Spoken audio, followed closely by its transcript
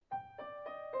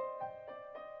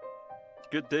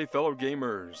Good day, fellow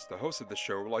gamers. The host of the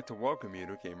show would like to welcome you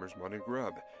to Gamers Mud and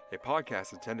Grub, a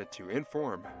podcast intended to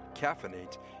inform,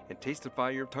 caffeinate, and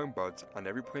tastify your tongue buds on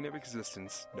every plane of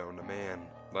existence known to man.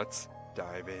 Let's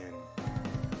dive in.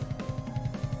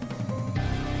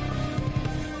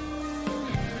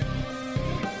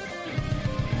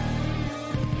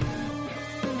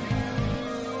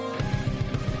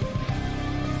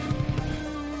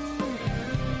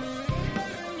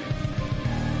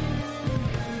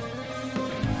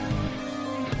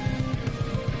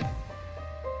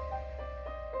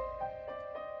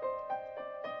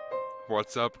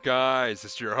 What's up, guys?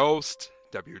 It's your host,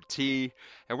 WT,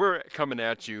 and we're coming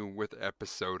at you with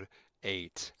episode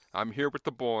 8. I'm here with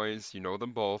the boys. You know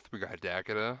them both. We got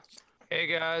Dakota. Hey,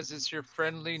 guys. It's your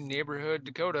friendly neighborhood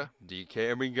Dakota.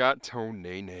 DK, and we got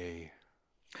Toenaynay.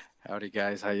 Howdy,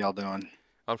 guys. How y'all doing?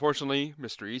 Unfortunately,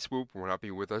 Mr. Eastwoop will not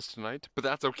be with us tonight, but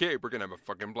that's okay. We're gonna have a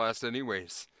fucking blast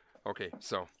anyways. Okay,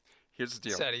 so here's the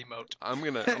deal. Sad emote. I'm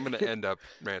gonna end up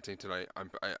ranting tonight.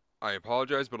 I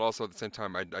apologize, but also at the same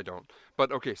time, I don't.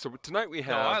 But okay, so tonight we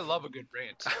have. No, I love a good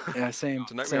rant. Yeah, same.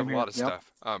 Tonight same we have a lot of here.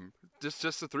 stuff.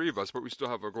 Just the three of us, but we still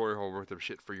have a glory hole worth of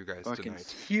shit for you guys Fucking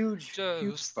tonight. huge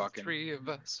Just the fucking. three of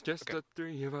us. Just Okay. the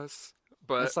three of us.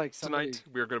 But It's like somebody- tonight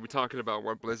we are going to be talking about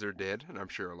what Blizzard did, and I'm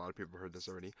sure a lot of people heard this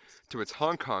already, to its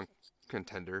Hong Kong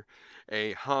contender,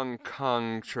 a Hong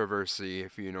Kongtraversy,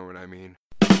 if you know what I mean.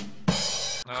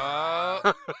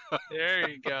 Oh, there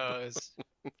he goes.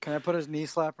 Can I put his knee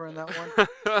slapper in that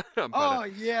one? Oh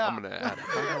yeah. I'm gonna add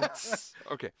it.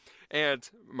 Okay, and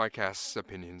my cast's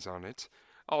opinions on it.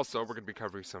 Also, we're gonna be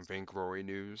covering some Vainglory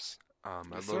news. A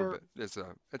Yes, little sir. bit.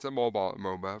 It's a mobile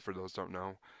MOBA for those who don't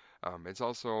know. It's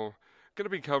also gonna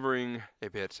be covering a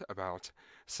bit about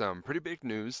some pretty big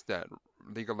news that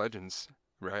League of Legends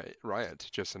Riot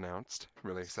just announced.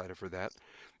 Really excited for that.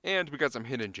 And we got some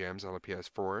hidden gems on the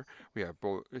PS4. We have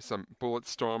some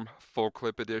Bulletstorm Full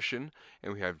Clip Edition,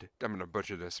 and we have, I'm gonna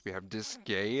butcher this, we have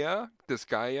Disgaea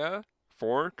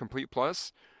 4 Complete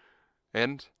Plus,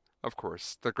 and of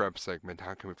course the Grub segment.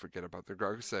 How can we forget about the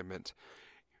Grub segment?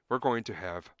 We're going to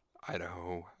have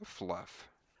Idaho Fluff.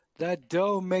 That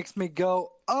dough makes me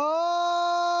go,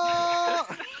 oh!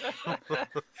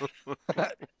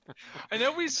 I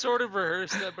know we sort of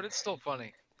rehearsed that, but it's still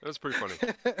funny. That was pretty funny.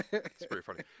 It's pretty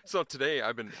funny. So today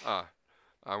I've been,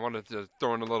 I wanted to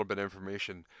throw in a little bit of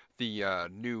information. The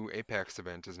new Apex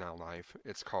event is now live.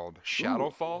 It's called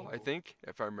Shadowfall, I think,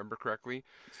 if I remember correctly.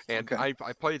 And Okay.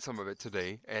 I played some of it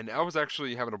today, and I was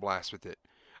actually having a blast with it.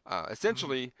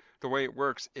 Essentially, the way it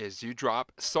works is you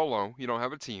drop solo. You don't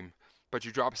have a team, but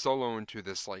you drop solo into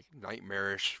this like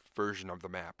nightmarish version of the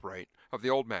map, right? Of the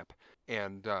old map.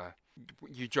 And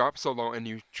you drop solo and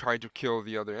you try to kill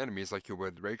the other enemies like you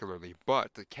would regularly.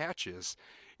 But the catch is,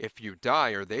 if you die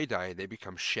or they die, they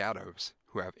become shadows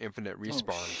who have infinite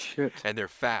respawns. Shit. And they're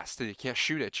fast, and they can't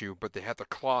shoot at you, but they have to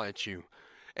claw at you.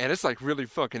 And it's like really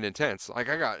fucking intense. Like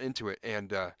I got into it,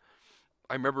 and I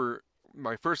remember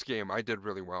my first game I did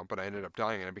really well, but I ended up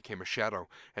dying and I became a shadow.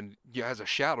 And as a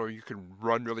shadow, you can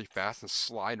run really fast and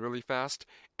slide really fast,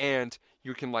 and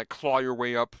you can like claw your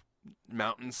way up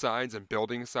mountain sides and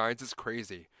building sides. It's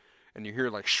crazy. And you hear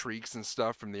like shrieks and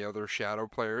stuff from the other shadow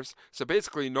players. So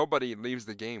basically nobody leaves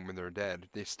the game when they're dead.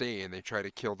 They stay and they try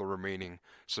to kill the remaining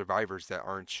survivors that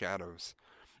aren't shadows.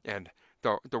 And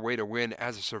the way to win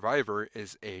as a survivor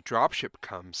is a dropship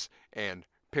comes and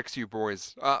picks you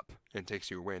boys up and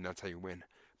takes you away, and that's how you win.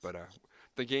 But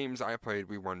the games I played,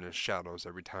 we won as shadows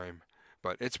every time.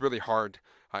 But it's really hard.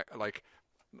 I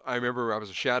remember I was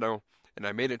a shadow, and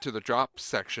I made it to the drop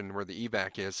section where the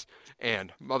evac is,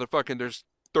 and motherfucking there's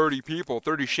 30 people,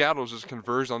 30 shadows just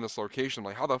converged on this location.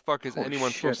 Like, how the fuck is Holy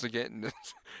anyone shit. supposed to get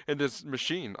in this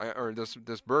machine, or this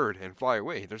bird and fly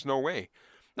away? There's no way.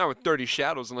 Not with 30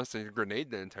 shadows unless they grenade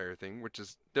the entire thing, which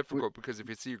is difficult because if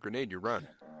you see a grenade, you run.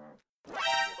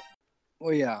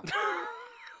 Well, yeah.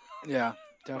 Yeah,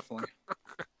 definitely.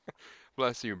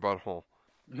 Bless you, butthole.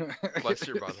 Bless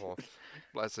your butthole.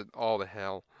 Bless it all the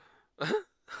hell.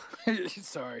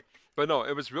 Sorry. But no,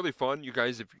 it was really fun. You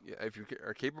guys, if you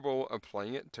are capable of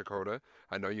playing it, Dakota,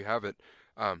 I know you have it.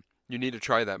 You need to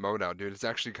try that mode out, dude. It's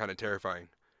actually kind of terrifying.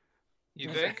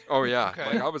 You think? Oh yeah, Okay.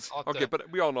 like I was I'll okay, but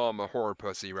we all know I'm a horror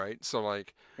pussy, right? So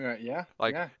like, Yeah.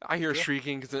 like Yeah. I hear Yeah.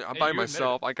 shrieking because I'm Hey, by you admit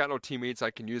myself. I got no teammates I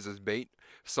can use as bait,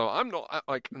 So I'm not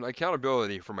like an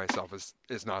accountability for myself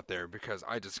is not there because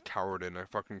I just cowered in a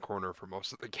fucking corner for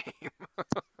most of the game.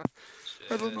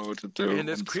 I don't Shit. know what to do. And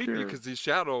it's I'm creepy scared. because these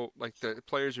shadow, like the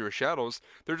players who are shadows,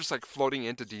 they're just like floating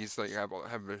entities. Like have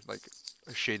like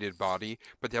a shaded body,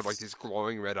 but they have like these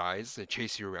glowing red eyes. They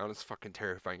chase you around. It's fucking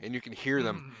terrifying, and you can hear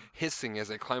them hissing as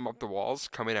they climb up the walls,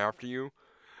 coming after you.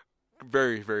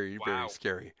 Very, very, very Wow.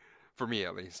 scary, for me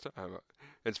at least.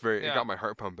 It's very. It Yeah. got my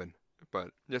heart pumping, but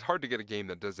it's hard to get a game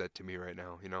that does that to me right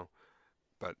now.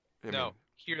 But I mean, No.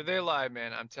 Here they lie,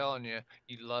 man. I'm telling you.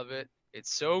 You love it.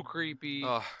 It's so creepy,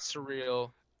 uh,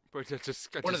 surreal. but I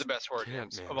One of the just best horror can't,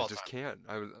 games man. of I all just time. can't.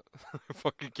 I was, I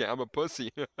fucking can't. I'm a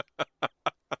pussy.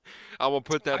 I will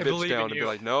put that I bitch believe in down and be you.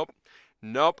 like, nope,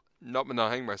 nope, nope, and I'll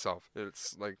hang myself.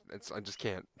 It's like I just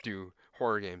can't do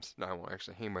horror games. No, I won't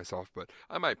actually hang myself, but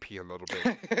I might pee a little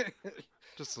bit,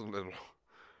 just a little,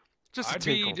 just a I'd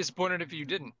be tinkle, disappointed if you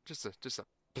didn't. just a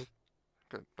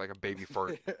like a baby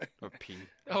fart of pee.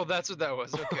 Oh, that's what that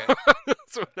was. Okay.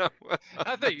 That's what that was.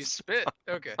 I thought you spit.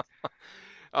 Okay.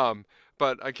 Um,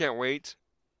 but I can't wait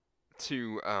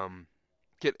to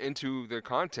get into the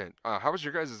content. How was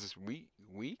your guys' this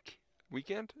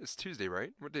weekend? It's Tuesday,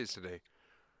 right? What day is today?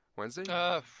 Wednesday?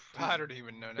 I don't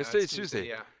even know now. It's It's today's Tuesday, Tuesday.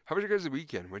 yeah. How was your guys'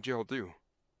 weekend? What'd you all do?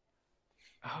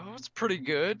 Oh, it's pretty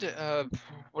good.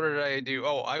 What did I do?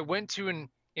 Oh, I went to an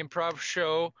improv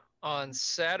show on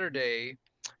Saturday.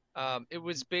 It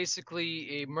was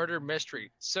basically a murder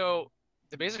mystery. So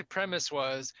the basic premise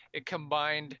was it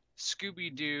combined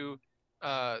Scooby-Doo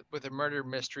with a murder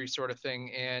mystery sort of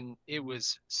thing, and it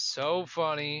was so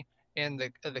funny. And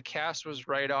the cast was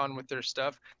right on with their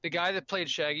stuff. The guy that played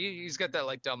Shaggy, he's got that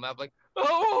like dumb laugh, like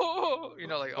oh,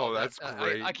 like all Oh, that. that's I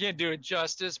great. can't do it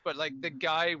justice, but like the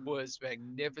guy was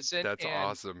magnificent That's and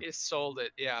awesome. it sold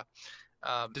it. Yeah.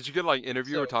 Um, Did you get like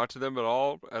interview or so talk to them at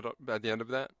all at the end of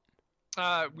that?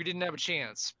 we didn't have a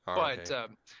chance, Oh, but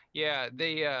okay. yeah,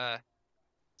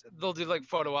 they'll do like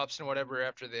photo ops and whatever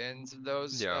after the ends of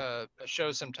those Yeah.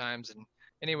 shows sometimes. And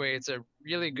anyway, it's a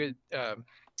really good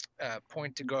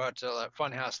point to go out to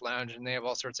Funhouse Lounge, and they have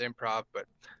all sorts of improv. But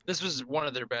this was one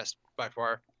of their best by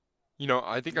far.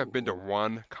 I think I've been to Ooh.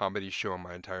 one comedy show in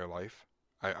my entire life.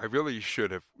 I really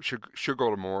should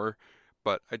go to more,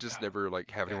 but I just Oh, never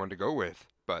like have yeah. anyone to go with.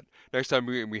 But next time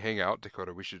we hang out,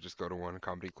 Dakota, we should just go to one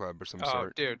comedy club or some Oh,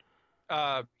 sort. dude.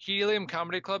 Helium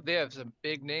Comedy Club, they have some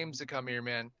big names that come here,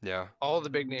 man. Yeah, All the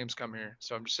big names come here.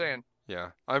 So I'm just saying.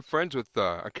 yeah. I'm friends with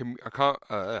a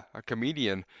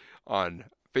comedian on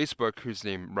Facebook who's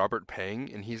named Robert Pang,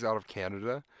 and he's out of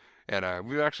Canada. And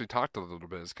we've actually talked a little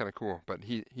bit. It's kind of cool. But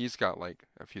he's got like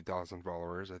a few thousand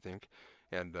followers, I think,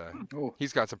 and Oh,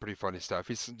 he's got some pretty funny stuff.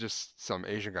 He's just some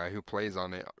Asian guy who plays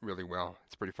on it really well.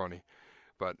 It's pretty funny.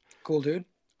 But cool, dude.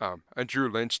 and Drew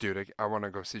Lynch, dude, I want to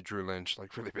go see Drew Lynch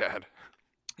like really bad.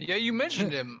 Yeah, you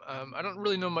mentioned him. I don't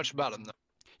really know much about him though.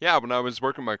 Yeah, when I was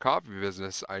working my coffee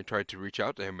business, I tried to reach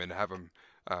out to him and have him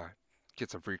uh, get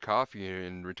some free coffee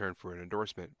in return for an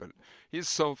endorsement. But he's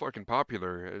so fucking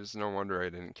popular. It's no wonder I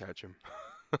didn't catch him.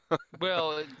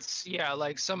 Well, it's yeah,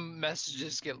 like some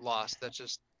messages get lost. That's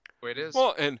just the way it is.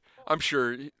 Well, and I'm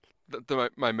sure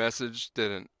my message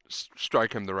didn't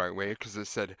strike him the right way because it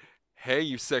said, "Hey,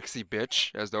 you sexy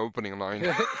bitch," as the opening line.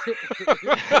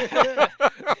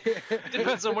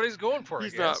 Depends on what he's going for, I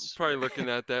He's not guess. probably looking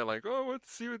at that like, "Oh,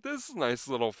 let's see what this nice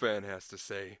little fan has to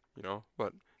say."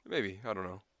 But maybe I don't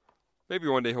know. Maybe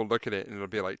one day he'll look at it and it'll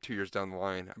be like 2 years down the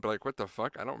line. I'll be like, "What the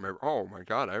fuck? I don't remember." Oh my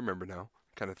god, I remember now,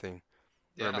 kind of thing.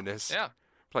 Yeah, Reminisce. yeah.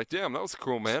 Like, damn, that was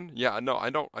cool, man. Yeah, no, I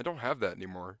don't have that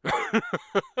anymore.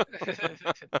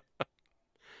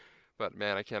 But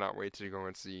man, I cannot wait to go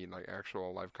and see like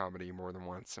actual live comedy more than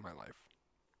once in my life.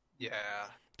 Yeah.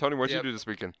 Tony, what'd you Yep. do this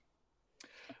weekend?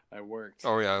 I worked.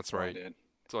 Oh yeah, that's That's all I right. did.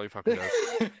 That's all he fucking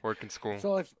does. Work in school. That's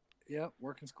all yeah,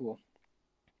 work in school.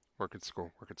 Work in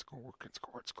school. Work in school. Work in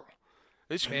school. Work in school.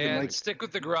 At least you can Man, like- stick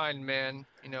with the grind, man.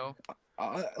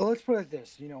 Let's put it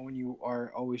this: when you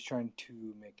are always trying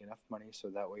to make enough money, so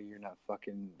that way you're not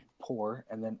fucking poor,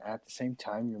 and then at the same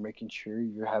time you're making sure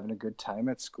you're having a good time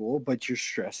at school, but you're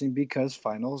stressing because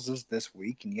finals is this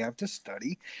week and you have to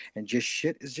study, and just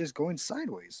shit is just going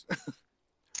sideways.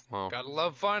 Well, Gotta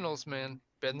love finals, man.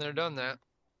 Been there, done that.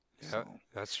 yeah, So,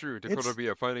 that's true. Dakota it's would be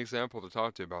a fine example to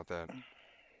talk to about that.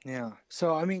 yeah.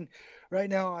 So right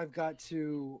now I've got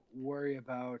to worry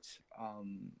about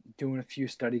doing a few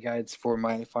study guides for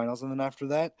my finals, and then after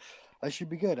that, I should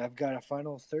be good. I've got a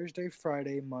final Thursday,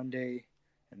 Friday, Monday,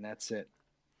 and that's it.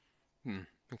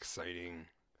 Exciting.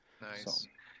 Nice.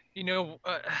 So,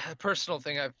 A personal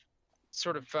thing I've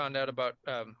sort of found out about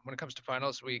when it comes to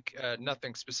finals week,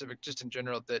 nothing specific, just in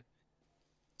general, that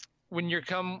when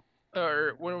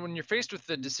when you're faced with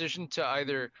the decision to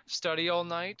either study all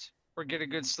night or get a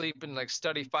good sleep and like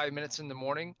study 5 minutes in the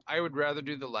morning, I would rather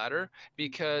do the latter,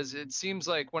 because it seems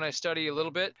like when I study a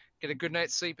little bit, get a good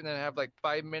night's sleep, and then have like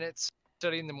 5 minutes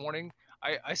study in the morning,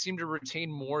 I seem to retain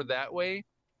more that way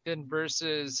than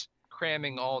versus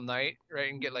cramming all night,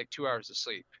 right, and get like 2 hours of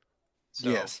sleep. So,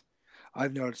 Yes,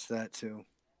 I've noticed that too.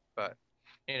 but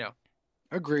you know,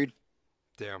 Agreed.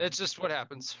 Damn. it's just what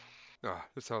happens. Ah,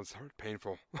 this sounds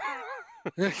painful.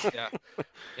 Yeah.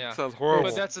 Yeah. Sounds horrible.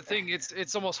 But that's the thing.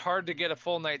 It's almost hard to get a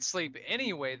full night's sleep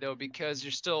anyway, though, because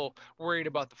you're still worried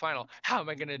about the final. How am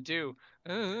I gonna do?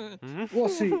 Well,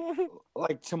 see,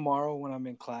 like tomorrow when I'm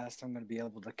in class, I'm going to be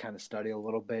able to kind of study a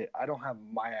little bit. I don't have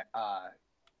my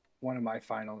one of my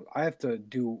final. I have to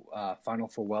do final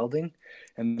for welding,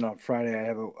 and then on Friday I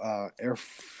have a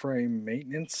airframe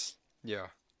maintenance. Yeah.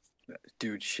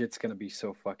 Dude, shit's going to be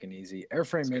so fucking easy.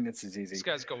 Airframe maintenance is easy. These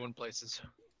guys going places.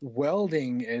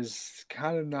 Welding is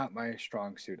kind of not my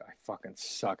strong suit. I fucking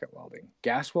suck at welding.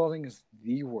 Gas welding is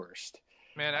the worst.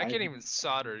 Man, I can't even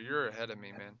solder. You're ahead of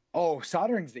me, man. Oh,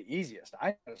 soldering's the easiest.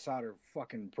 I know solder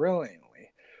fucking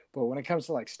brilliantly. But when it comes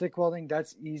to like stick welding,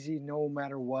 that's easy no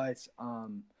matter what.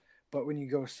 But when you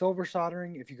go silver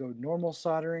soldering, if you go normal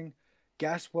soldering,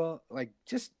 gas weld, like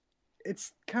just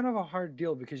it's kind of a hard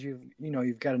deal because you've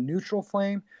got a neutral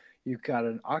flame, you've got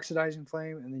an oxidizing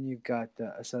flame, and then you've got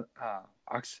the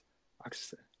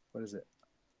what is it?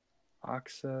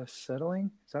 Oxacetylene?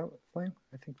 Is that flame?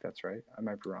 I think that's right. I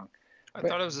might be wrong. I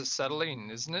thought it was acetylene,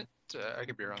 isn't it? I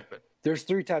could be wrong, but there's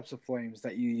 3 types of flames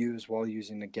that you use while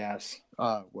using the gas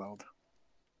weld.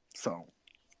 So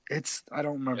I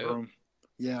don't remember them.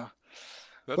 Yeah.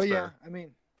 That's but fair. yeah, I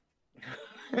mean,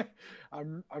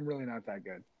 I'm really not that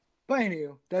good. But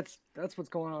anyway, that's what's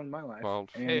going on in my life. Well,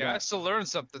 and, hey, I still learned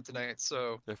something tonight.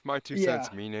 So if my 2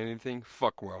 cents mean anything,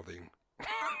 fuck welding.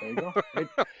 There you go.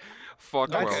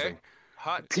 Fuck okay. welding.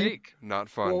 Hot take. Not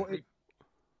fun. Well,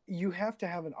 you have to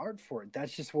have an art for it.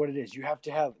 That's just what it is. You have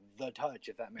to have the touch,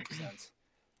 if that makes sense.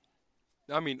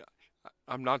 I mean,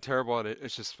 I'm not terrible at it.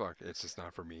 It's just fuck. It's just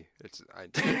not for me. I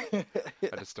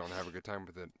just don't have a good time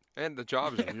with it. And the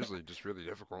jobs are usually just really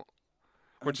difficult,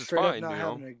 which is fine. Not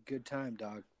having a good time,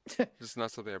 dog. It's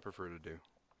not something I prefer to do.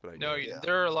 But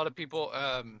there are a lot of people.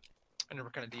 I know we're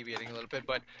kind of deviating a little bit,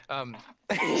 but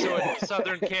so in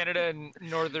southern Canada and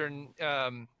northern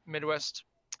Midwest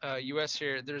U.S.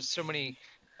 here, there's so many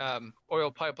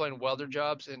oil pipeline welder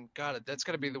jobs, and God, that's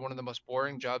got to be one of the most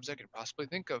boring jobs I could possibly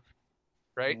think of,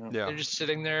 right? Yeah. They're just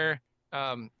sitting there,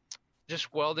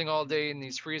 just welding all day in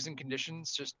these freezing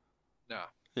conditions. Just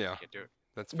yeah, can't do it.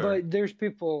 That's fair. But there's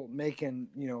people making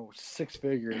 6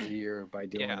 figures a year by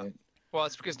doing it. Well,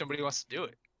 it's because nobody wants to do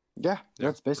it. Yeah,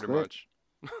 that's basically pretty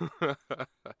much.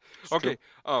 Okay.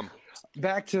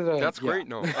 Back to the. That's great.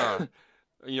 No.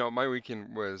 My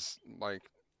weekend was like.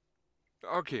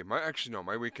 Okay,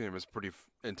 my weekend was pretty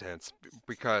intense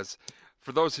because,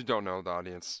 for those who don't know, the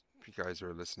audience, if you guys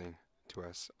are listening to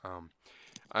us,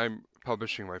 I'm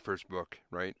publishing my first book,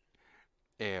 right?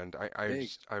 And I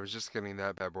was just getting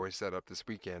that bad boy set up this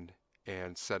weekend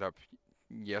and set up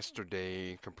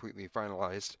yesterday, completely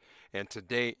finalized, and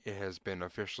today it has been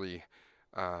officially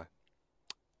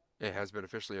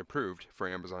approved for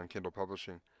Amazon Kindle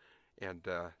Publishing, and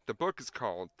the book is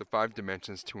called "The 5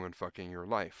 Dimensions to Unfucking Your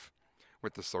Life,"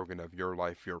 with the slogan of "Your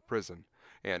Life, Your Prison."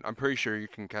 And I'm pretty sure you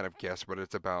can kind of guess what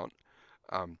it's about.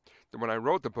 When I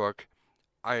wrote the book,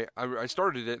 I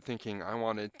started it thinking I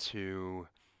wanted to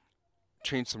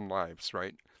change some lives,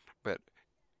 right? But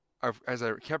as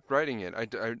I kept writing it,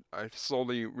 I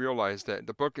slowly realized that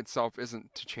the book itself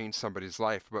isn't to change somebody's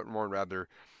life, but more rather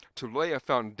to lay a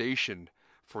foundation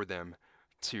for them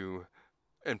to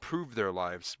improve their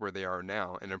lives where they are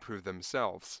now and improve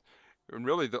themselves. And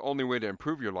really, the only way to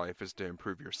improve your life is to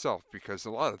improve yourself, because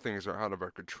a lot of things are out of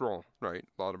our control, right?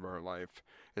 A lot of our life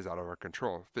is out of our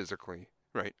control physically,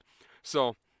 right?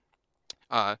 So,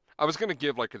 I was going to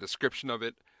give like a description of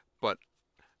it, but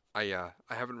I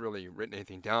haven't really written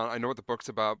anything down. I know what the book's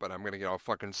about, but I'm going to get all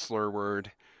fucking slur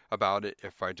word about it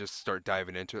if I just start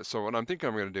diving into it. So what I'm thinking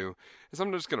I'm going to do is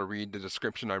I'm just going to read the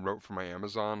description I wrote for my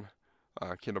Amazon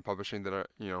Kindle Publishing that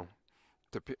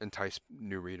to entice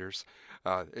new readers.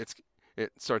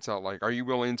 It starts out like, are you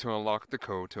willing to unlock the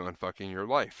code to unfucking your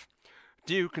life?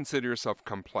 Do you consider yourself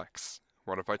complex?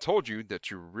 What if I told you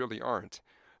that you really aren't?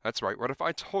 That's right, what if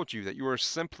I told you that you are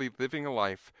simply living a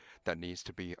life that needs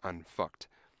to be unfucked?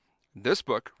 This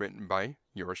book, written by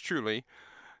yours truly,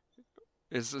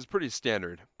 is pretty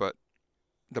standard, but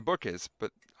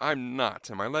I'm not,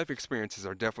 and my life experiences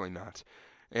are definitely not.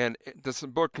 And this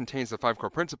book contains the 5 core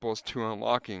principles to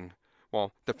unlocking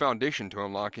well, the foundation to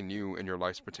unlocking you and your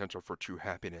life's potential for true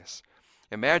happiness.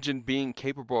 Imagine being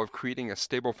capable of creating a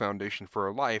stable foundation for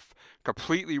a life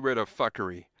completely rid of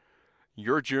fuckery.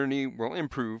 Your journey will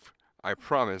improve, I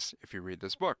promise, if you read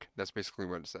this book. That's basically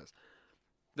what it says.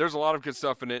 There's a lot of good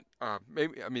stuff in it.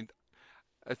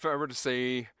 If I were to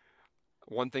say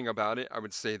one thing about it, I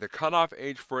would say the cutoff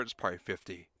age for it is probably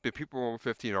 50. But people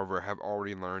 50 and over have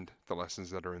already learned the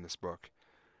lessons that are in this book.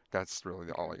 That's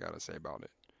really all I got to say about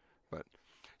it. But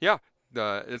yeah,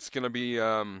 it's going to be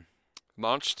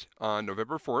launched on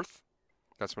November 4th.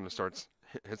 That's when it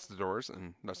hits the doors,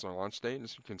 and that's our launch date, and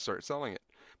you can start selling it.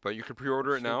 But you can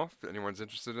pre-order it now if anyone's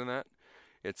interested in that.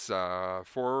 It's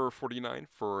 $4.49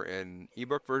 for an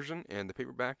ebook version, and the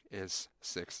paperback is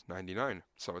 $6.99.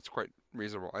 So it's quite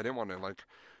reasonable. I didn't want to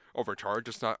overcharge.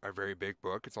 It's not a very big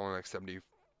book. It's only 72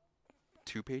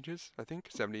 pages, I think.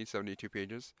 72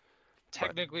 pages.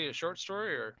 Technically a short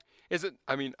story, or is it?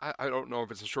 I mean, I don't know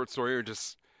if it's a short story or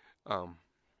just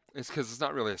it's because it's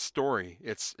not really a story.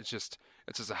 It's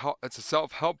a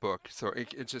self-help book. So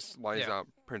it just lays out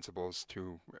principles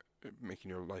to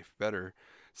making your life better.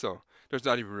 So there's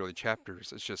not even really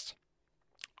chapters. It's just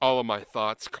all of my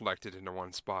thoughts collected into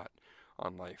one spot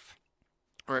on life,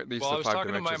 or at least well, the I was five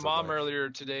talking to my dimensions of mom life. earlier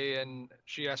today, and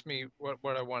she asked me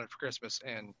what I wanted for Christmas,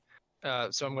 and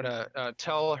so I'm gonna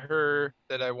tell her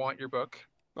that I want your book.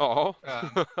 Oh,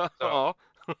 So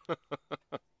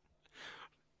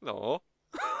no.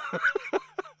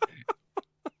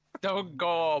 don't go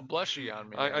all blushy on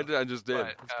me. I just did.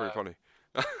 But, It's pretty funny.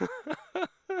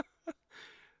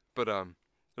 But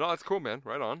no, that's cool, man.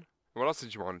 Right on. What else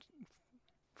did you want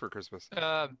for Christmas?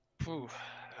 Oh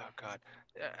God,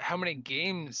 how many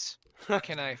games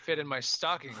can I fit in my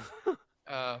stocking?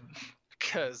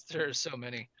 Because there are so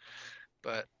many.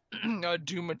 But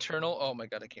Doom Eternal. Oh my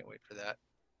God, I can't wait for that.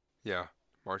 Yeah,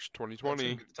 March That's gonna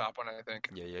 2020. be the top one, I think.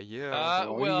 Yeah.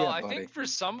 Well, yeah, I buddy. think for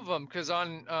some of them, because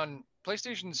on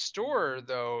PlayStation Store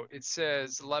though, it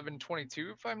says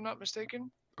 11/22, if I'm not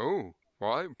mistaken. Oh,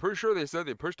 well, I'm pretty sure they said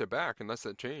they pushed it back unless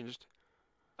it changed.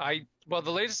 Well,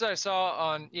 the latest I saw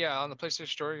on the PlayStation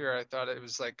Store here, I thought it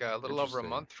was like a little over a Interesting.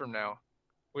 month from now,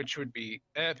 which would be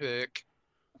epic.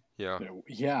 Yeah.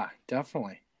 Yeah,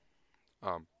 definitely.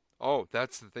 Oh,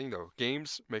 that's the thing though.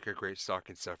 Games make a great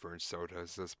stocking stuffer, and so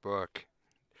does this book.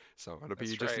 So it'll be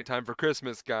That's just in right. time for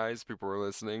Christmas, guys. People are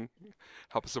listening.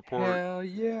 Help support Hell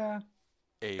yeah.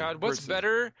 a God, what's person.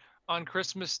 better on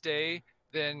Christmas Day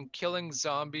than killing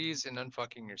zombies and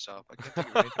unfucking yourself? I can't think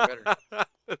of anything better.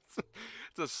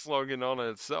 It's a slogan on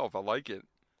itself. I like it.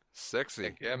 Sexy.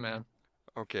 Heck yeah, man.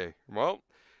 Okay. Well,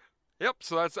 yep.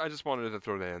 So I just wanted to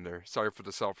throw that in there. Sorry for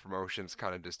the self promotion. It's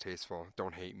kind of distasteful.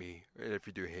 Don't hate me. And if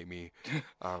you do hate me,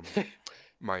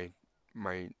 my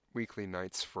weekly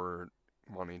nights for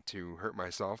wanting to hurt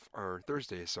myself are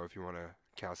Thursdays. So if you want to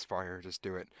cast fire, just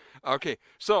do it. Okay.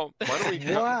 So why don't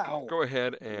we Wow. go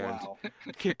ahead and Wow.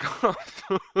 kick off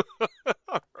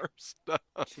our stuff.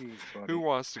 Jeez, buddy. Who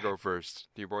wants to go first?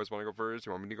 Do you boys want to go first? Do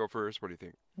you want me to go first? What do you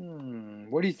think?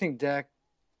 What do you think, Dak?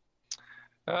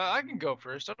 I can go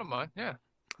first. I don't mind. Yeah.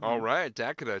 All right,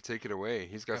 Dakota, take it away.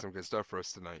 He's got some good stuff for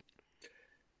us tonight.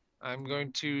 I'm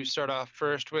going to start off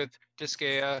first with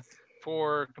Disgaea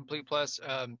for Complete Plus.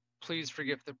 Please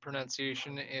forgive the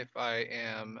pronunciation if I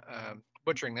am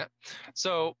butchering that.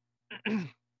 So let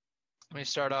me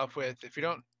start off with, if you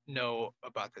don't know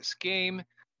about this game,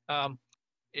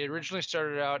 it originally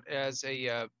started out as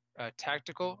a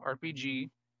tactical RPG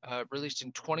released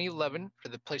in 2011 for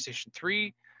the PlayStation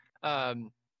 3.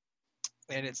 And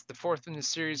it's the fourth in the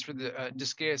series for the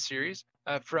Disgaea series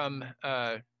from,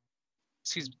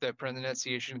 excuse the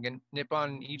pronunciation again,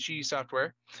 Nippon Ichi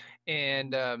Software.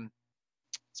 And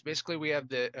so basically we have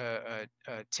the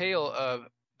tale of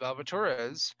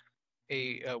Valvatorez,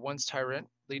 a once tyrant,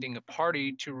 leading a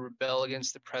party to rebel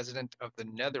against the president of the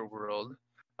Netherworld.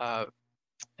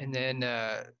 And then,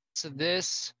 so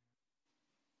this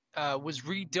was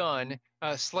redone.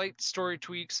 Slight story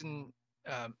tweaks and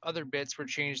other bits were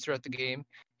changed throughout the game,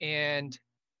 and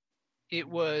it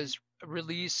was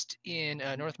released in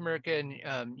North America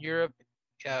and Europe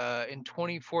in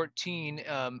 2014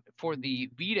 for the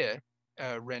Vita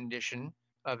rendition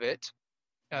of it.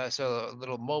 So a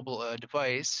little mobile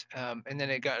device, and then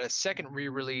it got a second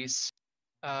re-release,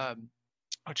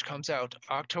 which comes out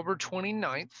October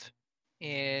 29th,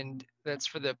 and that's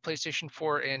for the PlayStation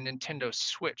 4 and Nintendo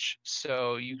Switch.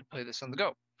 So you can play this on the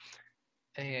go.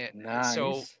 And Nice.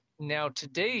 so now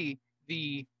today,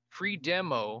 the free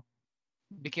demo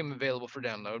became available for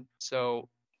download. So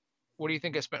what do you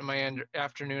think I spent my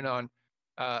afternoon on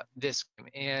this game?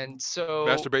 And so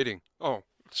Masturbating. Oh,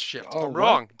 shit. Oh, I'm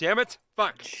wrong. Damn it.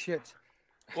 Fuck. Shit.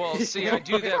 Well, see, I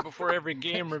do that before every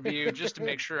game review just to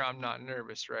make sure I'm not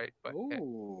nervous, right? But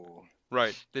Ooh.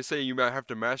 Right. They say you might have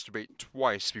to masturbate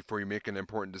twice before you make an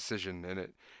important decision, and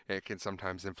it can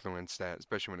sometimes influence that,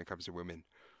 especially when it comes to women.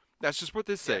 That's just what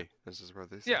they say. yeah, This is what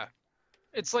they say. yeah,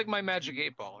 it's like my magic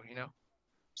 8 ball,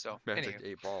 So Magic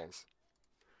anyway. 8 balls.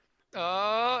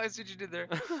 Oh, I see what you did there.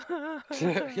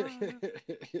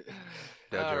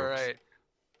 Dad All jokes. right.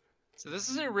 So this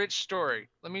is a rich story.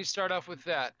 Let me start off with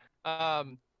that.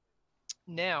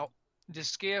 Now,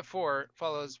 Disgaea 4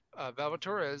 follows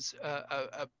Valvatorez,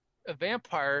 a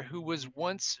vampire who was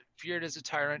once feared as a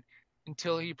tyrant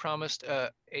until he promised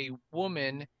a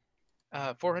woman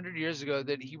 400 years ago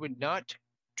that he would not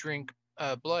drink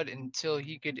blood until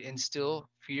he could instill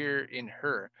fear in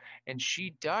her. And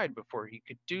she died before he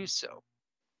could do so.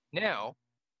 Now,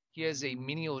 he has a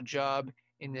menial job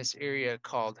in this area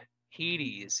called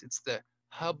Hades. It's the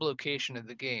hub location of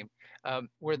the game,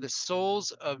 where the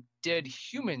souls of dead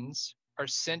humans are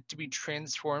sent to be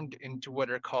transformed into what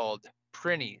are called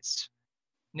prinnies.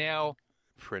 Now,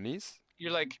 Prinnies?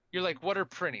 you're like, what are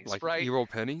prinnies, Like right? evil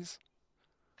pennies?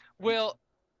 Well,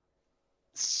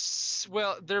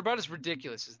 well, they're about as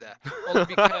ridiculous as that. Only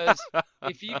because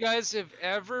if you guys have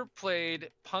ever played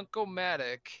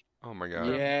Punk-O-Matic Oh my god.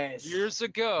 Yes. years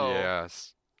ago,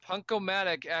 Yes.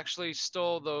 Punk-O-Matic actually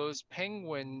stole those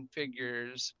penguin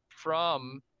figures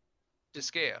from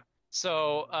Disgaea.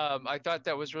 So I thought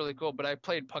that was really cool, but I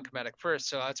played Punk-O-Matic first,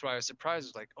 so that's why I was surprised. I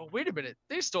was like, oh, wait a minute,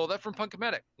 they stole that from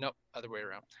Punk-O-Matic. Nope, other way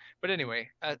around. But anyway,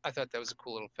 I thought that was a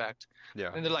cool little fact.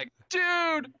 Yeah. And they're like,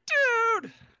 dude,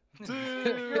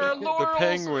 you're our The laurels,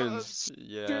 penguins.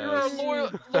 you're our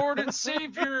Yes. Lord and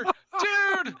Savior,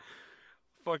 dude.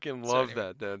 Fucking So love anyway,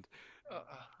 that, Dad. uh,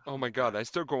 Oh my god, I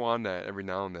still go on that every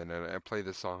now and then, and I play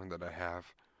the song that I have.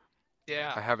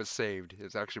 yeah. I have it saved.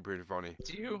 It's actually pretty funny.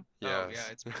 Do you? Yes. Oh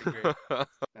yeah, it's pretty great.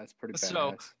 That's pretty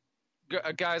So,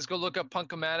 badass. guys, go look up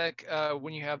Punk-O-Matic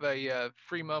when you have a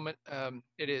free moment.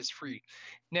 It is free.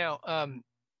 Now,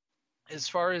 as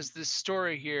far as this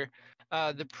story here,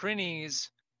 the Prinnies,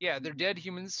 yeah, they're dead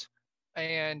humans,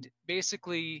 and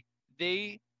basically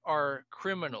they are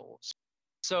criminals.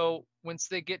 So once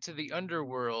they get to the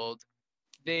underworld,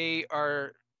 they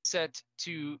are set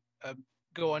to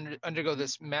undergo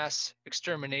this mass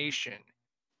extermination,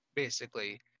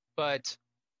 basically. But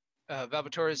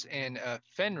Valvatores and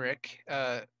Fenric,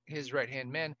 his right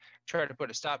hand man, try to put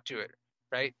a stop to it,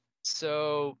 right?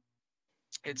 So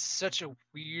it's such a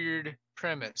weird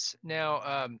premise.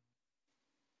 Now,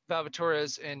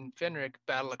 Valvatores and Fenric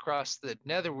battle across the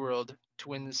netherworld to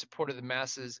win the support of the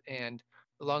masses, and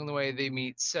along the way, they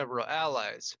meet several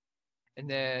allies. And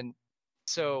then,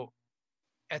 so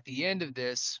at the end of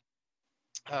this,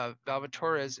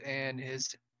 Valvatores and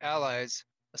his allies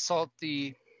assault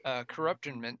the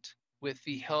corruptionment with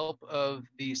the help of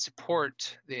the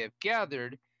support they have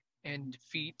gathered and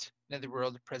defeat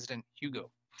Netherworld President Hugo.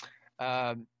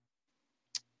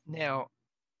 Now,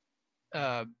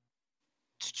 uh,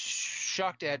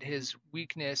 shocked at his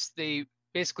weakness, they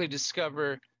basically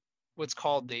discover what's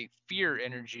called the fear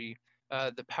energy,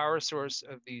 the power source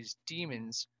of these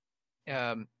demons.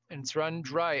 And it's run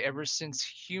dry ever since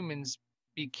humans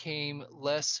became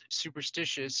less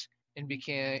superstitious and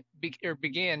began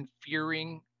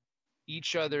fearing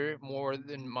each other more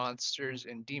than monsters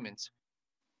and demons.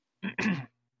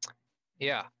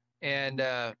 Yeah, and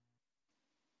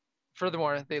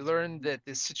furthermore, they learned that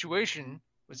this situation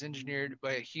was engineered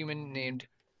by a human named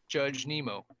Judge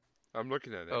Nemo. I'm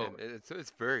looking at it, Oh, and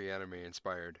it's very anime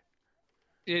inspired.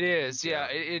 it is. Yeah,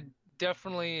 Yeah. it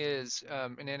definitely is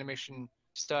an animation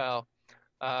style.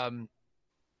 Um,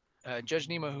 Judge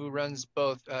Nemo, who runs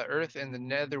both Earth and the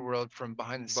Netherworld from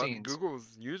behind the But scenes.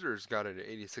 Google's users got it at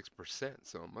 86%,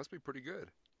 so it must be pretty good.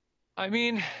 I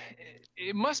mean,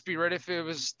 it must be right if it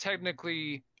was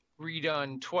technically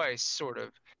redone twice, sort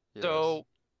of. Yes.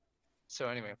 So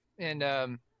anyway,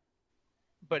 and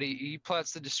but he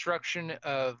plots the destruction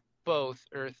of both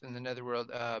Earth and the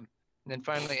Netherworld. And then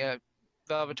finally,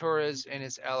 Valvatores and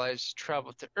his allies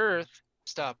travel to Earth,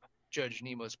 stop Judge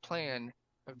Nemo's plan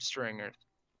of destroying Earth.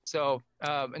 So,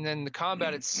 and then the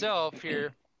combat itself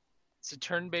here, it's a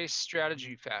turn-based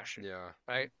strategy fashion, Yeah.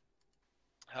 right?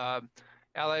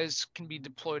 Allies can be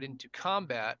deployed into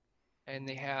combat, and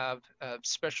they have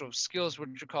special skills,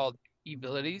 which are called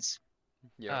abilities.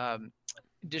 Yeah.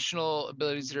 Additional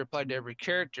abilities that are applied to every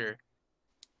character.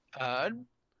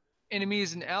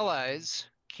 Enemies and allies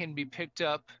can be picked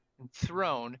up and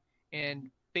thrown, and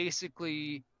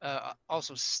basically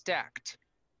also stacked,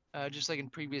 just like in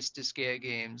previous Disgaea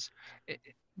games.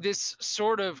 This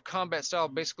sort of combat style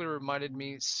basically reminded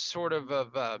me sort of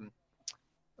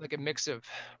like a mix of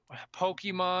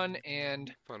Pokemon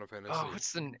and Final Fantasy.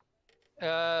 what's the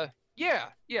yeah,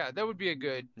 that would be a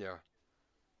good Yeah.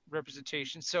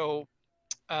 representation. So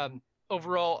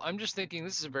overall, I'm just thinking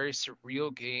this is a very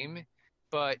surreal game,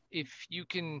 but if you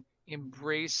can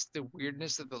embrace the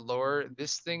weirdness of the lore,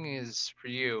 this thing is for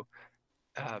you.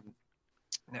 Um,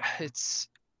 it's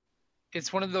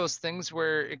it's one of those things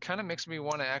where it kind of makes me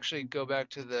want to actually go back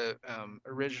to the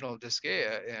original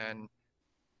Disgaea and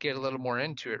get a little more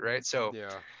into it, right? So,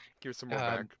 Yeah. Give some more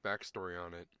um, backstory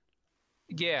on it.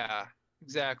 yeah,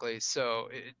 exactly. So,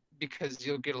 because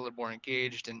you'll get a little more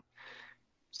engaged, and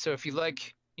so if you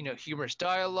like, humorous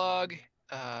dialogue,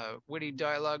 witty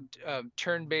dialogue,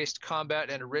 turn-based combat,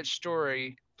 and a rich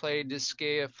story, play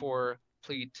Disgaea for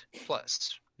Complete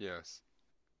Plus. Yes.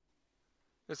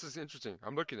 This is interesting.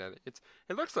 I'm looking at it.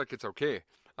 It looks like it's okay.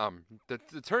 The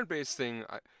turn-based thing,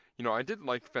 I did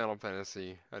like Final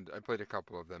Fantasy. I played a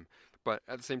couple of them, but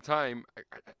at the same time,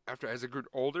 as I grew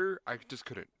older, I just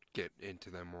couldn't get into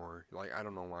them more. Like I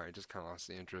don't know why. I just kind of lost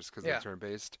the interest because Yeah. they're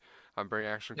turn-based. I'm very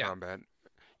action Yeah. combat,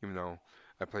 even though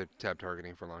I played tab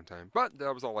targeting for a long time. But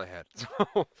that was all I had.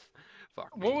 So,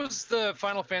 fuck me. What was the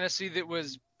Final Fantasy that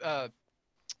was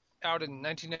out in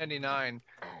 1999?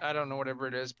 I don't know whatever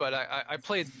it is, but I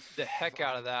played the heck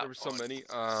out of that. There were so many.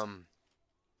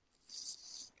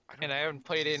 And I haven't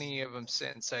played any of them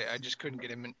since. I just couldn't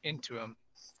get into them.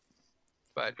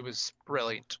 But it was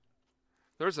brilliant.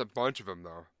 There's a bunch of them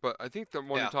though, but I think the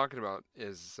one Yeah. you're talking about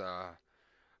is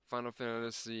Final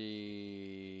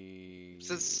Fantasy. Was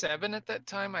it 7 at that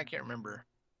time? I can't remember.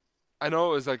 I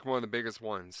know it was like one of the biggest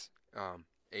ones.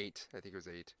 8. I think it was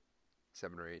 8,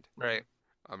 7 or 8. Right.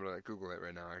 I'm gonna Google it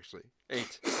right now. Actually,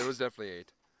 8. It was definitely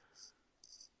 8.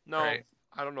 No, Right.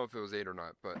 I don't know if it was 8 or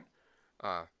not, but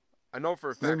I know for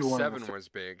a fact Maybe one of 7 the was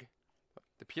big.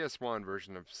 The PS1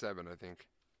 version of 7, I think.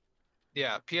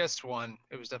 Yeah, PS1.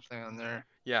 It was definitely on there.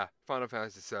 Yeah, Final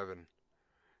Fantasy 7.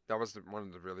 That was one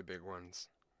of the really big ones.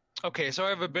 Okay, so I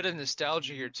have a bit of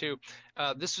nostalgia here too.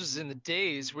 This was in the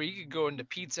days where you could go into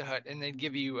Pizza Hut and they'd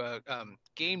give you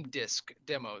game disc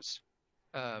demos,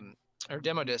 or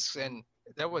demo discs, and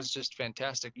that was just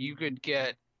fantastic. You could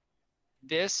get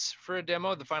this for a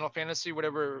demo, the Final Fantasy,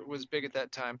 whatever was big at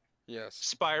that time.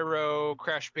 Yes. Spyro,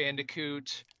 Crash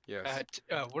Bandicoot, Yes.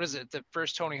 what is it? The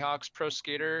first Tony Hawk's Pro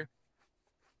Skater.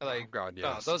 Oh God,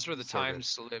 yes. Those were the So good.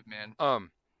 times to live, man.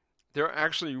 They're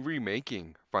actually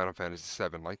remaking Final Fantasy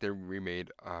VII, like they remade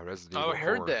Resident Evil 4. I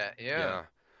heard that. Yeah.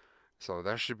 So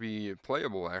that should be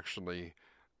playable actually.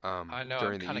 I know,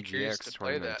 During I'm the kinda curious EGX to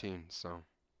play that. 2019. So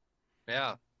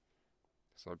Yeah.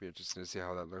 it'll be interesting to see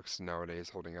how that looks nowadays,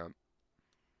 holding up.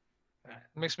 It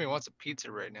makes me want some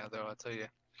pizza right now, though. I'll tell you.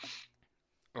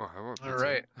 Oh, I want All pizza.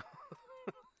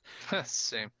 right.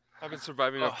 Same. I've been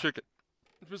surviving off chicken.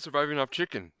 I've been surviving off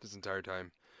chicken this entire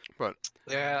time. But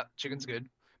Yeah, chicken's good.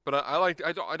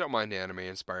 I don't mind anime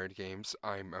inspired games.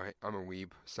 I'm a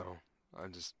weeb, so I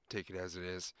just take it as it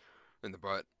is, in the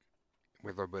butt,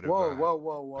 with a bit of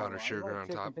whoa! powdered sugar I like on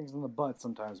taking top. things in the butt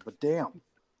sometimes, but damn.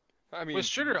 I mean, With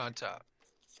sugar on top.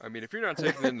 if you're not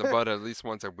taking it in the butt at least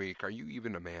once a week, are you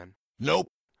even a man?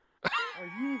 Nope. Are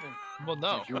you even? Well,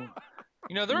 no. You-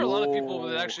 There are a lot of people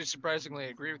that Whoa. actually surprisingly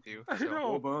agree with you. I So.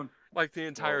 know. Bone. Like the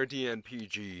entire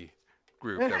DNPG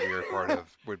group that we were part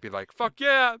of would be like, "Fuck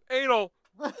yeah, anal."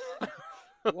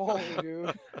 Whoa,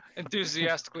 dude.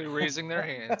 Enthusiastically raising their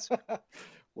hands.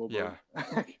 Whoa, Yeah.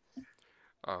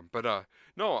 bone.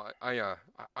 No,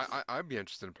 I'd be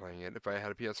interested in playing it if I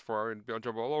had a PS4. I'd be able to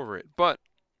jump all over it. But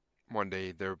one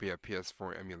day there would be a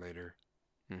PS4 emulator.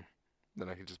 Then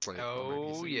I could just play it. On my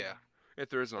Oh, PC. yeah. If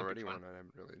there isn't That'd be already fun. one, I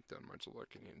haven't really done much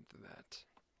looking into that.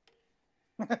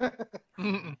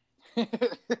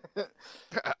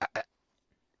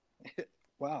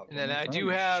 Wow. And then I do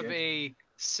have a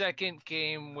second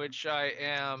game, which I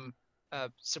am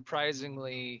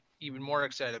surprisingly even more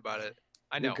excited about it.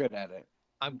 I know. You're good at it.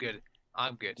 I'm good.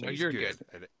 I'm good. No, He's you're good.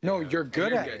 at it. No, Yeah. you're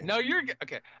good You're at good. it. No, you're good.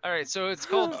 Okay. All right. So it's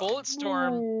called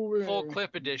Bulletstorm Full Clip.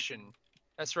 Clip Edition.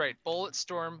 That's right.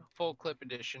 Bulletstorm Full Clip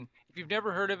Edition. If you've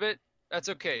never heard of it, that's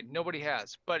okay. Nobody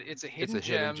has. But it's a hidden It's a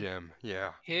gem. hidden gem.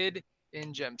 Yeah. Hidden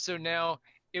gem. So now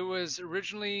it was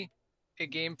originally a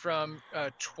game from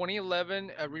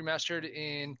 2011, remastered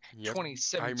in Yep.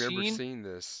 2017. I remember seeing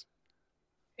this.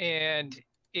 And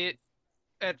it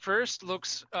at first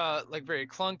looks like very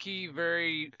clunky,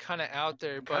 very kind of out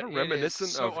there, but Kind of reminiscent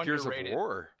it is so of Gears of underrated.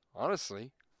 War,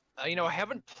 honestly. I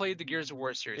haven't played the Gears of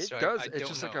War series, It so does. I It's don't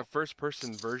just know. like a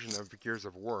first-person version of Gears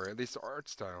of War. At least the art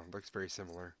style looks very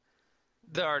similar.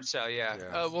 The art style, yeah.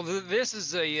 Yeah. This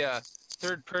is a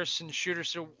third-person shooter,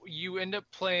 so you end up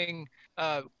playing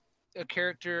a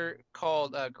character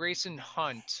called Grayson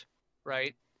Hunt,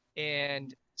 right?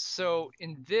 And so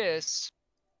in this,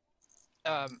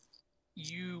 um,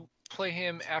 you play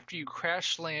him after you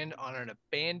crash land on an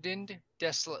abandoned,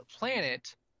 desolate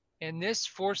planet, and this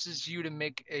forces you to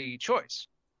make a choice,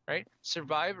 right?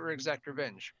 Survive or exact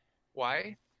revenge.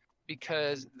 Why?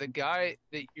 Because the guy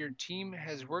that your team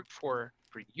has worked for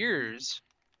years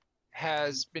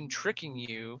has been tricking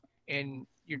you, and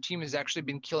your team has actually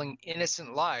been killing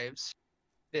innocent lives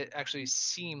that actually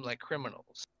seem like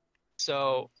criminals.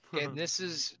 So, and this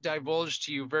is divulged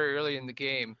to you very early in the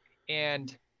game.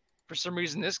 And for some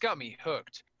reason, this got me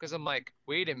hooked because I'm like,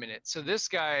 wait a minute. So this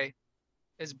guy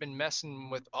has been messing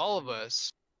with all of us.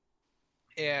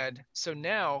 And so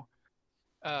now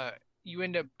you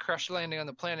end up crash landing on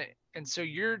the planet. And so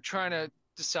you're trying to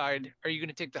decide, are you going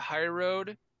to take the high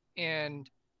road and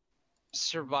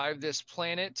survive this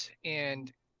planet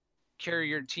and carry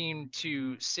your team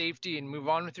to safety and move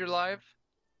on with your life?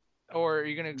 Or are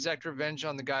you going to exact revenge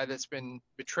on the guy that's been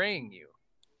betraying you?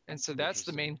 And so that's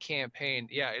the main campaign.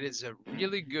 Yeah, it is a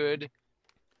really good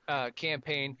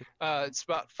campaign. It's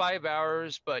about 5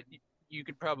 hours, but you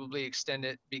could probably extend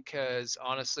it because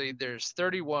honestly, there's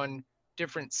 31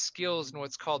 different skills in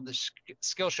what's called the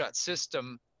skill shot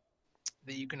system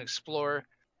that you can explore.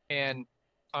 And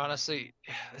honestly,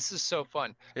 this is so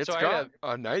fun. It's So got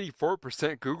a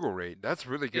 94% Google rate. That's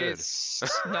really good. it's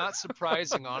not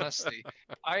surprising, honestly.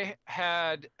 I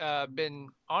had been,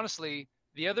 honestly,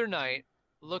 the other night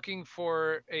looking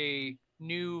for a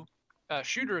new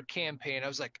shooter campaign. I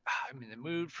was like, I'm in the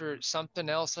mood for something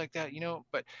else like that,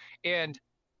 and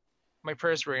my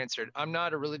prayers were answered. I'm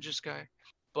not a religious guy,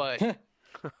 but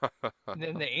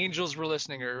then the angels were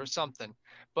listening or something.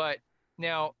 But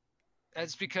now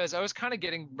that's because I was kind of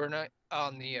getting burnout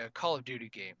on the Call of Duty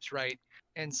games, right?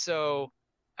 And so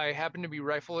I happened to be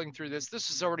rifling through this.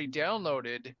 This is already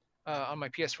downloaded on my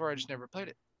PS4. I just never played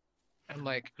it. I'm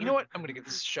like, you know what? I'm going to give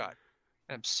this a shot.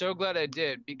 And I'm so glad I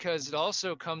did because it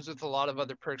also comes with a lot of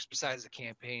other perks besides the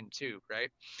campaign, too, right?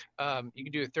 You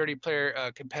can do a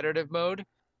 30-player competitive mode,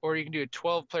 or you can do a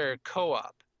 12-player co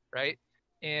op, right?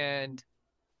 And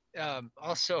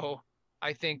also,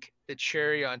 I think the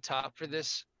cherry on top for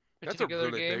this That's a particular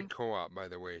really big game, co-op, by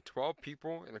the way. 12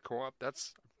 people in a co-op,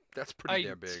 that's pretty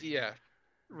damn big. yeah,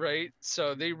 right.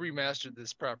 So they remastered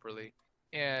this properly,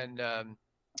 and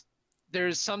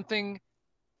there's something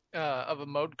of a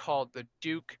mode called the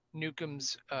Duke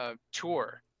Nukem's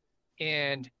Tour,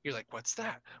 and you're like, what's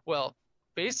that? Well,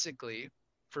 basically,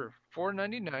 for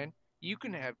 $4.99, you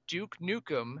can have Duke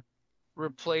Nukem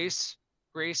replace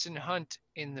Grayson Hunt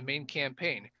in the main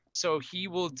campaign. So he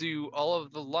will do all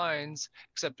of the lines,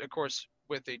 except of course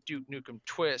with a Duke Nukem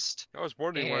twist, I was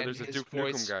wondering why and there's a his Duke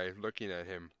Nukem voice. guy looking at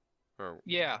him. Oh,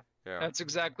 Yeah, yeah, that's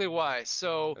exactly why.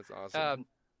 So that's awesome. um,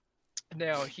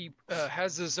 now he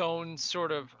has his own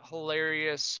sort of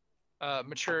hilarious,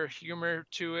 mature humor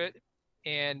to it,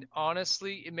 and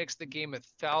honestly, it makes the game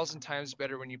 1,000 times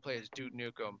better when you play as Duke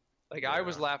Nukem. Like I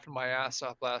was Yeah, laughing my ass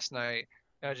off last night,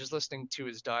 just listening to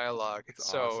his dialogue. it's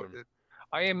So awesome.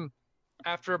 I am,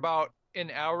 after about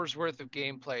an hour's worth of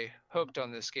gameplay, hooked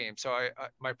on this game. So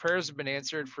my prayers have been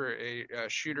answered for a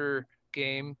shooter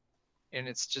game, and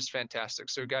it's just fantastic.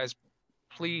 So guys,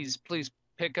 please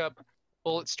pick up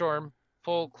Bulletstorm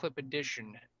Full Clip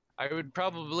Edition. I would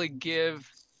probably give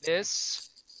this.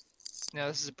 Now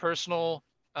this is a personal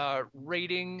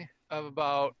rating of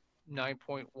about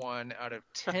 9.1 out of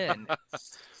 10.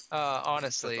 That's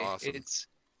Honestly, awesome. it's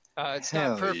not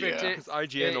Hell perfect. yeah. Because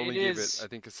IGN It only gave it, is, I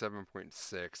think, a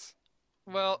 7.6.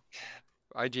 well,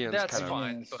 IGN's that's kind of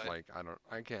fine, IGN's but like,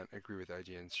 I can't agree with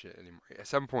IGN's shit anymore.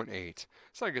 7.8.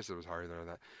 So I guess it was higher than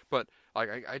that. But like,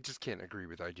 I just can't agree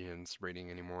with IGN's rating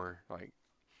anymore. Like,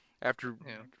 after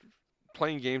yeah.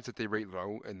 playing games that they rate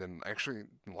low and then actually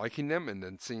liking them and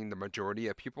then seeing the majority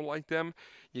of people like them,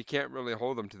 you can't really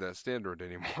hold them to that standard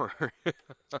anymore.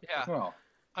 Yeah. Well,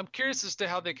 I'm curious as to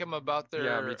how they come about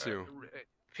Yeah, me their too.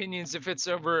 opinions, if it's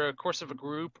over a course of a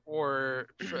group or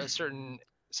for a certain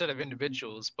set of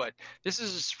individuals. But this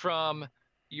is from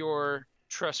your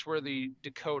trustworthy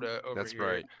Dakota over That's here.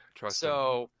 right. Trust him.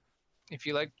 So if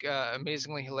you like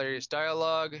amazingly hilarious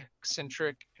dialogue,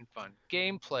 eccentric and fun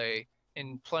gameplay,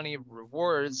 and plenty of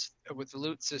rewards with the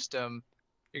loot system,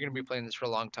 you're going to be playing this for a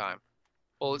long time.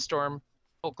 Bulletstorm,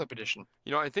 full clip edition.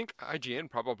 I think IGN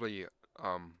probably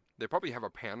they probably have a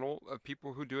panel of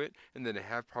people who do it, and then they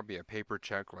have probably a paper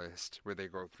checklist where they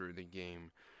go through the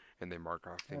game and they mark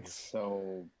off that's things.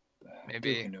 so Duke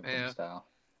Maybe, Nukem yeah. style.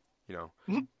 You know,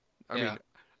 I Yeah. mean,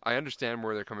 I understand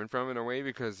where they're coming from in a way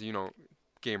because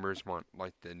gamers want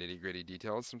like the nitty gritty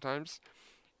details sometimes,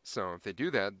 So if they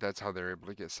do that, that's how they're able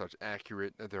to get such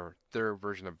accurate their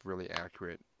version of really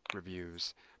accurate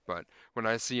reviews. But when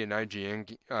I see an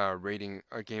IGN rating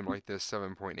a game like this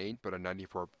 7.8, but a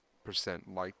 94%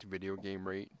 liked video game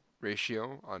rate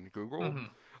ratio on Google, Hmm.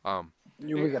 um,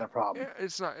 We got a problem.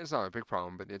 it's not a big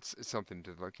problem, but it's something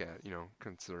to look at.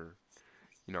 Consider.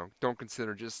 Don't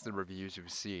consider just the reviews you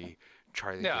see.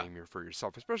 Try the Yeah, game for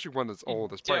yourself, especially one that's you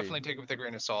old. It's probably definitely take it with a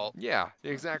grain of salt. yeah,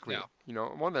 exactly. Yeah.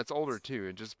 One that's older too,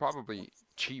 and just probably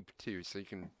cheap too, so you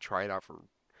can try it out for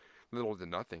little to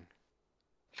nothing.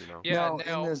 Yeah. Now, in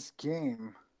Now, this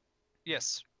game,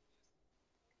 yes.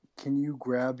 can you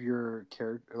grab your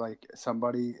character, like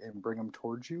somebody, and bring them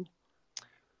towards you?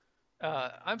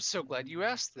 I'm so glad you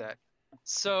asked that.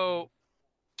 So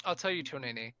I'll tell you,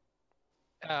 Toenaynay.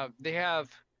 They have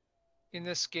in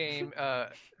this game.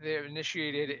 They have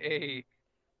initiated a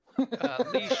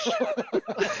leash.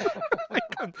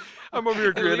 I'm over here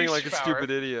A grinning leash like a power.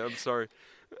 stupid idiot. I'm sorry.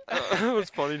 It was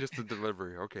funny just the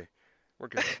delivery. Okay, we're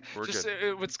good. We're Just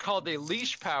good. what's called a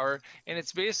leash power, and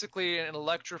it's basically an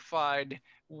electrified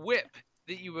whip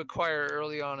that you acquire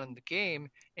early on in the game,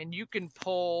 and you can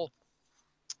pull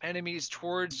enemies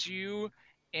towards you,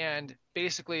 and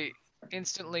basically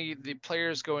instantly the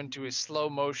players go into a slow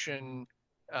motion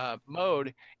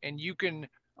mode, and you can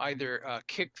either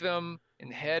kick them in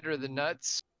the head or the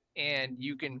nuts, and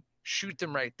you can shoot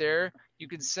them right there. You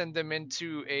can send them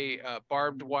into a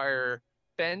barbed wire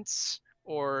fence,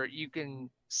 or you can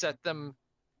set them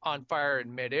on fire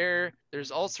in midair.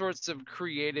 There's all sorts of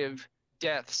creative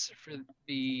deaths for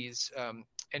these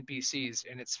NPCs,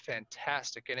 and it's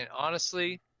fantastic. And it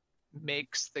honestly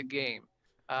makes the game.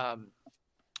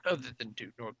 Other than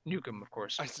Duke Nukem, of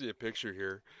course. I see a picture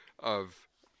here of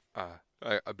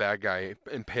a bad guy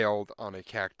impaled on a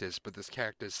cactus, but this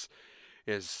cactus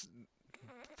is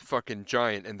fucking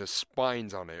giant, and the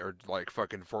spines on it are like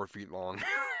fucking 4 feet long.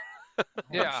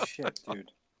 Yeah. Oh, shit, dude.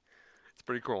 It's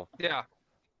pretty cool. Yeah,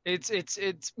 it's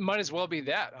might as well be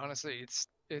that. Honestly,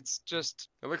 it's just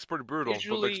It looks pretty brutal, but looks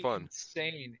visually fun.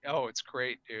 insane. Oh, it's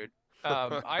great, dude.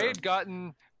 I had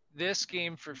gotten this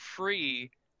game for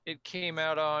free. It came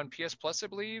out on PS Plus, I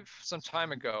believe, some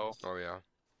time ago, Oh yeah.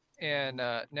 and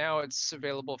now it's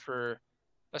available for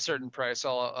a certain price.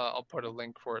 I'll put a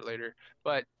link for it later,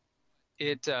 but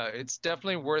it's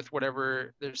definitely worth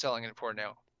whatever they're selling it for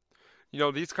now.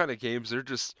 These kind of games,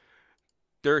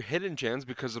 they're hidden gems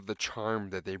because of the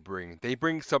charm that they bring. They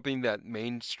bring something that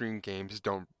mainstream games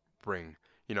don't bring.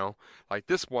 Like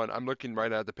this one, I'm looking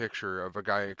right at the picture of a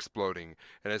guy exploding,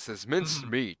 and it says minced Hmm.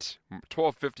 meat,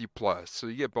 1250 plus. So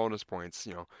you get bonus points,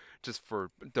 just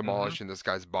for Hmm. demolishing this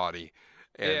guy's body.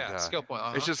 And Yeah, skill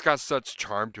point. it's just got such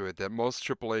charm to it that most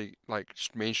AAA like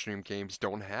mainstream games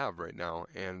don't have right now.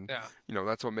 And Yeah.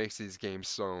 that's what makes these games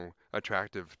so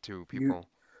attractive to You people.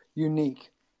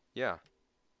 unique. Yeah,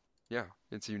 yeah,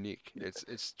 it's unique. It's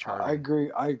I charming.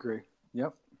 agree.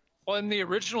 Yep. Well, in the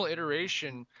original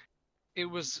iteration, it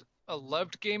was a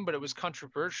loved game, but it was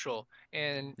controversial.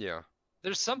 And Yeah.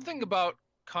 there's something about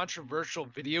controversial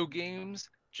video games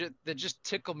that just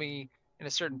tickle me in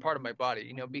a certain part of my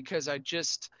body, because I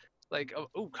just like,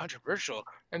 oh, controversial.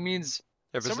 That means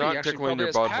If it's somebody not actually tickling probably your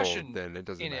has butthole, passion then it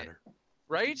doesn't in it, matter.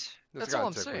 right? It's That's all got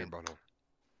I'm to tickle your saying. butthole.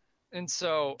 And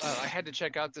so I had to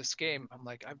check out this game. I'm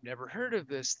like, I've never heard of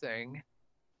this thing,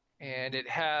 and it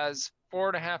has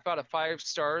 4.5 out of 5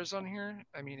 stars on here.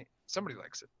 I mean, somebody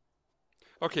likes it.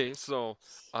 Okay, so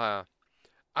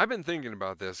I've been thinking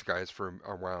about this, guys, for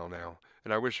a while now,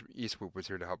 and I wish Eastwood was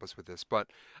here to help us with this, but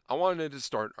I wanted to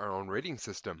start our own rating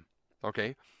system.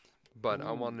 Okay, but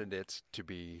I Ooh. wanted it to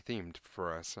be themed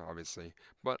for us, obviously.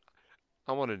 But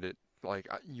I wanted it like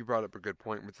you brought up a good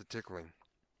point with the tickling.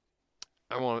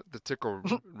 I want the tickle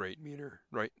rate meter,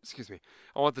 right? Excuse me.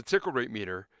 I want the tickle rate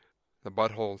meter, the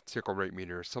butthole tickle rate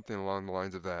meter, something along the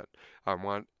lines of that. I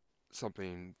want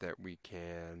something that we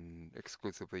can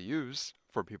exclusively use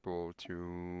for people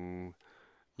to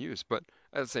use. But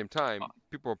at the same time,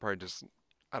 people will probably just,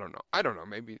 I don't know. I don't know.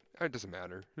 Maybe it doesn't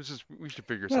matter. It's just we should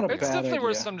figure Not a something It's out. bad definitely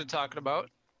worth idea. something to talk about.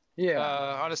 Yeah.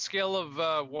 On a scale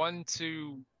of 1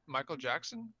 to Michael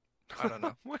Jackson, I don't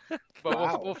know, What? but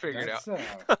Wow. we'll figure it out.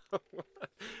 That's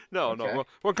No, no. okay.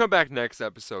 We'll come back next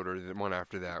episode or the one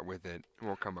after that with it. And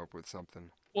we'll come up with something.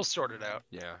 We'll sort it out.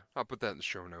 Yeah, I'll put that in the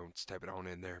show notes. Type it on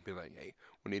in there. Be like, hey,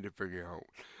 we need to figure out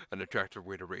an attractive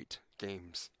way to rate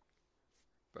games.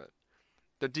 But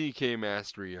the DK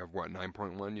mastery of what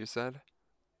 9.1 you said?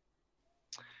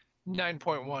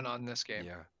 9.1 on this game.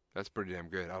 Yeah, that's pretty damn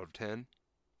good. Out of 10.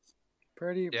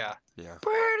 Pretty Yeah. Yeah.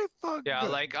 pretty fucking Yeah,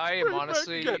 good. like I am Pretty fucking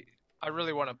honestly good. I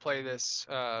really want to play this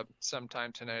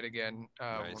sometime tonight again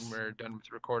Nice. when we're done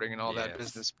with recording and all that Yes.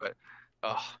 business. But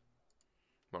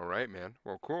All right, man.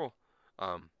 Well, cool.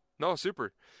 No,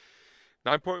 super.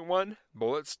 9.1,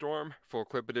 Bulletstorm, Full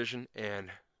Clip Edition,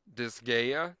 and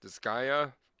Disgaea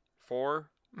 4.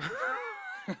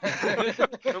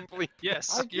 Complete.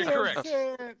 yes, you're correct.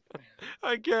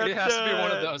 I can't. It has to be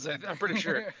one of those. I'm pretty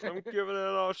sure. I'm giving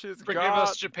it all she's Forgive got.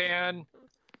 us, Japan.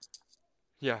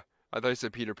 Yeah, I thought you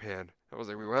said Peter Pan. I was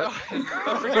like, wait, what?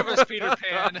 Forgive us, Peter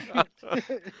Pan.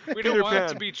 We don't Peter want Pan.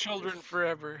 to be children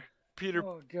forever. Peter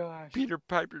Oh gosh. Peter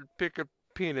Piper pick a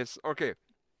penis. Okay.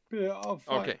 Yeah, oh,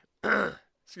 fuck. Okay.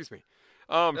 Excuse me.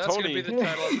 That's Tony. gonna be the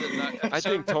title of the episode. I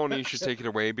think Tony should take it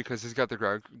away because he's got the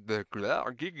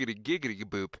giggity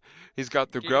boop. He's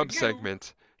got the grub Giggity-goo.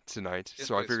 segment tonight, Yes,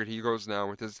 so I please. figured he goes now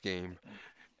with his game.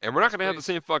 And we're not Yes, gonna have the please.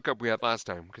 same fuck up we had last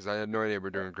time because I had no idea we were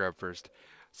doing grub first.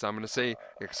 So I'm gonna say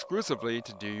exclusively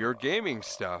to do your gaming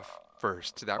stuff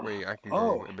first. That way I can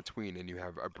go in between and you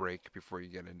have a break before you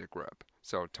get into grub.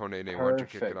 So Toenaynay, why don't you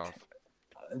kick it Perfect. off?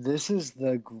 This is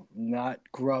the not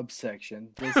grub section.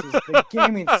 This is the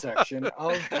gaming section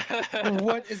of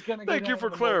what is going to go Thank you down for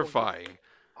in the mobile clarifying.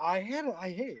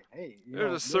 hey. You know, There's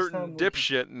a this certain time we-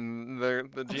 dipshit in the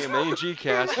GMA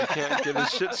cast who can't get his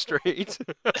shit straight.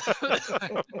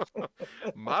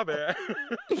 My bad.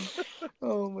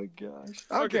 Oh my gosh.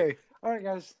 Okay. All right,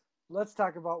 guys. Let's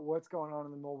talk about what's going on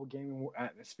in the mobile gaming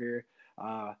atmosphere.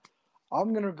 I'm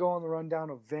going to go on the rundown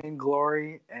of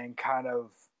Vainglory and kind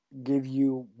of give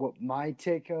you what my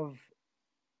take of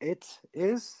it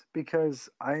is because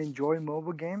I enjoy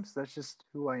mobile games. That's just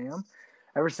who I am.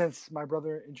 Ever since my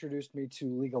brother introduced me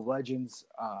to League of Legends,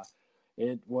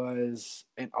 it was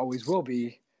and always will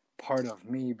be part of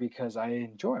me because I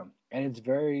enjoy them. And it's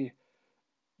very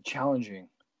challenging.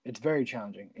 It's very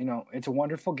challenging. You know, it's a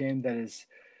wonderful game that is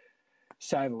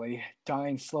sadly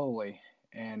dying slowly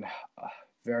and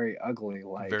very ugly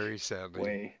Very sadly.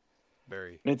 way.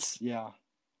 Very.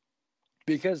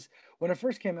 Because when it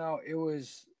first came out, it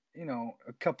was, you know,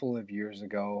 a couple of years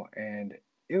ago, and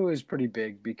it was pretty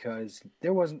big because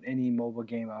there wasn't any mobile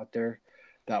game out there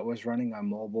that was running on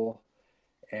mobile,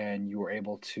 and you were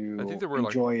able to I think there were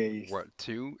enjoy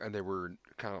two, and they were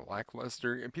kind of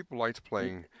lackluster, and people liked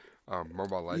playing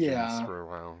Mobile Legends for a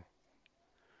while.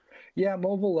 Yeah,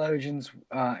 Mobile Legends,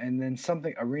 and then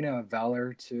something Arena of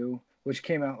Valor too, which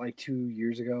came out like 2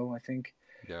 years ago, I think.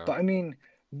 Yeah. But I mean,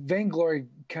 Vainglory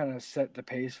kind of set the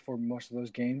pace for most of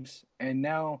those games, and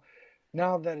now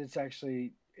that it's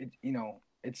actually,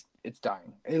 it's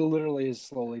dying. It literally is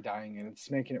slowly dying, and it's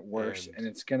making it worse, and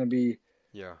it's gonna be.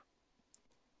 Yeah.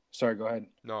 Sorry, go ahead.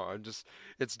 No,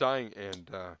 it's dying, and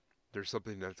there's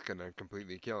something that's gonna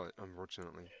completely kill it,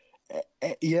 unfortunately.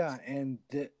 Yeah, and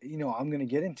I'm gonna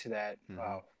get into that.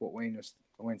 Mm-hmm. What Wayne's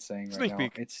saying Sneak right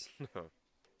peek. now. It's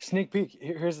sneak peek.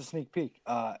 Here's a sneak peek.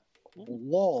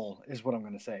 LOL is what I'm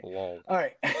gonna say. Lol. All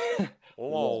right.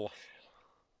 Lol.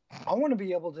 I want to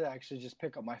be able to actually just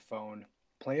pick up my phone,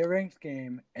 play a ranked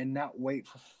game, and not wait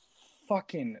for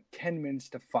fucking 10 minutes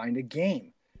to find a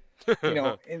game. You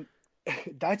know, and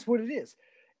that's what it is.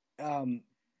 That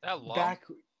long?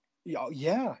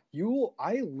 Yeah.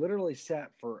 I literally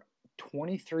sat for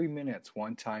 23 minutes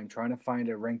one time trying to find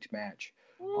a ranked match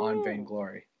on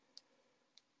Vainglory.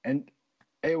 And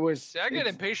it was... See, I get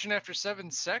impatient after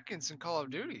 7 seconds in Call of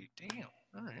Duty. Damn.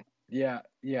 All right.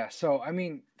 Yeah. So, I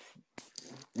mean...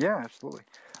 Yeah, absolutely.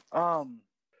 I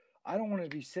don't want to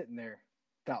be sitting there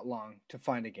that long to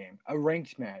find a game. A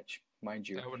ranked match, mind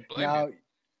you. I wouldn't blame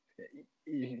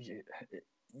you.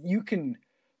 You can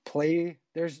play...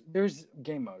 There's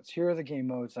game modes. Here are the game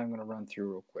modes I'm going to run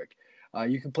through real quick.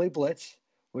 You can play Blitz,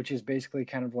 which is basically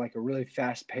kind of like a really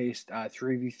fast-paced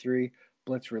 3v3.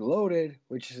 Blitz Reloaded,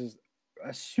 which is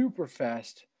a super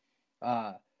fast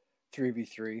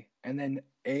 3v3, and then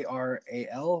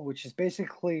ARAL, which is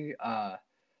basically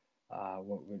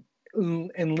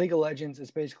in League of Legends,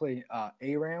 it's basically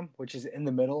ARAM, which is in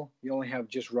the middle. You only have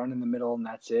just run in the middle, and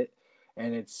that's it.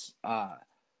 And it's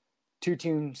 2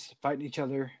 teams fighting each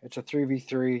other. It's a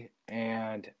 3v3,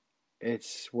 and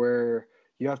it's where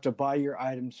you have to buy your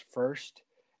items first.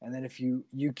 And then if you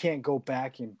can't go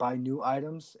back and buy new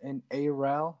items in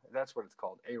ARAL, that's what it's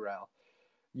called, ARAL.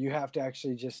 You have to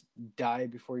actually just die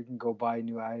before you can go buy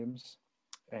new items.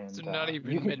 And so not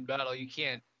even mid-battle, you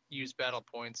can't use battle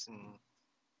points and...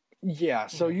 Yeah,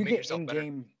 so you get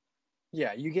in-game...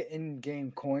 Yeah, you get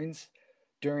in-game coins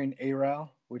during ARAL,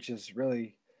 which is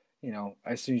really,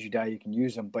 as soon as you die, you can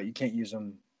use them, but you can't use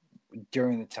them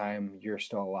during the time you're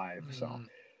still alive. So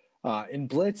in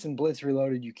Blitz and Blitz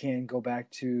Reloaded, you can go back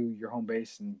to your home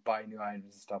base and buy new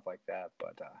items and stuff like that.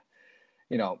 But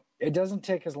it doesn't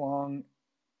take as long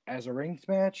as a ranked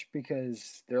match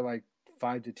because they're like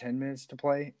 5 to 10 minutes to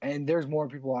play, and there's more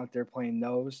people out there playing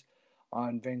those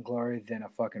on Vainglory than a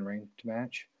fucking ranked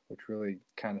match, which really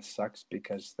kind of sucks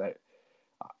because that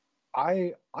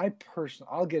I personally,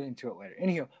 I'll get into it later.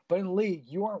 Anyhow, but in League,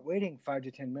 you aren't waiting 5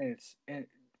 to 10 minutes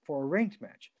for a ranked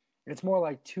match. It's more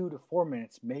like 2 to 4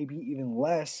 minutes, maybe even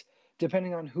less,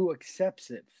 depending on who accepts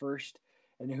it first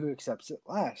and who accepts it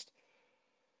last.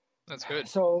 That's good.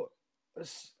 So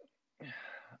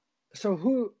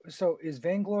is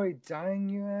Vainglory dying,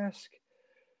 you ask?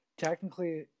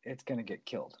 Technically, it's gonna get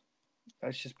killed.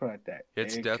 Let's just put it like that.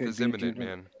 Its death is imminent,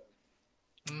 man.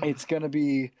 It's gonna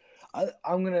be.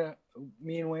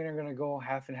 Me and Wayne are gonna go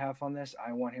half and half on this.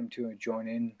 I want him to join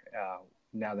in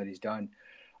now that he's done.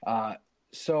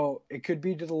 So it could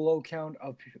be to the low count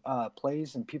of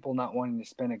plays and people not wanting to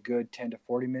spend a good 10 to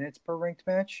 40 minutes per ranked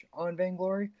match on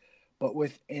Vainglory, but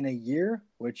within a year,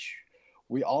 which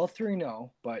we all three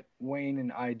know, but Wayne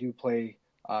and I do play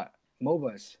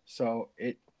MOBAs. So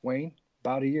Wayne,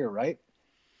 about a year, right?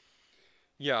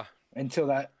 Yeah. It'll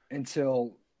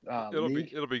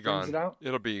be gone.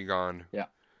 It'll be gone. Yeah.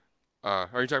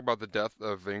 Are you talking about the death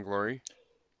of Vainglory?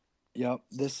 Yep.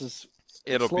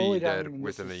 It'll be dead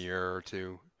within a year or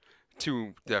two.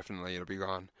 Definitely, it'll be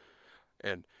gone.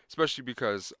 And especially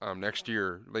because next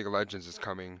year League of Legends is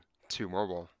coming to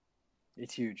mobile.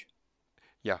 It's huge.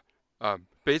 Yeah.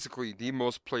 Basically, the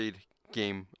most played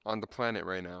game on the planet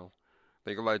right now,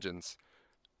 League of Legends,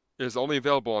 is only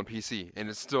available on PC, and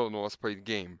it's still the most played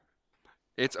game.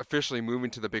 It's officially moving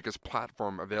to the biggest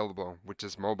platform available, which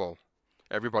is mobile.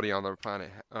 Everybody on the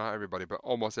planet, not everybody, but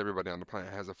almost everybody on the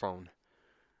planet has a phone.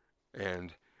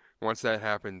 And once that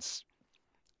happens,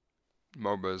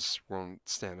 MOBAs won't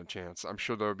stand a chance. I'm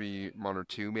sure there'll be one or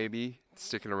two maybe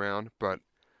sticking around, but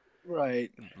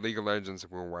right, League of Legends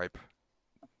will wipe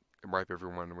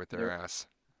everyone with their ass.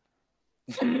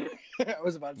 I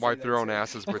was about to wipe their own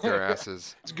asses with their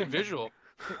asses. It's a good visual.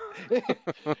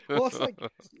 Well, it's like,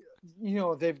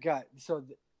 they've got,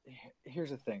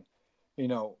 here's the thing,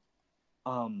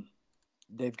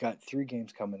 they've got 3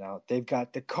 games coming out. They've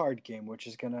got the card game, which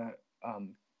is gonna,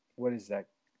 what is that,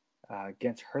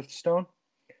 against Hearthstone.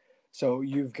 So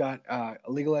you've got a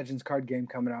League of Legends card game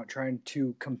coming out trying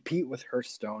to compete with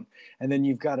Hearthstone, and then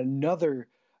you've got another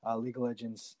League of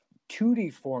Legends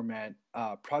 2D format,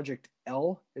 Project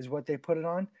L is what they put it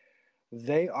on.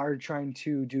 They are trying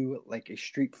to do like a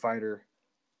Street Fighter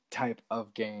type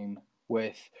of game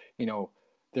with,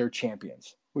 their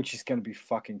champions, which is going to be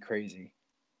fucking crazy.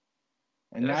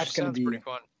 And that's going to be pretty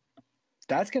fun.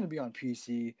 That's going to be on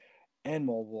PC and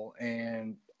mobile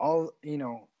and all,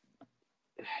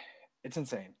 it's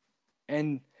insane.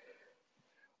 And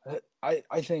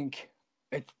I think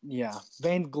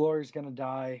Vainglory is going to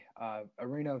die.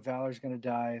 Arena of Valor is going to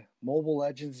die. Mobile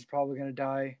Legends is probably going to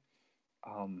die.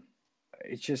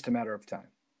 It's just a matter of time.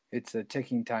 It's a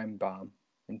ticking time bomb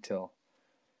until,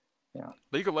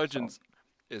 League of Legends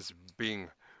is being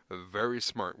very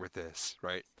smart with this,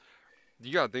 right?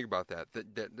 You gotta think about that.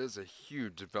 That there's a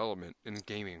huge development in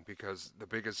gaming because the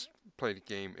biggest played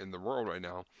game in the world right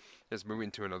now is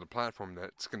moving to another platform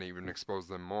that's gonna even expose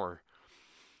them more.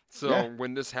 So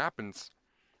when this happens,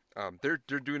 they're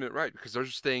doing it right because they're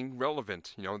staying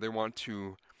relevant. They want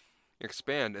to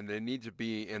expand and they need to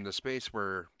be in the space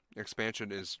where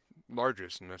expansion is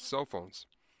largest, and that's cell phones.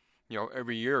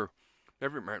 Every year,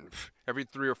 every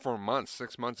 3 or 4 months,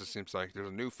 6 months, it seems like there's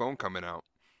a new phone coming out,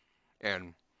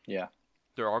 and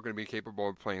they're all going to be capable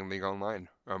of playing League Online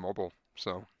or mobile.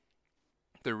 So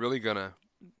I'm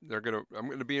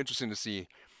going to be interesting to see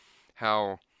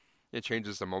how it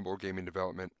changes the mobile gaming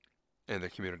development and the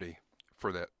community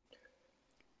for that.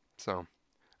 So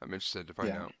I'm interested to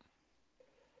find out.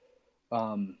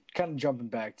 Kind of jumping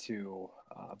back to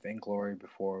Vainglory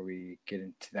before we get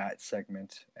into that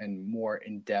segment and more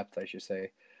in depth, I should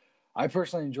say. I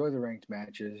personally enjoy the ranked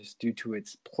matches due to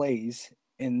its plays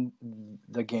in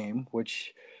the game,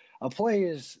 which a play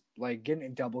is like getting a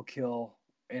double kill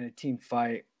in a team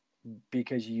fight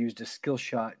because you used a skill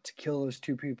shot to kill those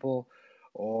 2 people,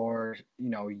 or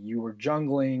you were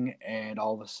jungling and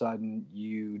all of a sudden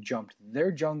you jumped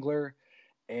their jungler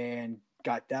and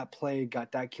got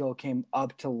that kill, came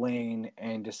up to lane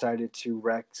and decided to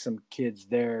wreck some kids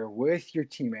there with your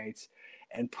teammates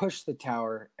and push the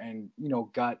tower and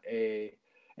got an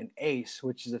ace,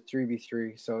 which is a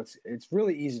 3v3. So it's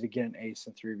really easy to get an ace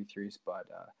in 3v3s, but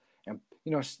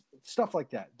stuff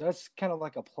like that. That's kind of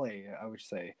like a play, I would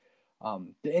say.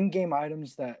 The in-game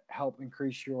items that help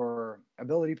increase your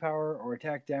ability power or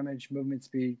attack damage, movement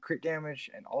speed, crit damage,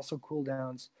 and also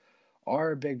cooldowns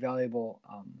are a big valuable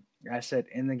asset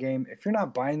in the game. If you're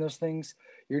not buying those things,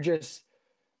 you're just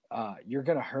you're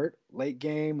gonna hurt late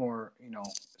game, or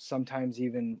sometimes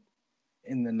even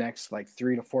in the next like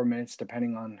 3 to 4 minutes,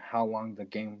 depending on how long the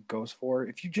game goes for.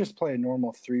 If you just play a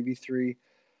normal 3v3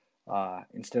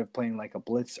 instead of playing like a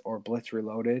blitz or blitz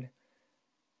reloaded,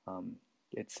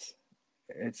 it's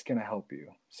gonna help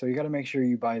you. So you got to make sure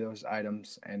you buy those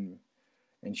items and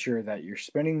ensure that you're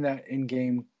spending that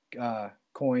in-game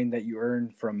coin that you earn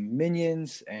from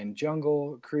minions and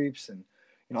jungle creeps and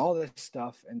all this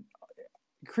stuff. And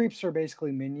creeps are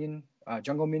basically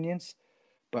jungle minions,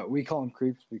 but we call them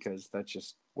creeps because that's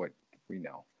just what we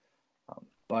know.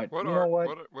 But What you know are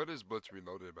what? what is Blitz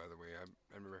Reloaded, by the way?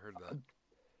 I've never heard of that.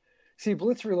 See,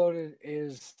 Blitz Reloaded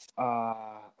is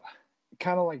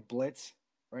kind of like Blitz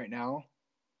right now,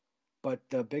 but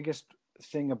the biggest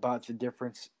thing about the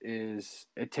difference is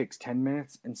it takes 10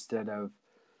 minutes instead of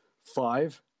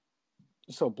 5.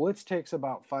 So Blitz takes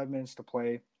about 5 minutes to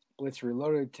play. Blitz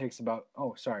Reloaded takes about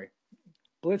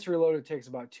Blitz Reloaded takes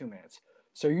about 2 minutes.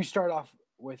 So you start off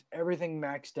with everything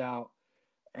maxed out,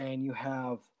 and you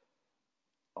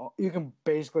can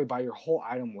basically buy your whole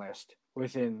item list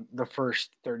within the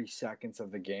first 30 seconds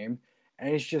of the game,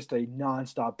 and it's just a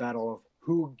non-stop battle of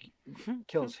who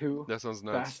kills who That sounds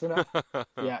nuts. fast enough.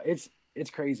 Yeah, it's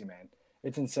crazy, man.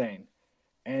 It's insane,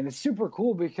 and it's super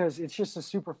cool because it's just a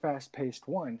super fast-paced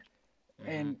one,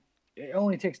 and it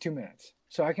only takes 2 minutes.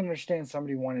 So I can understand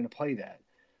somebody wanting to play that.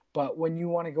 But when you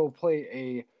want to go play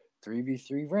a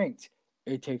 3v3 ranked,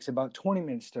 it takes about 20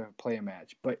 minutes to play a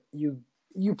match. But you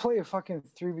play a fucking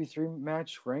 3v3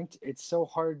 match ranked, it's so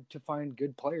hard to find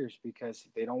good players because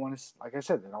they don't want to, like I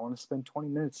said, they don't want to spend 20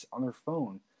 minutes on their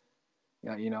phone.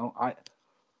 Yeah,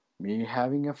 me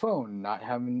having a phone, not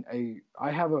having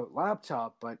I have a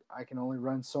laptop, but I can only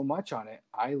run so much on it.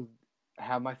 I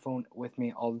have my phone with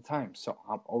me all the time, so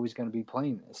I'm always going to be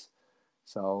playing this.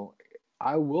 So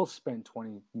I will spend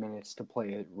 20 minutes to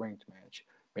play a ranked match.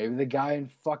 Maybe the guy in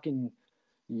fucking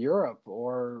Europe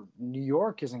or New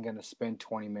York isn't going to spend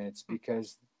 20 minutes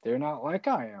because they're not like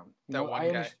I am. That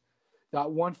one guy.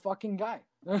 That one fucking guy.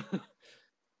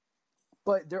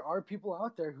 But there are people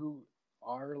out there who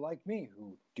are like me,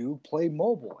 who do play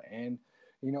mobile, and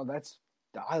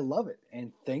I love it,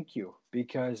 and thank you,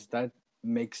 because that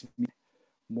makes me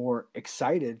more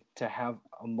excited to have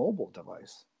a mobile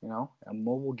device, a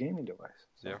mobile gaming device.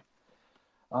 So,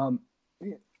 Yeah.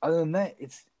 Other than that,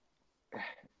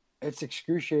 it's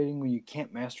excruciating when you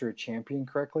can't master a champion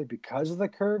correctly because of the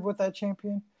curve with that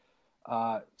champion.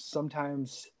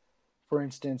 Sometimes, for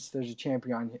instance, there's a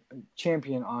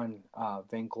champion on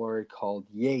Vainglory called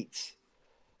Yates.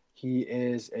 He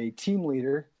is a team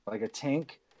leader, like a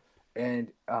tank,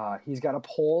 and he's got a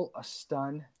pole, a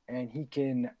stun, and he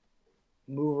can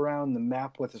move around the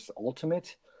map with his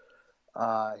ultimate.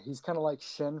 He's kind of like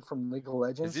Shen from League of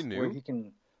Legends. Is he new? Where he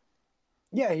can...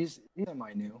 Yeah, he's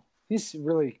semi-new. He's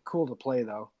really cool to play,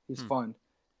 though. He's fun.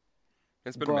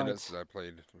 It's been a minute since I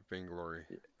played Vainglory.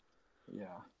 Yeah.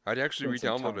 I'd actually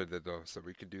re-downloaded it, though, so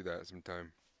we could do that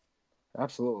sometime.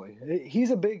 Absolutely. He's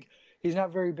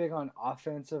not very big on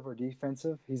offensive or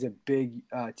defensive. He's a big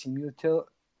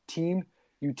team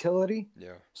utility.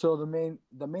 Yeah. So the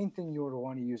main thing you would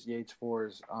want to use Yates for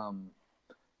is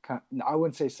I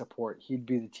wouldn't say support. He'd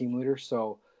be the team leader.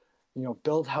 So,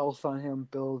 build health on him,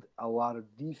 build a lot of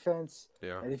defense.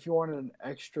 Yeah. And if you wanted an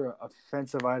extra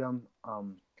offensive item,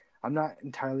 I'm not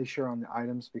entirely sure on the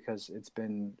items because it's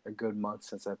been a good month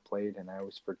since I've played and I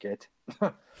always forget.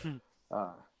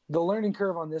 The learning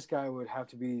curve on this guy would have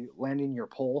to be landing your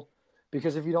pole,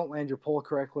 because if you don't land your pole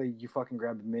correctly, you fucking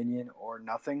grab a minion or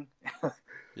nothing.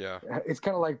 Yeah. It's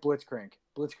kind of like Blitzcrank.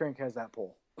 Blitzcrank has that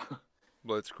pole.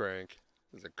 Blitzcrank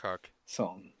is a cuck.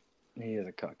 So, he is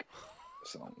a cuck.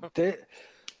 So,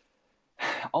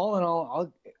 all in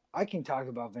all, I can talk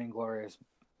about Vainglory as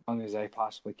long as I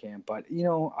possibly can. But,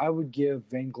 I would give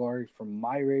Vainglory, from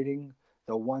my rating,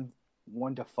 the 1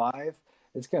 to 5,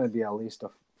 it's going to be at least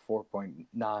a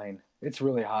 4.9. It's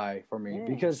really high for me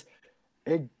because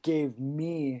it gave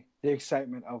me the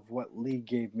excitement of what League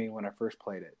gave me when I first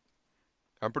played it.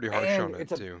 I'm pretty harsh on it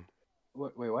too.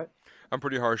 Wait, what? I'm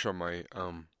pretty harsh on my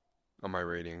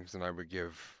ratings, and I would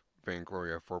give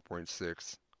Vainglory a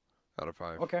 4.6 out of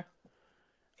 5. Okay,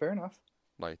 fair enough.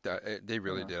 Like that, they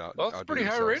really did outdo That's pretty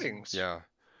high themselves. ratings. Yeah,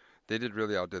 they did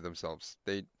really outdo themselves.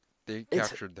 They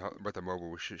captured what the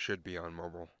mobile should be on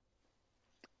mobile.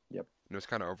 Yep. And it was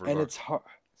kind of overlooked. And it's hard.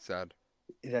 Sad.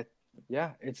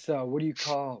 It's what do you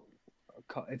call?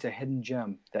 It's a hidden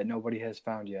gem that nobody has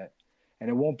found yet, and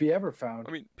it won't be ever found.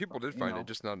 I mean, people did find it,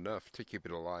 just not enough to keep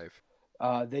it alive.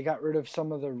 They got rid of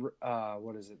some of the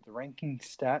the ranking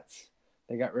stats.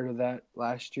 They got rid of that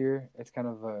last year. It's kind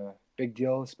of a big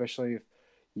deal, especially if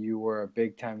you were a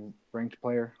big time ranked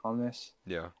player on this.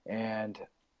 Yeah. And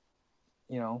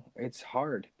it's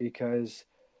hard because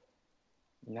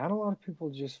not a lot of people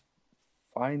just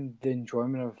find the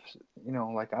enjoyment of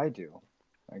like I do,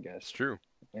 I guess. It's true.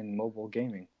 In mobile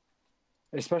gaming,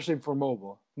 especially for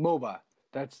MOBA.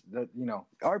 That's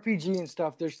RPG and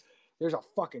stuff. There's a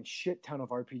fucking shit ton of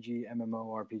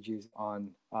MMORPGs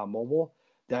on mobile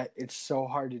that it's so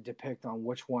hard to depict on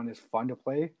which one is fun to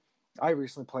play. I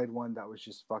recently played one that was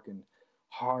just fucking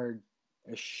hard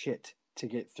as shit to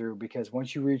get through because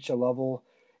once you reach a level,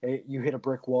 you hit a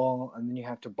brick wall and then you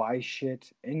have to buy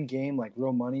shit in game, like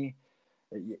real money.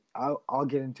 I'll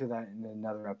get into that in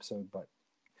another episode, but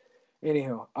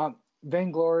anyhow,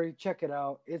 Vainglory, check it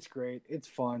out. It's great. It's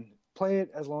fun. Play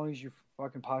it as long as you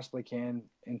fucking possibly can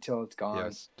until it's gone.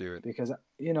 Yes, do it. Because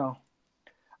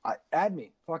add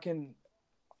me. Fucking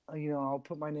I'll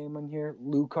put my name on here.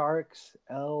 Lukarix,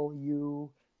 Lukarix,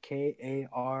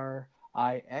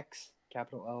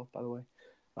 capital L, by the way.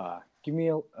 Give me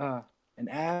an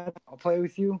ad. I'll play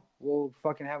with you. We'll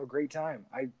fucking have a great time.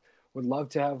 I would love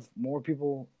to have more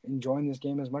people enjoying this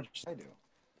game as much as I do.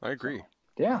 I agree. So,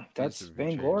 yeah, that's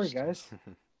Vainglory, guys.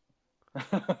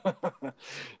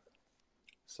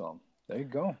 So, there you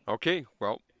go. Okay,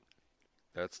 well,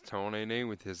 that's Toenaynay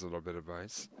with his little bit of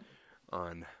advice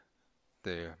on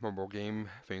the mobile game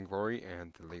Vainglory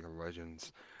and the League of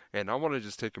Legends. And I want to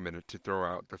just take a minute to throw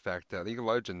out the fact that League of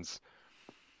Legends,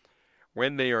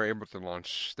 when they are able to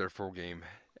launch their full game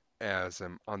as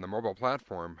on the mobile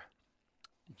platform,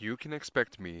 you can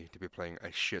expect me to be playing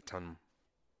a shit ton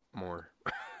more.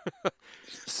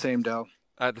 Same Dow.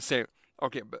 But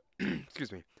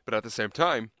excuse me. But at the same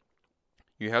time,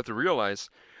 you have to realize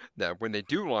that when they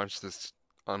do launch this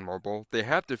on mobile, they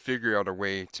have to figure out a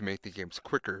way to make the games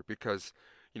quicker because,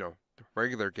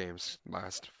 regular games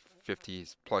last 50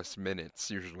 plus minutes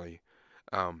usually.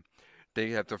 They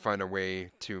have to find a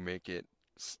way to make it.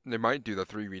 They might do the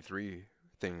 3v3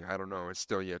 thing. I don't know. It's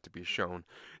still yet to be shown.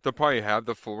 They'll probably have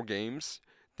the full games.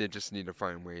 They just need to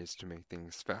find ways to make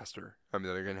things faster. I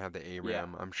mean, they're going to have the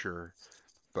ARAM, I'm sure.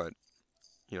 But,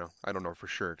 I don't know for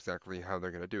sure exactly how they're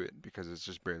going to do it because it's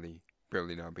just barely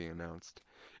now being announced.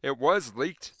 It was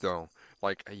leaked, though,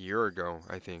 like a year ago,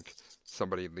 I think.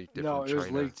 Somebody leaked it from China. No, it was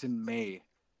leaked in May.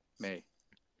 I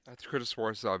could have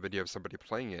sworn I saw a video of somebody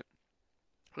playing it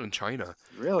in China.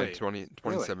 Really? In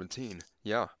 2017. Really?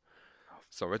 Yeah.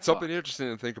 So it's something interesting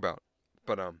to think about.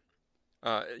 But,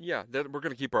 we're going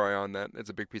to keep our eye on that. It's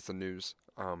a big piece of news.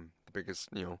 The biggest,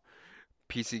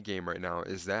 PC game right now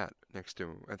is that next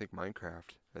to, I think,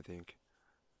 Minecraft,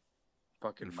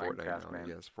 Fucking in Fortnite Minecraft, now. man.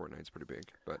 Yes, Fortnite's pretty big,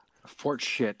 but Fort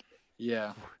shit.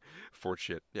 Yeah. Fort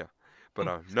shit, yeah. But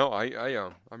no,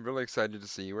 I'm really excited to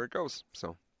see where it goes.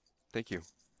 So, thank you.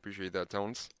 Appreciate that,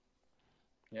 Tones.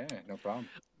 Yeah, no problem.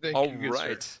 Thank All you,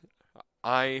 good sir.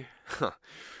 right.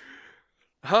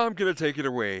 I'm gonna take it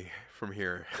away from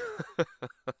here.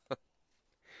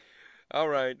 All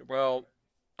right. Well,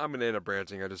 I'm gonna end up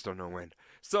ranting. I just don't know when.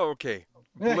 So, okay.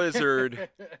 Blizzard.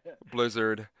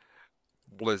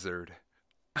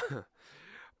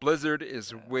 Blizzard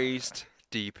is waist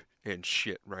deep in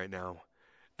shit right now.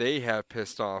 They have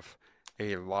pissed off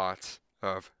a lot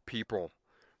of people.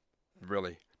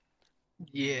 Really.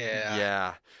 Yeah.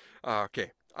 Yeah.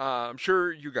 Okay. I'm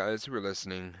sure you guys who are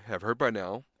listening have heard by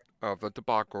now of the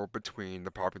debacle between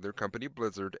the popular company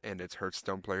Blizzard and its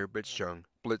Hearthstone player Blitzchung.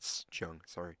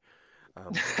 Sorry.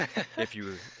 If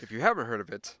you haven't heard of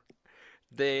it,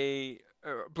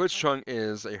 Blitzchung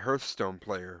is a Hearthstone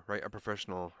player, right? A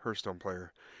professional Hearthstone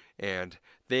player, and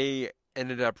they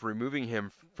ended up removing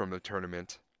him from the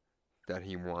tournament that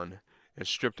he won and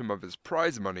stripped him of his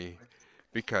prize money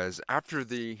because after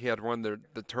he had won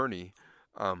the tourney,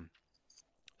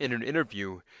 in an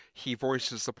interview, he voiced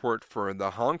his support for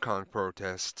the Hong Kong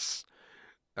protests.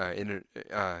 I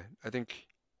think,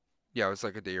 it was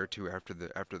like a day or two after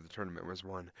the tournament was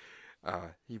won.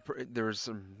 There was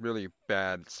some really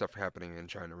bad stuff happening in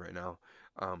China right now.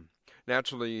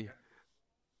 Naturally,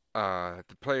 the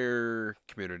player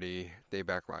community, they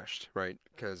backlashed, right?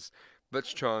 Because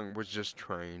Blitzchung was just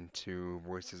trying to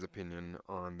voice his opinion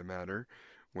on the matter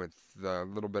with the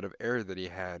little bit of error that he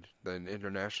had, the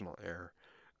international error.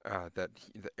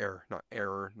 Not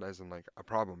error, as in like a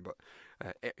problem, but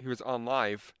he was on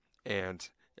live and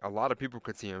a lot of people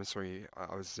could see him, so he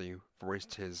obviously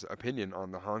voiced his opinion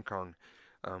on the Hong Kong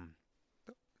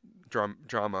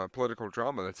political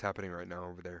drama that's happening right now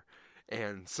over there.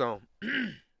 And so,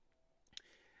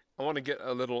 I want to get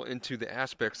a little into the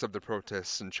aspects of the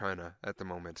protests in China at the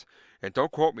moment. And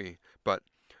don't quote me, but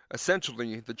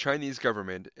essentially the Chinese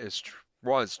government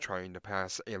was trying to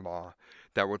pass a law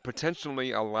that would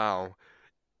potentially allow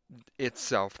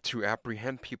itself to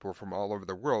apprehend people from all over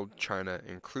the world, China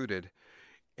included,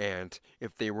 and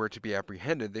if they were to be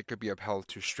apprehended, they could be upheld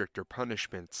to stricter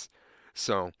punishments.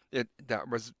 So that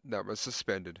was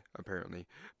suspended apparently,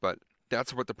 but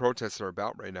that's what the protests are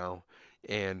about right now.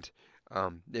 And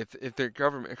if the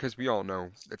government, because we all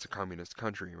know it's a communist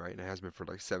country, right, and it has been for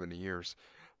like 70 years,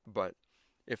 but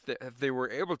if they were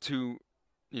able to,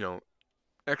 you know,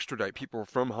 extradite people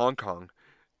from Hong Kong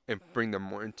and bring them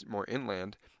more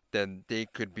inland, then they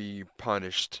could be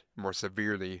punished more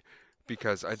severely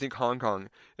because I think Hong Kong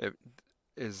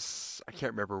is, I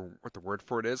can't remember what the word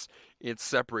for it is. It's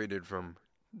separated from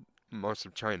most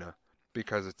of China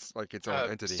because it's like its own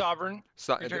entity. Sovereign.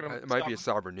 It might be a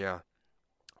sovereign, yeah.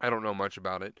 I don't know much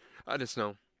about it. I just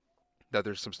know that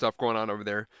there's some stuff going on over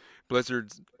there.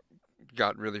 Blizzard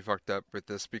got really fucked up with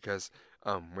this because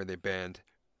when they banned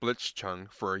Blitzchung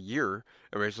for a year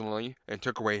originally and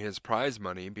took away his prize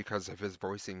money because of his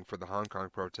voicing for the Hong Kong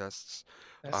protests.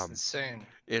 That's insane.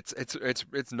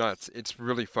 It's nuts. It's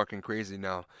really fucking crazy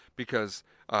now because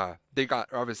they got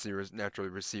obviously naturally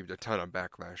received a ton of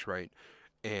backlash, right?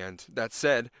 And that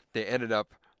said, they ended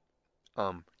up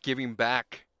giving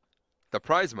back the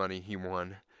prize money he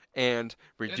won and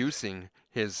reducing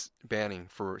his banning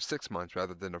for 6 months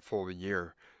rather than a full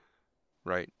year,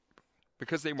 right?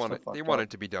 Because they want it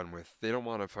to be done with. They don't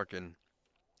want to fucking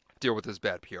deal with this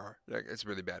bad PR. It's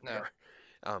really bad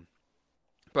PR.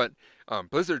 But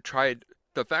Blizzard tried.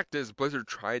 The fact is, Blizzard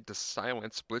tried to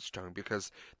silence Blitzchung because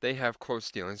they have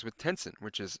close dealings with Tencent,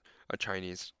 which is a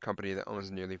Chinese company that owns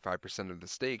nearly 5% of the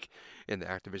stake in the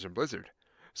Activision Blizzard.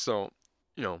 So,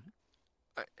 you know,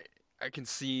 I can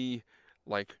see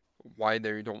like why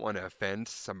they don't want to offend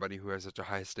somebody who has such a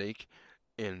high stake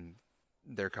in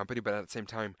their company, but at the same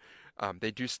time,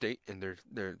 they do state in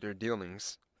their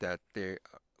dealings that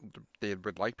they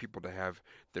would like people to have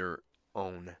their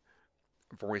own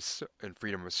voice and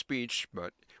freedom of speech,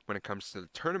 but when it comes to the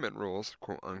tournament rules,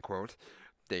 quote unquote,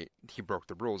 he broke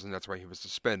the rules, and that's why he was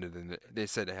suspended. And they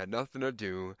said it had nothing to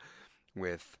do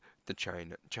with the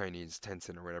Chinese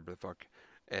Tencent or whatever the fuck.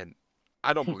 And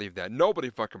I don't believe that.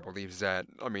 Nobody fucking believes that.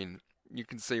 I mean, you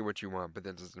can say what you want, but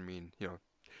that doesn't mean,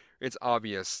 it's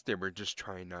obvious they were just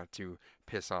trying not to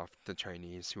piss off the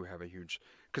Chinese who have a huge,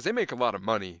 because they make a lot of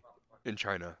money in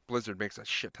China. Blizzard makes a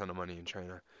shit ton of money in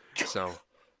China. So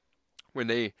when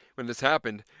this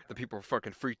happened, the people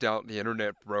fucking freaked out. The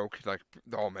internet broke. Like,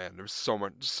 oh man, there's so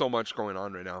much going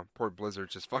on right now. Poor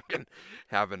Blizzard's just fucking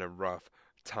having a rough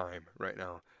time right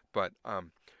now. But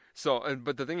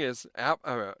but the thing is,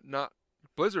 not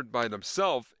Blizzard by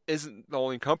themselves isn't the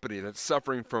only company that's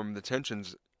suffering from the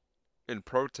tensions in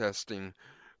protesting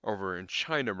over in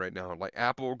China right now. Like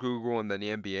Apple, Google, and then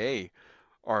the NBA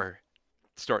are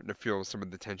starting to feel some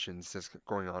of the tensions that's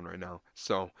going on right now.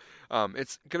 So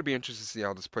it's gonna be interesting to see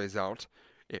how this plays out.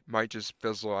 It might just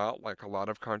fizzle out like a lot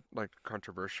of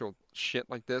controversial shit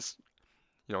like this.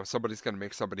 Somebody's gonna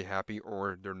make somebody happy,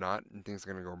 or they're not, and things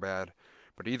are gonna go bad.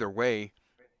 But either way,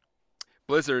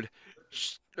 Blizzard,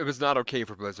 it was not okay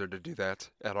for Blizzard to do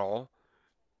that at all.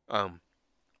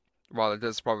 While it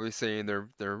does probably say in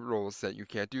their rules that you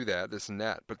can't do that, this and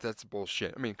that, but that's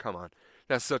bullshit. I mean, come on.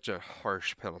 That's such a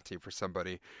harsh penalty for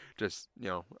somebody. Just,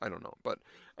 I don't know. But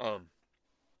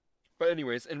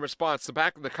anyways, in response, the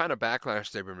kind of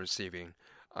backlash they've been receiving,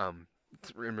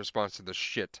 in response to the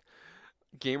shit,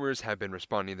 gamers have been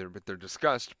responding with their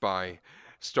disgust by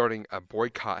starting a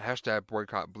boycott,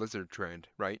 #boycott Blizzard trend,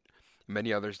 right?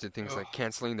 Many others did things like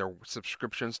canceling their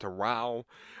subscriptions to WoW.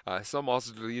 Some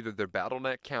also deleted their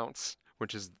Battle.net accounts,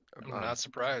 which is... I'm not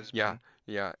surprised. Yeah, man.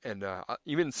 yeah. And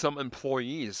even some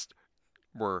employees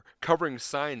were covering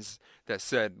signs that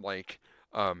said, like,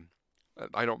 I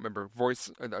don't remember,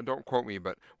 don't quote me,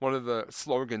 but one of the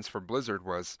slogans for Blizzard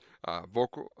was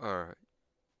vocal...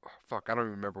 fuck, I don't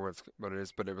even remember what it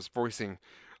is, but it was voicing...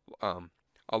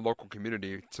 a local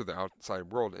community to the outside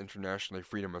world, internationally,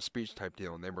 freedom of speech type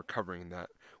deal, and they were covering that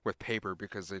with paper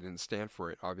because they didn't stand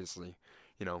for it, obviously.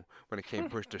 When it came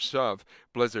push to shove,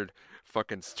 Blizzard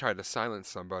fucking tried to silence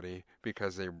somebody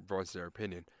because they voiced their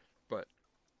opinion. But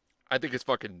I think it's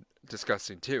fucking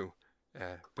disgusting too.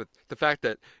 But the fact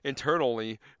that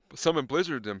internally, some of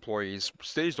Blizzard employees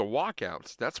staged a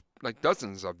walkout, that's like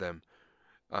dozens of them.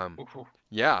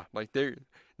 Yeah, like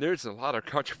there's a lot of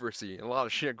controversy, a lot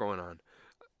of shit going on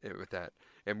with that.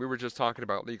 And we were just talking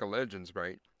about League of Legends,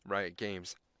 right? Riot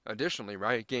Games. Additionally,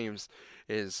 Riot Games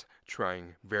is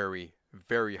trying very,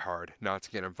 very hard not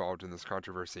to get involved in this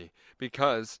controversy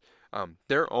because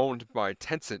they're owned by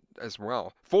Tencent as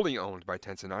well, fully owned by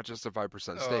Tencent, not just a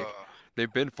 5% stake.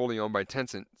 They've been fully owned by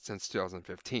Tencent since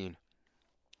 2015.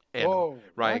 And Whoa!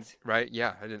 What?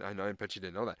 yeah, I bet you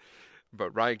didn't know that.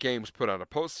 But Riot Games put out a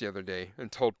post the other day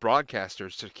and told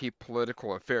broadcasters to keep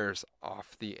political affairs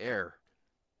off the air.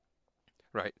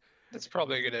 Right? That's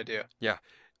probably a good idea. Yeah.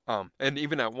 And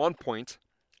even at one point,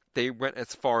 they went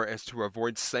as far as to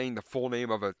avoid saying the full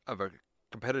name of a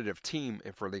competitive team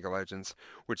for League of Legends,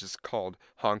 which is called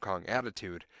Hong Kong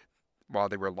Attitude. While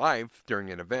they were live during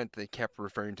an event, they kept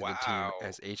referring to the team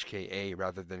as HKA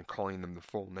rather than calling them the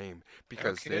full name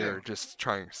because they're just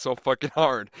trying so fucking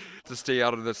hard to stay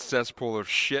out of this cesspool of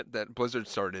shit that Blizzard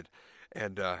started.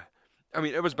 And I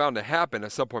mean, it was bound to happen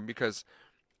at some point because,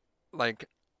 like,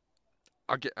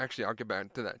 I'll get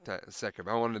back to that in a second.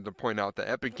 But I wanted to point out that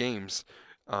Epic Games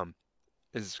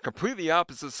is completely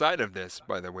opposite side of this,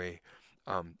 by the way.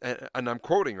 And I'm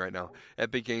quoting right now.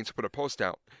 Epic Games put a post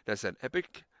out that said,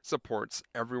 Epic supports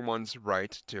everyone's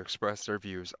right to express their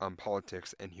views on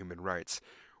politics and human rights.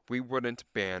 We wouldn't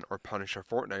ban or punish a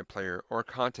Fortnite player or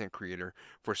content creator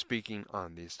for speaking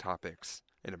on these topics.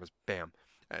 And it was bam.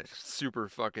 Super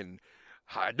fucking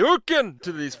Hadouken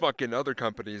to these fucking other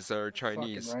companies that are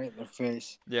Chinese. Fucking right in their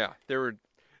face. Yeah, they were.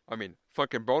 I mean,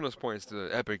 fucking bonus points to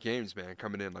the Epic Games, man,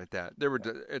 coming in like that. They were.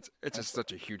 It's just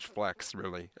such a huge flex,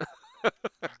 really.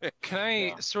 Can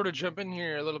I sort of jump in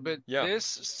here a little bit? Yeah. This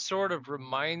sort of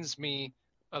reminds me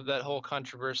of that whole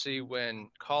controversy when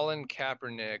Colin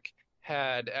Kaepernick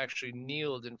had actually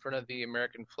kneeled in front of the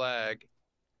American flag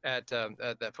at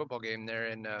that football game there,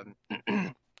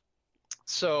 and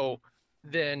so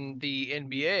then the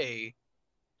NBA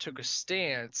took a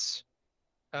stance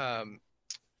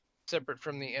separate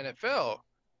from the NFL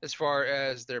as far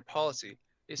as their policy.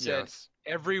 They said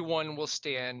everyone will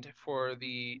stand for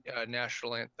the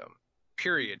national anthem.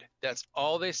 Period. That's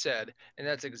all they said, and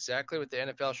that's exactly what the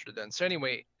NFL should have done. So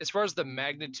anyway, as far as the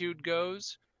magnitude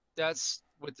goes, that's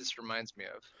what this reminds me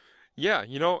of. Yeah,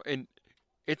 you know, and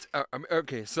it's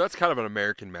okay. So that's kind of an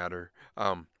American matter.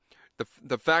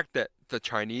 The fact that the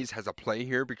Chinese has a play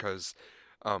here because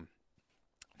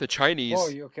the Chinese. Oh,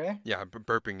 you okay? Yeah, I'm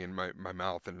burping in my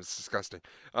mouth and it's disgusting.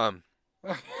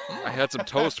 I had some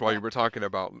toast while you were talking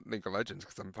about League of Legends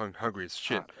because I'm hungry as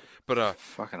shit. Hot. But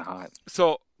fucking hot.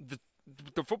 So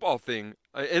the football thing,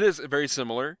 it is very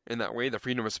similar in that way. The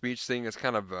freedom of speech thing is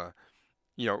kind of,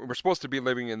 you know, we're supposed to be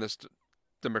living in this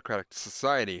democratic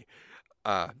society,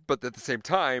 but at the same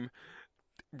time,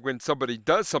 when somebody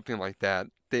does something like that,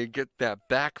 they get that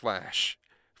backlash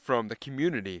from the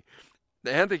community,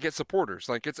 and they get supporters.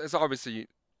 Like it's obviously,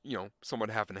 you know,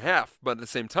 somewhat half and half, but at the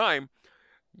same time.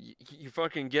 You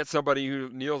fucking get somebody who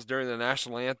kneels during the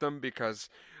national anthem because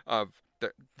of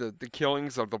the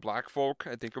killings of the black folk.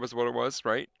 I think it was what it was,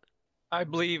 right? I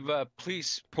believe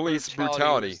police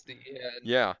brutality.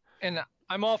 Yeah. And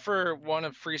I'm all for one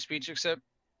of free speech, except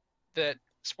that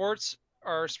sports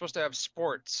are supposed to have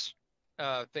sports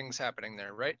things happening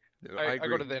there, right? I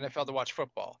go to the NFL to watch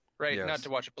football, right? Yes. Not to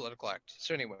watch a political act.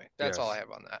 So anyway, that's all I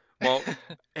have on that. Well,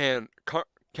 and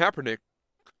Kaepernick,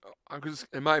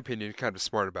 in my opinion, kind of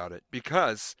smart about it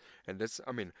because, and this,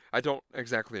 I mean, I don't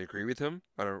exactly agree with him.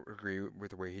 I don't agree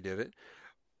with the way he did it,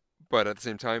 but at the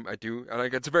same time, I do, and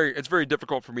it's very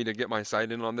difficult for me to get my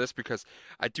side in on this because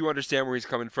I do understand where he's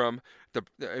coming from.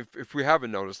 If we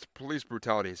haven't noticed, police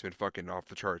brutality has been fucking off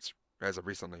the charts as of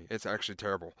recently. It's actually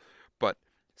terrible, but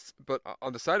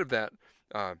on the side of that,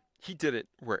 he did it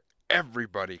where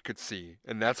everybody could see,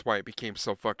 and that's why it became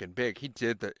so fucking big. He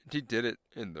did it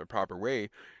in the proper way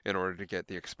in order to get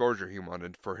the exposure he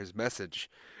wanted for his message.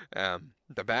 The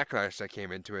backlash that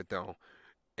came into it though,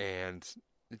 and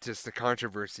just the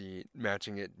controversy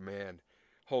matching it, man,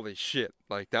 holy shit,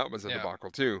 like that was a debacle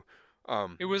too.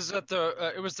 It was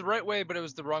the right way, but it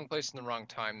was the wrong place and the wrong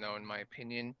time though, in my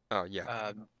opinion. Oh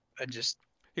yeah.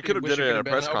 He could have did it at a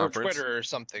press conference, Twitter or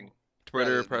something.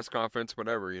 Twitter, press conference,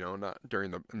 whatever, you know, not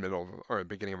during the middle of, or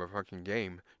beginning of a fucking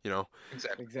game, you know.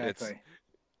 Exactly. It's,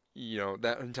 you know,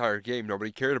 that entire game,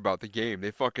 nobody cared about the game.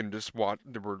 They fucking just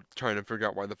they were trying to figure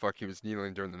out why the fuck he was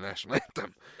kneeling during the national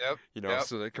anthem. Yep. You know,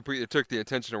 so they completely took the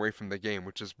attention away from the game,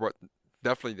 which is what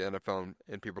definitely the NFL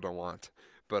and people don't want.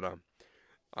 But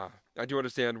I do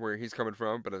understand where he's coming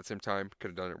from, but at the same time,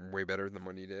 could have done it way better than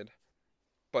what he did.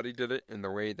 But he did it in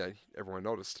the way that everyone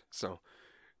noticed, so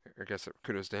I guess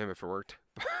kudos to him if it worked.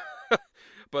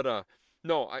 But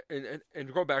no,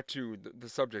 and go back to the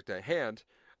subject at hand.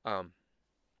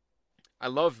 I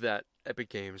love that Epic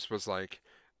Games was like,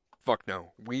 fuck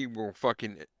no. We will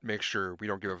fucking make sure we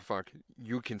don't give a fuck.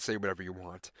 You can say whatever you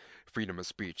want. Freedom of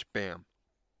speech. Bam.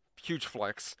 Huge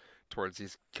flex towards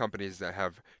these companies that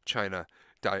have China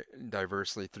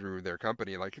diversely through their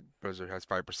company. Like Blizzard has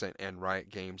 5% and Riot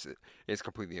Games is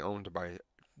completely owned by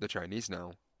the Chinese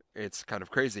now. It's kind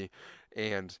of crazy.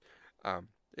 And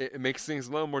it makes things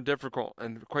a little more difficult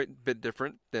and quite a bit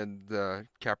different than the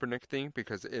Kaepernick thing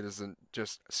because it isn't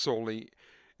just solely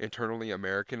internally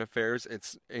American affairs.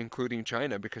 It's including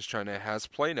China because China has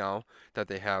play now that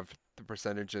they have the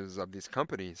percentages of these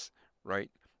companies, right?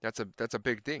 That's a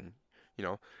big thing, you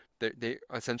know. They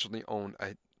essentially own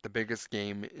the biggest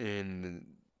game in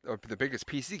the biggest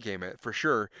PC game for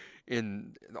sure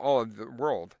in all of the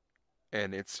world,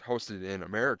 and it's hosted in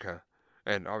America,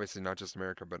 and obviously not just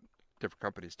America, but different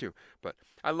companies too. But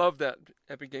I love that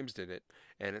Epic Games did it,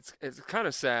 and it's kind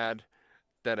of sad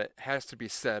that it has to be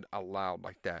said aloud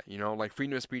like that. You know, like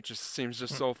freedom of speech just seems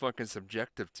just so fucking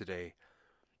subjective today.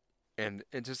 And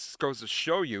it just goes to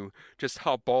show you just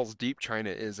how balls deep China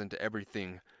is into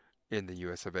everything in the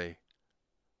US of A.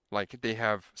 Like they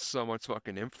have so much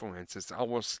fucking influence. It's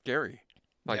almost scary.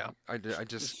 Like Yeah. I It's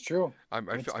just true. I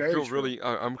It's feel very true. really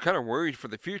I'm kind of worried for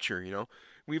the future. You know,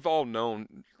 we've all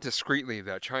known discreetly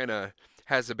that China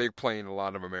has a big play in a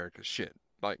lot of America's shit.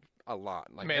 Like a lot.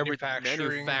 Like every Manufacturing,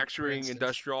 for manufacturing, instance.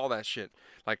 industrial, all that shit.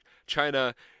 Like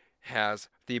China has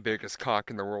the biggest cock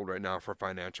in the world right now for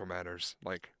financial matters.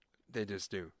 Like they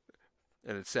just do,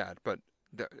 and it's sad, but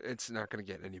it's not going to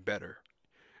get any better.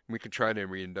 We could try to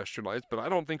reindustrialize, but I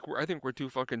don't think I think we're too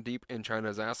fucking deep in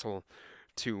China's asshole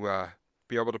to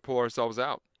be able to pull ourselves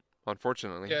out.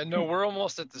 Unfortunately. Yeah, no, we're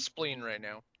almost at the spleen right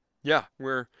now. Yeah,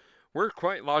 we're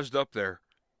quite lodged up there,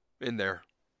 in there.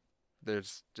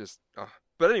 There's just,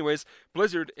 but anyways,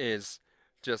 Blizzard is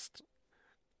just,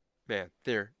 man,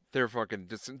 they're fucking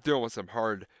just dealing with some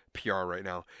hard PR right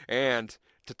now, and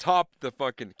to top the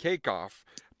fucking cake off,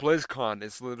 BlizzCon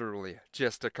is literally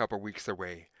just a couple weeks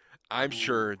away. I'm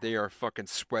sure they are fucking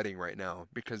sweating right now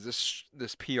because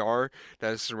this PR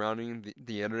that is surrounding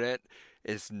the internet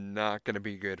is not going to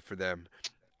be good for them.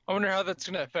 I wonder how that's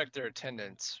going to affect their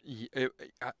attendance.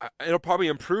 It'll probably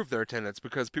improve their attendance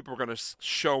because people are going to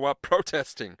show up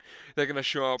protesting. They're going to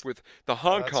show up with the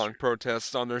Hong That's Kong true.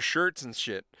 protests on their shirts and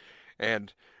shit.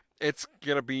 And it's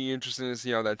going to be interesting to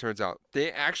see how that turns out. They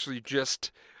actually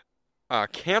just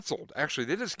canceled. Actually,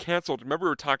 they just canceled. Remember we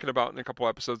were talking about in a couple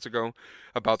episodes ago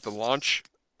about the launch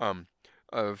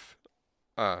of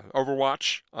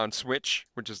Overwatch on Switch,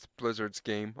 which is Blizzard's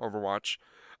game, Overwatch.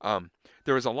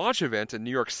 There was a launch event in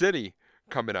New York City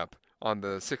coming up on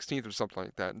the 16th or something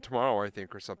like that, and tomorrow I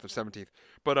think or something, 17th.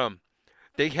 But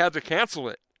they had to cancel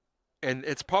it, and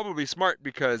it's probably smart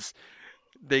because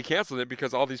they canceled it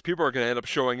because all these people are going to end up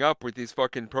showing up with these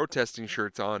fucking protesting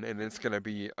shirts on, and it's going to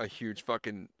be a huge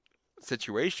fucking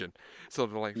situation. So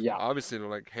they're like, Yeah. obviously they're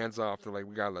like hands off. They're like,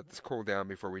 we gotta let this cool down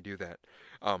before we do that.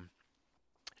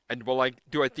 And well, like,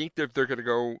 do I think that they're gonna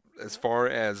go as far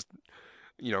as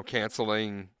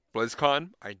canceling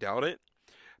BlizzCon? I doubt it.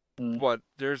 Mm. But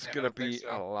there's Yeah, I gonna don't think be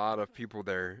a so. lot of people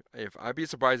there. If I'd be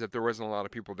surprised if there wasn't a lot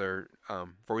of people there,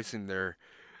 voicing their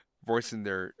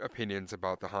opinions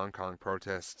about the Hong Kong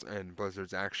protests and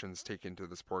Blizzard's actions taken to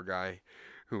this poor guy,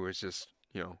 who was just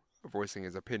voicing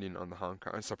his opinion on the Hong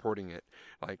Kong and supporting it.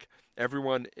 Like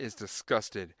everyone is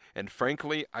disgusted, and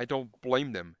frankly, I don't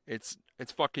blame them. It's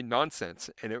fucking nonsense,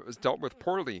 and it was dealt with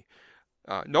poorly.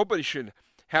 Nobody should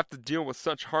have to deal with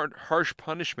such harsh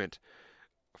punishment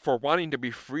for wanting to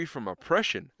be free from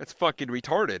oppression. It's fucking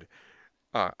retarded.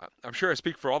 I'm sure I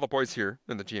speak for all the boys here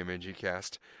in the GMNG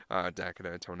cast,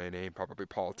 Dakota, Toenaynay, probably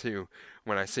Paul too,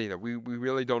 when I say that we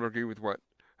really don't agree with what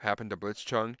happened to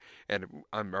Blitzchung, and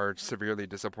are severely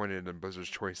disappointed in Blizzard's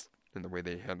choice in the way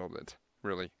they handled it.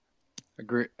 Really.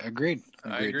 Agreed.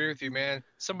 I agree with you, man.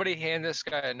 Somebody hand this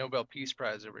guy a Nobel Peace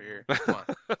Prize over here. Come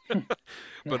on.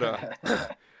 But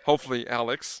hopefully,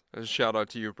 Alex, a shout out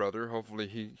to you, brother. Hopefully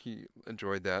he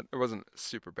enjoyed that. It wasn't a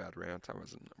super bad rant. I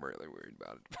wasn't really worried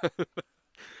about it.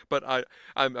 But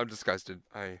I'm disgusted.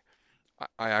 I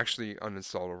actually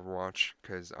uninstalled Overwatch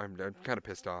because I'm kind of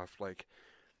pissed off. Like,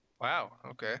 Wow.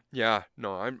 Okay. yeah,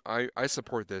 no, I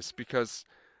support this because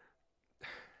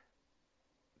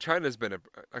China's been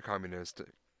a communist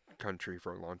country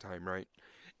for a long time, right?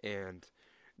 And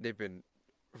they've been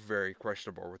very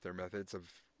questionable with their methods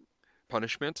of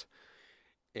punishment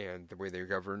and the way they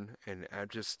govern. And I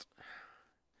just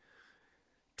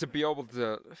to be able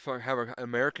to have an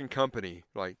American company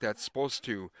like that's supposed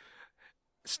to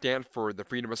stand for the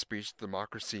freedom of speech,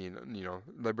 democracy, and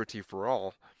liberty for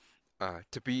all,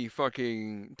 to be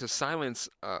fucking to silence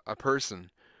a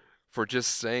person for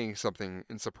just saying something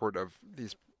in support of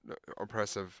these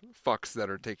oppressive fucks that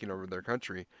are taking over their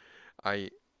country. I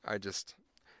I just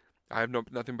I have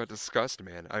nothing but disgust,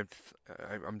 man.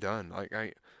 I'm done. Like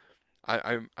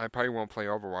I probably won't play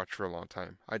Overwatch for a long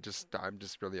time. I'm just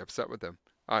really upset with them.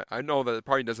 I know that it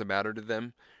probably doesn't matter to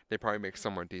them. They probably make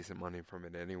somewhat decent money from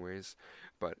it anyways.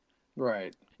 But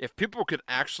Right. if people could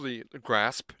actually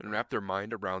grasp and wrap their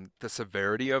mind around the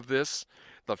severity of this,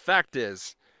 the fact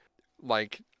is,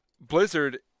 like,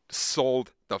 Blizzard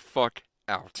sold the fuck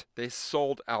out. They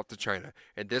sold out to China,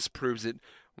 and this proves it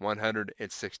 160%.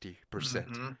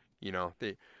 Mm-hmm. You know,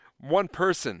 they one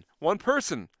person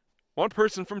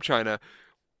from China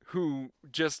who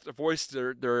just voiced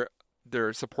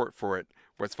their support for it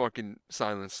was fucking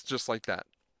silenced just like that.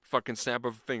 Fucking snap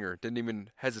of a finger, didn't even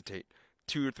hesitate.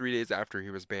 2 or 3 days after he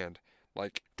was banned.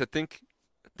 Like, to think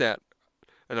that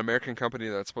an American company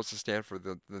that's supposed to stand for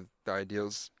the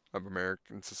ideals of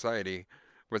American society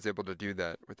was able to do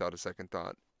that without a second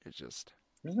thought. It's just.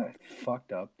 Isn't that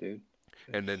fucked up, dude?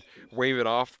 And then wave it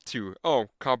off to, oh,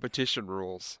 competition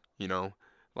rules, you know?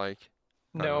 Like,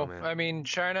 I don't know, No, man. I mean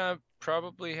China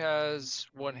probably has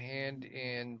one hand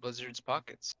in Blizzard's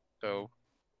pockets. So,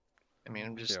 I mean,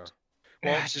 I'm just Yeah.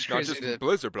 Well, it's just not crazy just to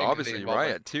Blizzard, but think of the obviously involvement.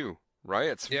 Riot too.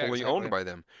 Riot's Yeah, fully exactly. owned by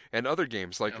them, and other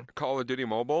games like Yeah. Call of Duty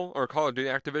Mobile or Call of Duty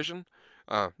Activision.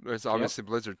 It's obviously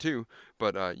Blizzard too,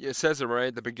 but it says it right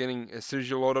at the beginning. As soon as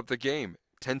you load up the game,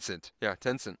 Tencent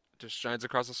just shines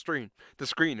across the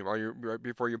screen while you right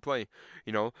before you play.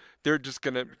 You know, they're just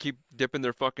gonna keep dipping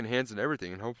their fucking hands in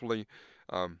everything, and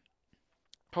um,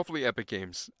 hopefully Epic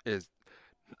Games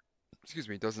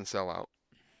doesn't sell out.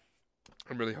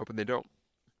 I'm really hoping they don't.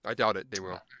 I doubt it. They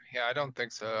will. Yeah, I don't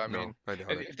think so. I No, mean, I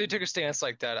doubt it. if they took a stance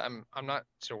like that, I'm not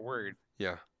so worried.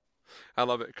 Yeah. I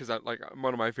love it because I like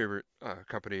one of my favorite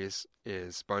companies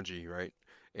is Bungie, right?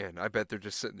 And I bet they're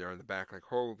just sitting there in the back like,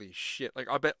 holy shit! Like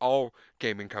I bet all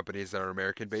gaming companies that are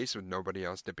American based with nobody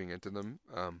else dipping into them,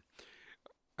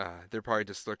 they're probably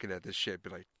just looking at this shit, be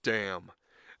like, damn,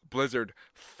 Blizzard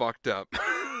fucked up.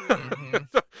 Hmm.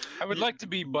 I would like to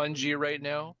be Bungie right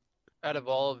now, out of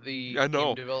all of the I game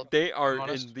know developers. they are I'm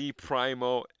honest. in the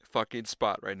primo fucking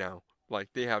spot right now. Like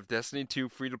they have Destiny 2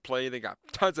 free to play. They got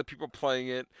tons of people playing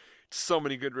it. So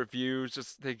many good reviews.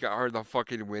 Just are the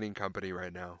fucking winning company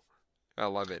right now. I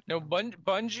love it. No,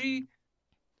 Bungie.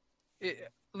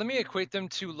 Let me equate them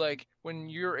to like when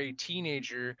you're a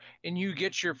teenager and you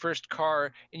get your first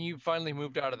car and you finally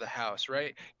moved out of the house,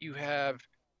 right? You have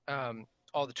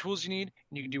all the tools you need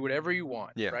and you can do whatever you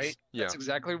want, right? Yes. Yeah. That's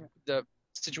exactly the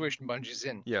situation Bungie's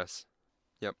in. Yes.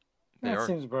 Yep. They That are.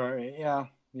 seems about right. Yeah.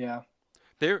 Yeah.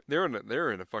 They're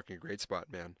in a fucking great spot,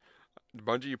 man.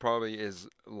 Bungie probably is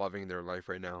loving their life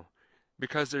right now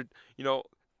because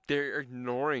they're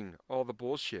ignoring all the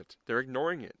bullshit. They're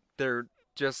ignoring it. They're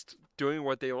just doing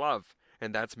what they love,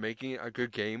 and that's making a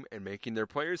good game and making their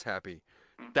players happy.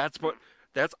 That's what.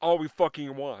 That's all we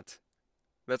fucking want.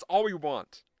 That's all we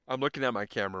want. I'm looking at my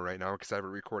camera right now because I have it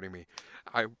recording me.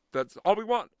 That's all we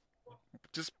want.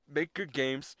 Just make good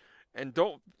games and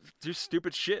don't do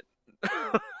stupid shit.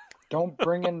 Don't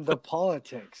bring in the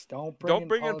politics. Don't Don't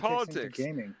bring bring in in politics into politics.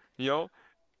 gaming. You know,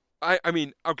 I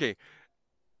mean, okay.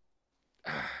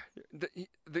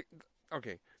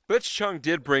 Okay. Blitzchung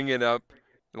did bring it up.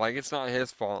 Like, it's not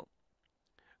his fault.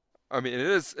 I mean,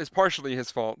 it's partially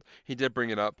his fault. He did bring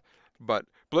it up, but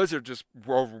Blizzard just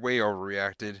way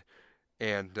overreacted,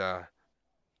 and to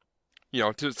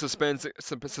suspend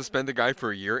the guy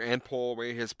for a year and pull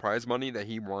away his prize money that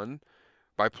he won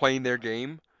by playing their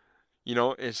game.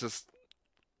 It's just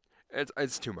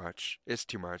it's too much. It's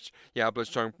too much. Yeah,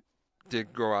 Blitzchung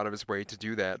did go out of his way to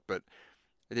do that, but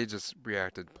they just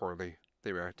reacted poorly.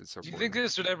 They reacted so Do you poorly. think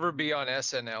this would ever be on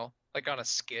SNL, like on a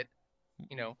skit?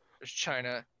 There's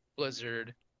China,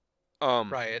 Blizzard,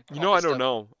 Riot, all I this don't stuff.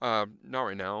 know. Not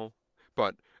right now,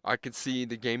 but I could see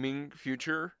the gaming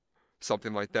future,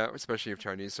 something like that, especially if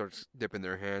Chinese starts dipping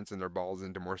their hands and their balls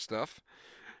into more stuff.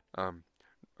 Um,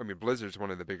 I mean, Blizzard's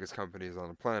one of the biggest companies on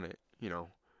the planet.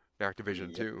 Activision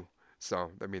Yep. too.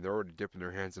 So I mean, they're already dipping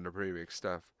their hands into pretty big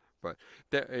stuff. But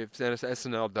if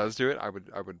SNL does do it, I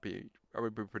would be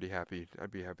pretty happy. I'd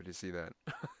be happy to see that.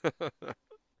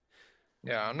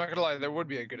 Yeah, I'm not gonna lie, there would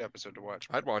be a good episode to watch.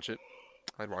 I'd watch it.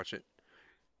 I'd watch it.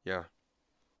 Yeah.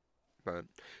 But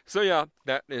so yeah,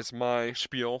 that is my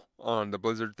spiel on the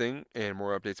Blizzard thing, and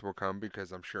more updates will come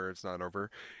because I'm sure it's not over,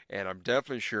 and I'm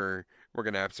definitely sure we're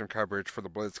gonna have some coverage for the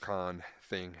BlizzCon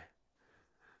thing.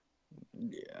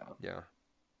 Yeah. Yeah.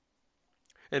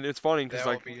 And it's funny because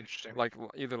That will be interesting. like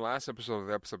either the last episode or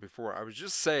the episode before, I was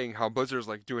just saying how Blizzard's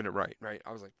like doing it right, right?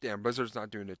 I was like, damn, Blizzard's not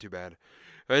doing it too bad.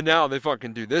 And now they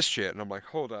fucking do this shit, and I'm like,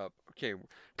 hold up, okay,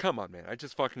 come on, man. I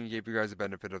just fucking gave you guys the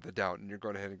benefit of the doubt, and you're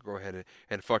going ahead and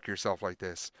and fuck yourself like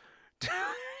this.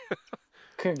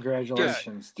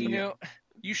 Congratulations, You dude. know,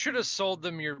 you should have sold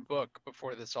them your book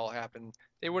before this all happened.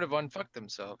 They would have unfucked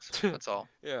themselves. That's all.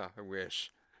 Yeah, I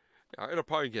wish.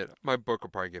 Yeah, my book will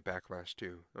probably get backlash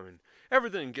too. I mean,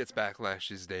 everything gets backlash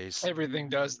these days. Everything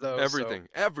does though.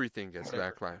 Everything gets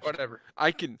whatever, backlash. Whatever.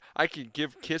 I can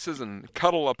give kisses and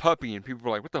cuddle a puppy, and people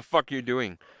are like, "What the fuck are you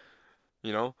doing?"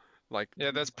 You know, like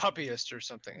Yeah, that's puppyist or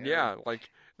something. yeah, like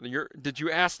did you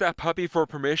ask that puppy for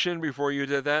permission before you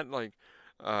did that? Like,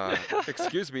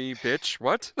 excuse me, bitch,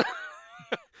 what?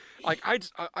 Like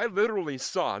I literally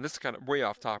saw, and this is kind of way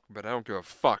off topic, but I don't give a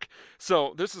fuck.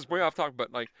 So this is way off topic,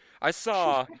 but like I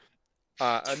saw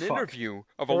an Fuck. interview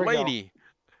of There we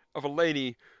a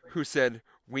lady who said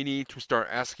we need to start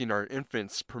asking our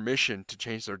infants permission to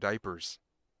change their diapers.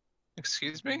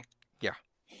 Excuse me?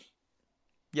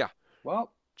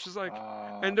 Well, She's like,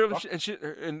 fuck. and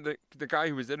the guy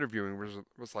who was interviewing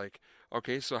was like,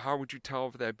 okay, so how would you tell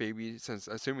if that baby, since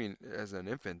assuming as an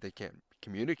infant they can't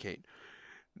communicate,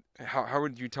 how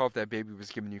would you tell if that baby was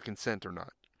giving you consent or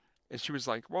not? And she was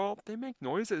like, well, they make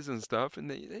noises and stuff,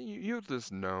 and you'll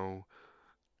just know.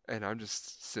 And I'm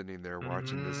just sitting there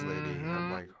watching this lady. And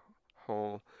I'm like,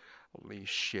 holy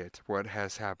shit, what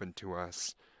has happened to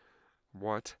us?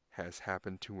 What has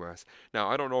happened to us? Now,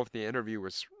 I don't know if the interview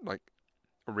was like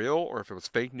real or if it was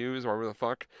fake news or whatever the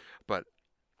fuck, but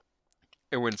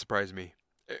it wouldn't surprise me.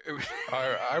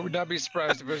 I would not be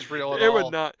surprised if it was real at It all.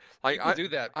 would not. Like People do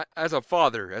that. as a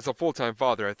father, as a full-time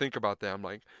father, I think about that. I'm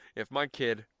like, if my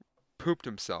kid pooped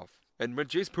himself, and when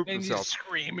Jace pooped And himself, he's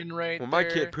screaming right when there. my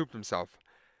kid pooped himself,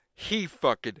 he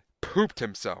fucking pooped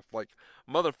himself. Like,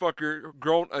 motherfucker,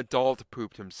 grown adult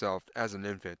pooped himself as an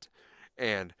infant.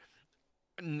 And,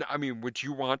 I mean, would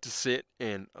you want to sit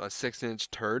in a 6-inch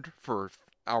turd for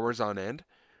hours on end?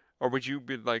 Or would you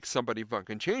be like, somebody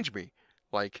fucking change me?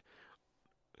 Like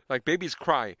babies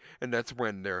cry, and that's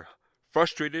when they're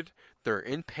frustrated, they're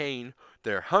in pain,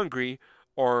 they're hungry,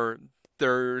 or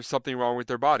there's something wrong with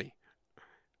their body.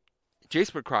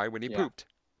 Jace would cry when he pooped.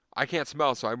 I can't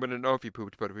smell, so I wouldn't know if he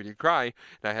pooped. But when he'd cry,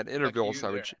 and I had intervals,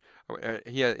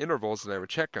 he had intervals, and I would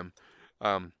check him.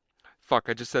 Fuck,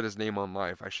 I just said his name on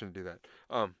live. I shouldn't do that.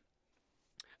 I'm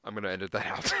gonna edit that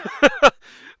out.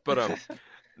 But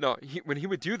no, when he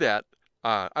would do that,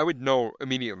 I would know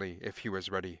immediately if he was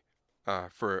ready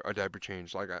for a diaper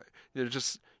change. Like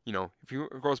just if he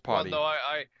goes potty. Well,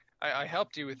 no, I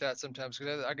helped you with that sometimes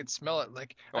because I could smell it.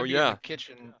 Like I'd Oh, be yeah. in the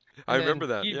kitchen. I remember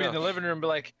that. You'd Yeah. be in the living room, and be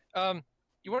like,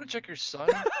 you want to check your son?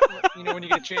 When you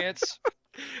get a chance.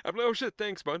 I'm like, oh shit,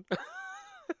 thanks, bud.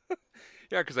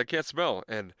 Yeah, because I can't smell,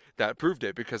 and that proved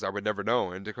it because I would never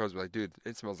know. And Dakota was like, dude,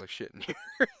 it smells like shit in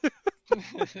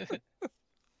here.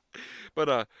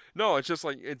 But no, it's just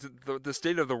like it's the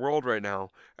state of the world right now.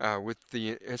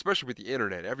 Especially with the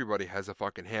internet, everybody has a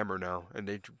fucking hammer now,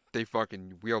 and they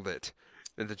fucking wield it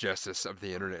in the justice of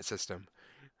the internet system.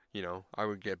 I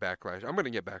would get backlash. I'm gonna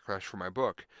get backlash for my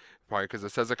book, probably because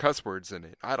it says the cuss words in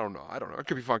it. I don't know. It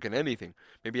could be fucking anything.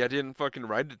 Maybe I didn't fucking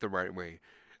write it the right way.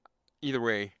 Either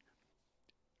way,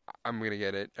 I'm gonna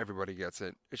get it. Everybody gets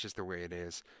it. It's just the way it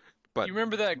is. But You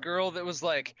remember that girl that was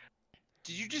like,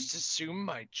 did you just assume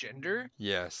my gender?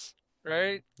 yes.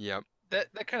 Right? Yep. That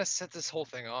kind of set this whole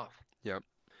thing off. Yep.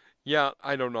 Yeah,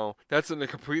 I don't know. That's in a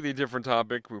completely different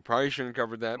topic. We probably shouldn't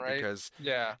cover that Right? because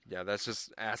Yeah. that's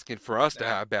just asking for us to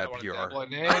have bad I wanna PR. dabble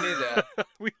in any of that.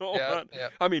 We don't Yeah, want. yeah.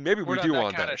 I mean, maybe We're we not do that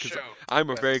want kind that of because show.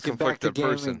 I'm a very Get back to conflicted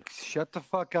gaming. person. Shut the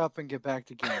fuck up and get back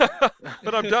to gaming.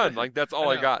 But I'm done. Like that's all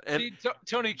I know. got. And See,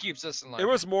 Tony keeps us in line. it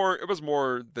was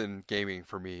more than gaming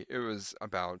for me. It was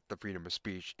about the freedom of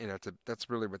speech, and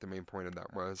that's really what the main point of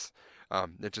that was.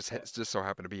 It just so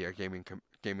happened to be a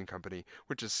gaming company,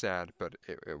 which is sad, but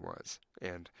it was,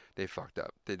 and they fucked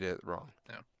up. They did it wrong.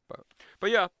 Yeah.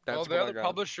 But yeah, that's Well, the what I other got.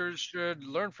 publishers should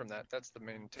learn from that. That's the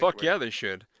main takeaway. Fuck yeah, they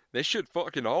should. They should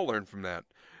fucking all learn from that.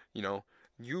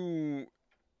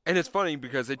 And it's funny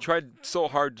because they tried so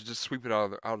hard to just sweep it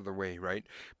out of the way, right?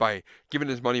 By giving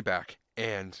his money back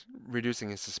and reducing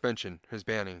his suspension, his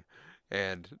banning,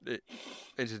 and it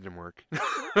didn't work.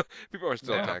 People are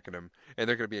still attacking him, and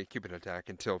they're gonna be a Cupid attack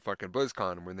until fucking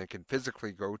BlizzCon, when they can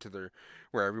physically go to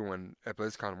where everyone at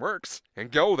BlizzCon works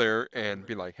and go there and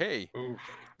be like, hey, Oof.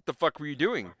 what the fuck were you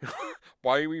doing?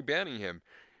 Why are we banning him?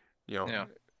 Yeah.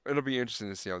 It'll be interesting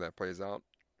to see how that plays out,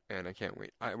 and I can't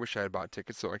wait. I wish I had bought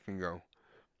tickets so I can go.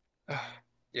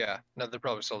 Yeah. No, they're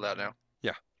probably sold out now.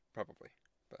 Yeah, probably.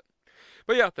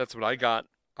 But yeah, that's what I got.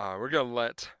 We're gonna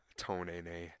let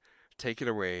Toenaynay take it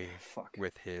away Fuck.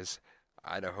 with his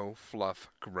Idaho Fluff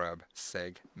Grub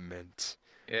segment.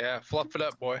 Yeah, fluff it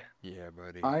up, boy. Yeah,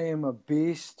 buddy. I am a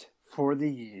beast for the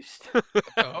yeast.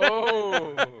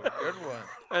 Oh, good one.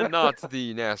 And not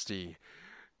the nasty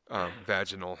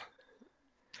vaginal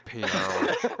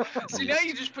penile. See, now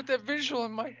you just put that visual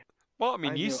in my. Well, I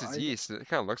mean, I yeast know, is I know. yeast. It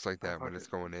kind of looks like that when fuck it's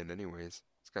it. going in, anyways.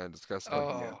 It's kind of disgusting.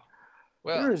 Oh, Yeah.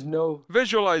 well. There is no.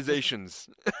 Visualizations.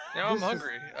 Now I'm this is-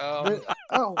 hungry.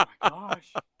 Oh my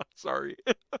gosh. Sorry.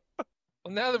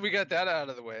 Well, now that we got that out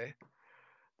of the way,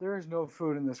 There is no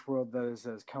food in this world that is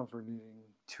as comforting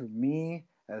to me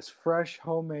as fresh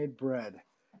homemade bread.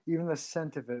 Even the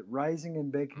scent of it rising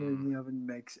and baking in the oven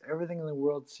makes everything in the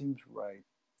world seems right.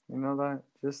 You know that?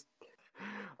 Just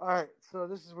all right. So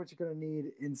this is what you're gonna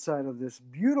need inside of this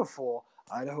beautiful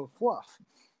Idaho Fluff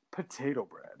potato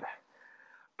bread.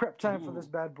 Prep time for this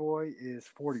bad boy is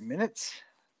 40 minutes.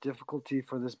 Difficulty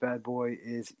for this bad boy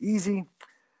is easy.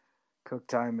 Cook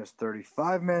time is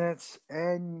 35 minutes,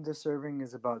 and the serving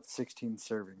is about 16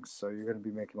 servings. So you're going to be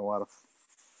making a lot of.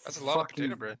 that's a lot of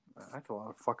potato bread. That's a lot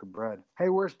of fucking bread. Hey,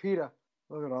 where's PETA?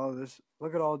 Look at all this.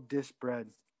 Look at all this bread.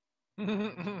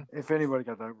 If anybody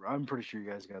got that, I'm pretty sure you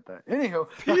guys got that. Anyhow,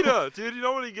 PETA, dude, you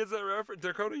know when he gets that reference?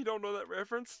 Dakota, you don't know that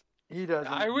reference? he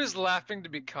doesn't. I was laughing to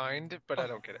be kind, but I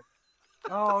don't get it.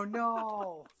 Oh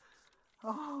no.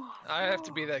 Oh, I have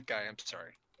to be that guy. I'm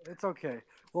sorry. It's okay.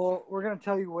 Well, we're gonna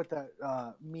tell you what that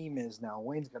meme is now.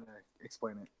 Wayne's gonna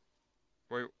explain it.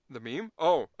 Wait, the meme?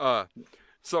 Oh,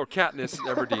 so Katniss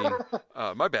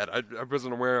Everdeen. My bad. I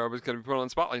wasn't aware I was going to be put on the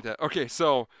spot like that. Okay,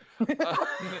 so.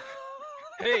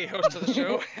 Hey, host of the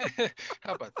show.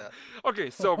 How about that? Okay,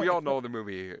 so we all know the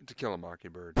movie To Kill a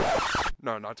Mockingbird.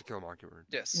 No, not To Kill a Mockingbird.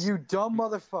 Yes. You dumb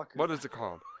motherfucker. What is it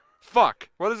called? Fuck.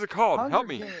 What is it called? Hunger Help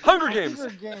me. Games. Hunger Games.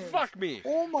 Hunger Games. Fuck me.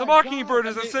 Oh my The Mockingbird God.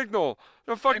 is a I mean- signal.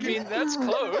 The I fucking mean, that's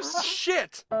close.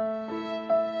 shit.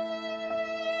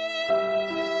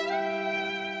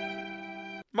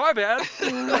 My bad.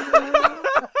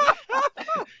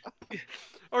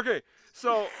 Okay,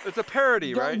 so it's a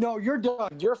parody, No, right? no, you're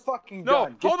done. You're fucking No,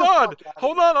 done. Get hold the on. fuck out of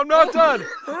Hold here. on, I'm not done.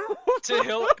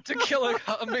 To kill a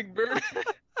hummingbird.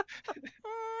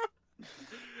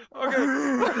 Okay.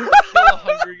 Kill a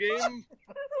Hunger Game.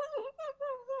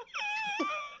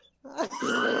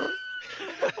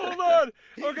 Hold on.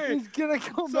 Okay. He's gonna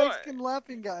go So- Mexican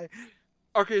laughing guy.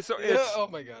 Okay, so Yeah, it's oh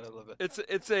my god, I love it.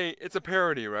 it's a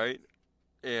parody, right?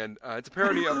 And it's a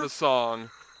parody of the song.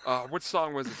 What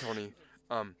song was it, Tony?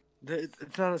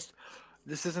 It's not a.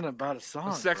 This isn't about a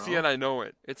song. Sexy bro. and I Know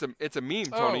It. It's a meme,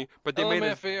 Tony. But they made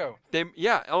it. LMFAO.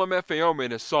 LMFAO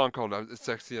made a song called "It's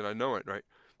Sexy and I Know It," right?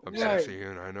 I'm Right. sexy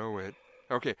and I know it.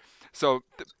 Okay, so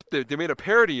they made a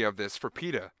parody of this for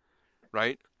PETA,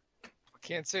 right?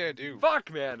 Can't say I do.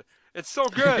 Fuck, man, it's so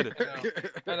good.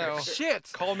 I know. Shit,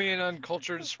 Call me an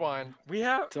uncultured swine. we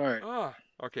have. It's all right.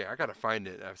 Okay, I gotta find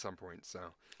it at some point. So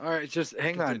All right, just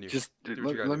hang Continue. on. Just Do what you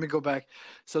let, gotta let do. me go back.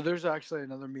 So there's actually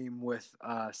another meme with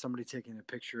somebody taking a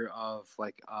picture of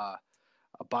like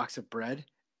a box of bread,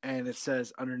 and it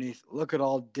says underneath, "Look at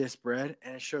all this bread,"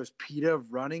 and it shows PETA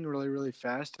running really, really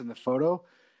fast in the photo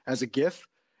as a GIF.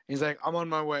 And he's like, "I'm on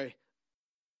my way."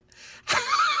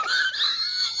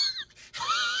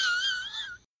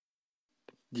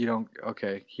 You don't?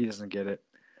 Okay, he doesn't get it.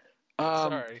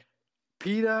 Sorry.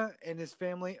 PETA and his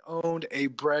family owned a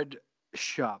bread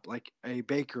shop, like a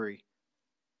bakery.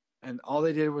 And all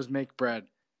they did was make bread.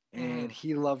 And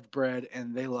he loved bread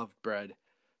and they loved bread.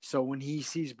 So when he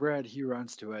sees bread, he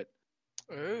runs to it.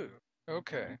 Ooh.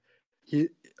 Okay.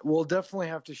 We'll definitely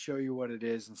have to show you what it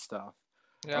is and stuff.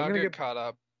 Yeah, I'm I'll gonna get get- caught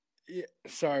up. Yeah,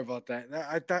 sorry about that.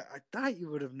 I thought you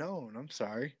would have known. I'm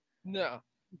sorry. No.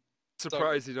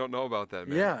 surprised you don't know about that,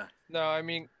 man. Yeah. No, I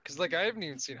mean, because like I haven't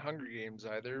even seen Hunger Games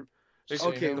either. It's- so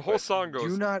you Okay, know, the whole but- song goes.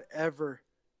 Do not ever.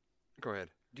 Go ahead.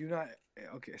 Do not.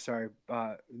 Okay, sorry.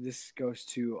 This goes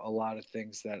to a lot of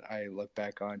things that I look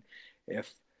back on.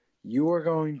 If you are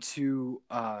going to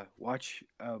watch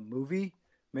a movie,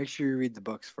 make sure you read the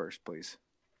books first, please.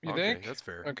 You Okay, think? that's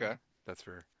fair. Okay. That's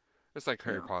fair. It's like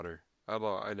Harry Yeah. Potter. I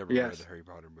never read Yes. the Harry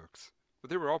Potter books, but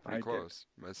they were all pretty I did. close,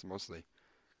 mostly.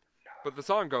 But the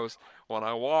song goes, "When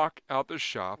I walk out the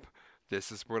shop,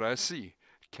 this is what I see.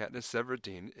 Katniss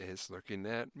Everdeen is looking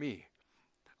at me.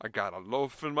 I got a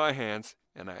loaf in my hands,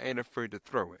 and I ain't afraid to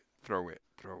throw it, throw it,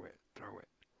 throw it, throw it.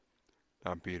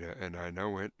 I'm Peter, and I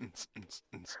know it."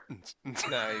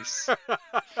 Nice.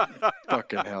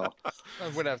 Fucking hell.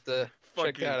 I'm gonna have to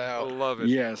check that out. Love it.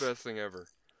 Yes. Best thing ever.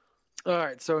 All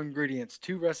right, so ingredients: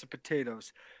 2 russet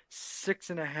potatoes,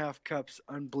 6.5 cups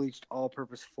unbleached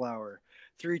all-purpose flour,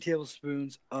 3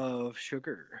 tablespoons of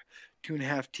sugar,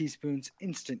 2.5 teaspoons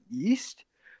instant yeast,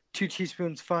 2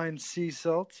 teaspoons fine sea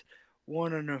salt,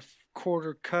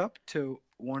 1.25 cup to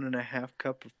 1.5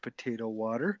 cup of potato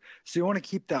water. So you want to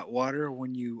keep that water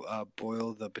when you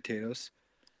boil the potatoes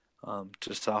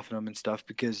to soften them and stuff,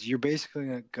 because you're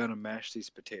basically gonna mash these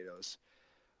potatoes.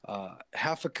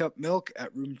 1/2 cup milk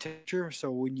at room temperature.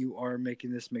 So when you are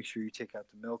making this, make sure you take out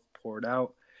the milk, pour it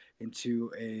out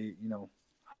into a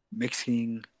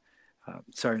mixing,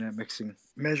 not mixing,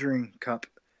 measuring cup,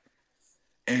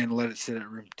 and let it sit at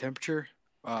room temperature.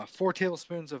 4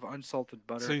 tablespoons of unsalted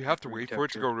butter. So you have to wait for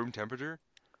it to go room temperature?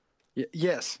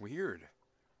 Yes. Weird.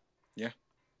 Yeah.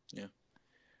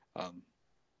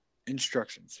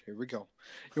 Instructions. Here we go.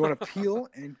 You want to peel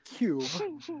and cube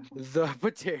the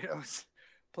potatoes.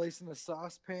 Place in a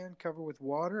saucepan, cover with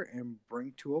water, and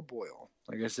bring to a boil.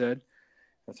 Like I said,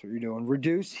 that's what you're doing.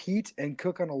 Reduce heat and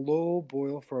cook on a low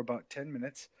boil for about 10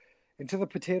 minutes until the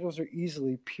potatoes are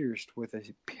easily pierced with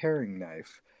a paring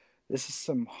knife. This is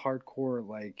some hardcore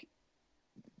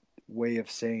way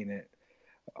of saying it.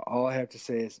 All I have to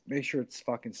say is make sure it's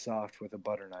fucking soft with a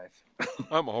butter knife.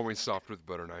 I'm always soft with a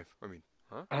butter knife. I mean,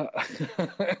 huh?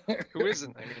 Who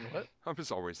isn't? I mean, what? I'm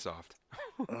just always soft.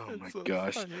 Oh my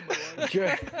gosh.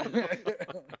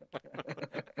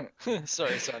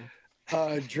 Sorry, son.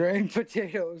 Drain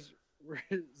potatoes,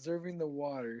 reserving the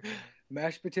water.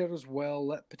 Mash potatoes well.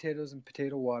 Let potatoes and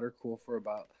potato water cool for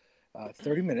about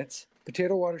 30 minutes.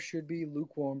 Potato water should be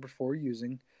lukewarm before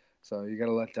using, so you got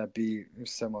to let that be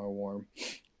semi-warm.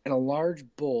 In a large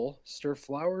bowl, stir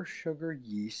flour, sugar,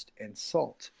 yeast, and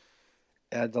salt.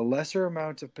 Add the lesser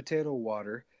amount of potato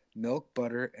water, milk,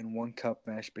 butter, and 1 cup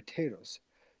mashed potatoes.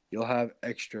 You'll have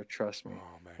extra, trust me.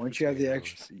 Once you have the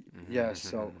extra,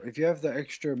 so if you have the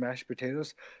extra mashed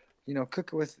potatoes,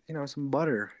 cook it with, some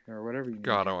butter or whatever you need.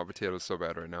 God, I want potatoes so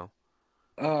bad right now.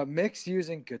 Mix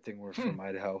using, good thing we're from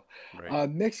Idaho. Right.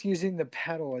 Mix using the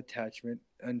paddle attachment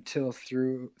until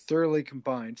thoroughly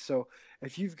combined. So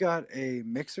if you've got a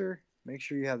mixer, make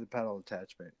sure you have the paddle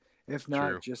attachment. If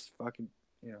not, just fucking,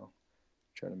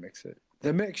 try to mix it.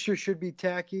 The mixture should be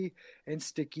tacky and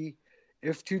sticky.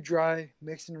 If too dry,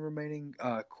 mix in the remaining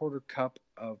 1/4 cup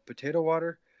of potato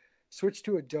water. Switch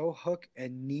to a dough hook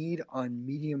and knead on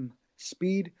medium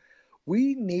speed.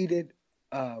 We kneaded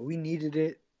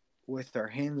it with our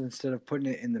hands instead of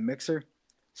putting it in the mixer.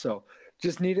 So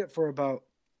just knead it for about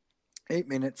 8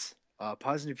 minutes.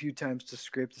 Pause it a few times to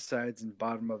scrape the sides and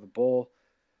bottom of the bowl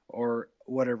or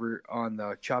whatever on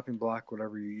the chopping block,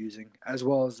 whatever you're using, as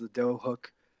well as the dough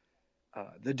hook.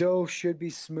 The dough should be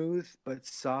smooth but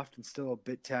soft and still a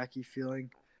bit tacky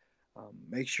feeling.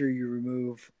 Make sure you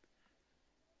remove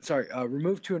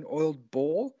to an oiled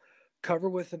bowl. Cover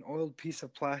with an oiled piece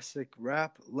of plastic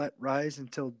wrap. Let rise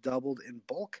until doubled in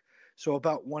bulk. So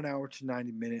about 1 hour to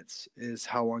 90 minutes is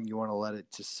how long you want to let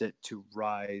it to sit to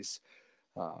rise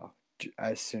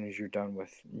as soon as you're done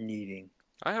with kneading.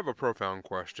 I have a profound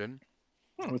question.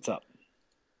 What's up?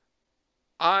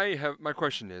 My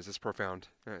question is, it's profound.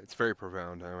 It's very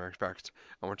profound. In fact,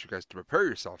 I want you guys to prepare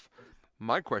yourself.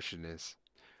 My question is,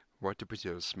 what do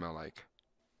potatoes smell like?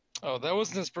 Oh, that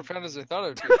wasn't as profound as I thought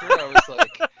it would be. I was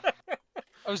like,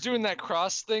 I was doing that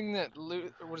cross thing that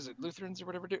Lutherans or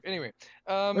whatever do. Anyway,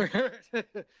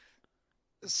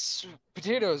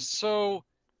 potatoes. So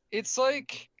it's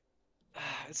like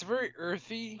it's very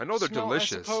earthy. I know they're smell,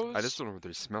 delicious. I just suppose. don't know what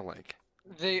they smell like.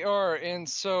 They are, and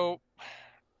so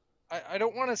I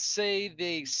don't want to say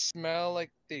they smell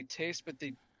like they taste, but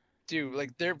they do.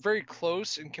 Like they're very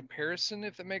close in comparison,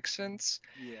 if it makes sense.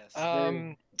 Yes.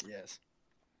 Yes.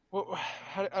 Well,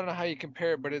 I don't know how you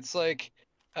compare it, but it's like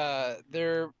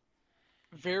they're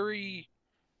very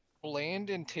bland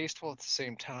and tasteful at the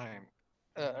same time,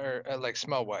 or like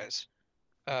smell wise.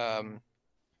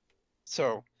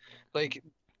 So like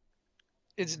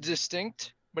it's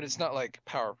distinct, but it's not like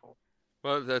powerful.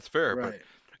 Well, that's fair, Right.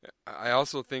 but I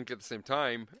also think at the same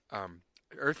time,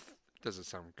 earth doesn't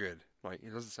sound good. Like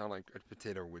it doesn't sound like a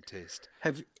potato would taste.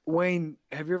 Wayne,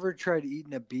 have you ever tried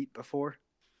eating a beet before?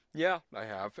 Yeah, I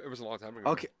have. It was a long time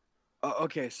ago. Okay.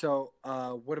 Okay. So,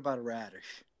 what about a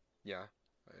radish? Yeah,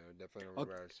 I definitely know what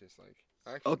radish tastes like.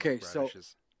 I actually Okay, like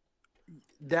radishes.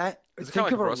 That Is it think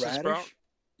kinda of like a Brussels radish. sprout?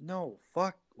 No,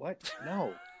 fuck. What?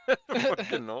 No.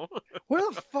 Fucking no. Where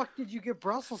the fuck did you get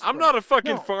Brussels sprouts? I'm not a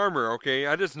fucking No. farmer, okay?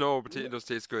 I just know potatoes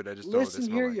taste good. I just don't know what they Listen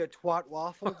smell here, like. you twat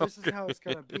waffle. This is how it's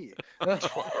gonna be.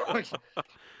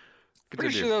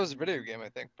 Pretty sure that was a video game, I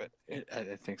think, but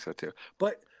I think so too.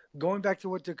 But going back to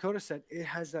what Dakota said, it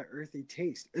has that earthy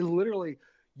taste. It literally,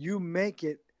 you make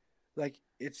it like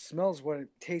It smells what it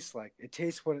tastes like. It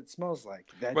tastes what it smells like.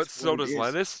 That's But so what it does is.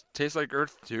 lettuce. Taste like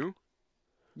earth too?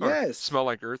 Or Yes. smell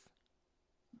like earth?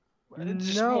 It's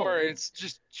just No, more. it- It's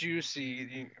just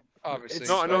juicy, obviously.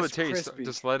 No, I know the It's taste. crispy.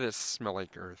 Does lettuce smell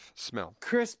like earth? Smell.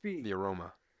 Crispy. The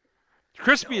aroma.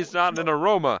 Crispy is not no. an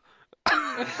aroma.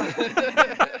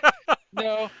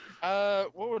 No.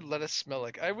 What would lettuce smell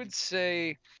like? I would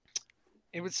say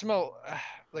it would smell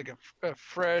like a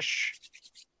fresh,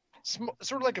 sort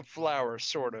of like a flower,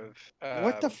 sort of.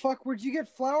 What the fuck? Where'd you get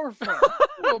flour from?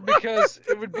 Well, because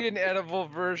it would be an edible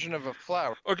version of a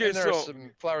flower. Okay, and there are so-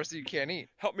 some flowers that you can't eat.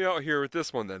 Help me out here with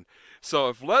this one then. So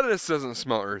if lettuce doesn't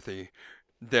smell earthy,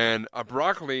 then a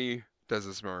broccoli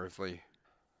doesn't smell earthy.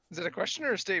 Is that a question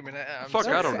or a statement? I'm Fuck,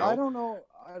 I sorry. don't know. I don't know.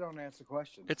 I don't answer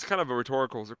questions. It's kind of a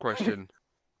rhetorical question.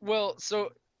 Well, so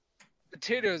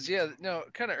potatoes, yeah, no,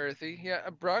 kind of earthy. Yeah,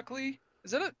 a broccoli,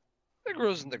 that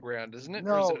grows in the ground, isn't it?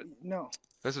 Or is no, it, no,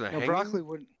 Is it a no. hanging? Broccoli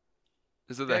wouldn't.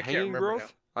 Is it Yeah, a I can't hanging remember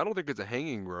growth? I don't think it's a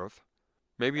hanging growth.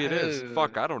 Maybe it is. Uh,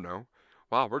 Fuck, I don't know.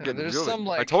 Wow, we're no, getting there's really. some,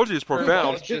 I like, told you it's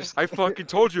profound. Just- just I fucking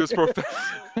told you it's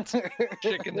profound.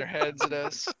 shaking their heads at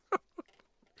us.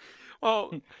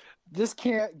 Well, This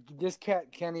cat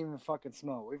can't even fucking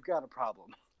smell. We've got a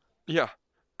problem. yeah.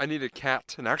 I need a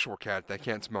cat, an actual cat that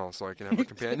can't smell, so I can have a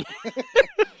companion.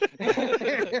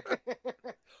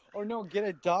 Or no, get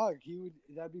a dog.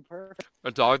 That'd be perfect.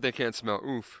 A dog that can't smell.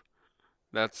 Oof.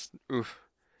 That's oof.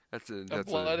 That's A a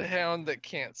bloodhound that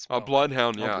can't smell. a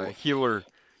bloodhound. Yeah, Oh, a boy. healer.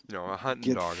 A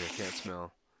hunting Get dog that can't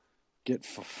smell. Get.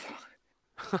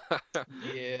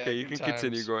 Yeah. Okay, you good can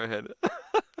continue. times. Go ahead.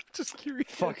 Just curious.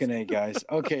 Fucking A, guys.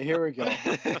 Okay, here we go.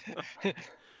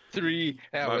 3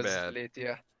 hours bad.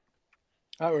 later.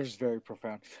 That was very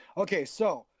profound. Okay,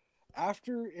 so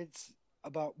after it's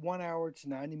about 1 hour to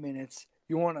 90 minutes,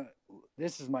 you want to.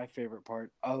 This is my favorite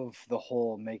part of the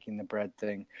whole making the bread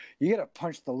thing. You got to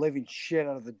punch the living shit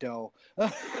out of the dough.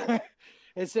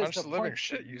 It says Punch to the living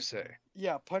shit, you say.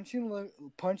 Yeah, punch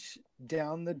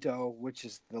down the dough, which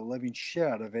is the living shit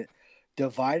out of it.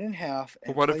 Divide in half.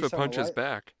 And But what if place it on a punches light-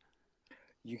 back?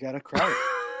 You gotta cry.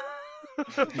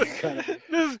 You gotta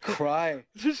just, cry.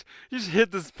 just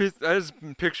hit this piece. I just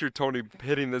picture Tony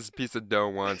hitting this piece of dough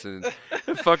once and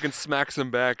it fucking smacks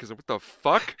him back. He's like, what the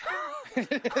fuck?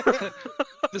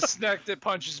 The snack that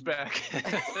punches back.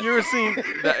 You ever seen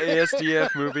the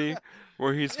ASDF movie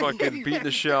where he's fucking beating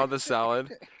the shit out of the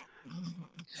salad?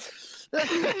 Why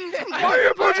are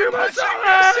you punching my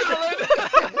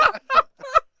salad?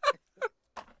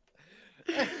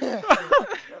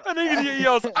 And then he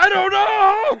yells, I don't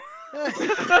know!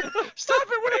 Stop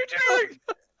it! What are you doing?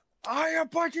 I am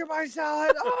punching my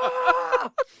salad.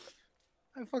 Ah!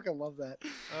 I fucking love that.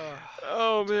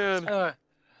 Oh man, Uh,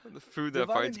 the food that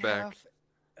divide fights in back. half-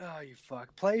 Oh, you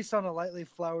fuck. Place on a lightly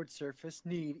floured surface.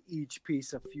 Knead each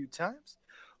piece a few times.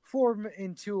 Form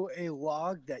into a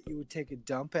log that you would take a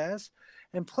dump as.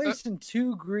 And place in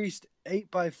 2 greased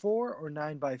 8x4 or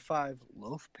 9x5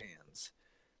 loaf pans.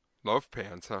 Loaf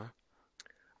pans, huh?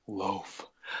 Loaf.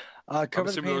 I'm Cover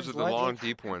the assuming those pans are the lightly. long,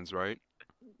 deep ones, right?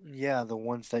 Yeah, the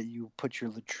ones that you put your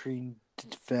latrine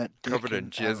fat dick Covered in in.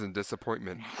 jizz and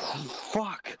disappointment.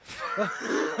 Fuck.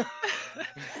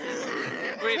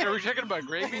 Wait, are we talking about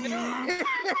gravy now?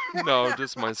 No,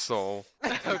 just my soul.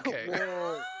 Okay.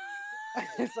 Whoa.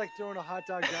 It's like throwing a hot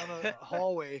dog down a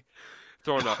hallway.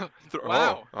 Throwing up.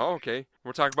 Wow. Oh, okay.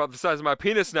 We're talking about the size of my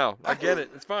penis now. I get it.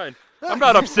 It's fine. I'm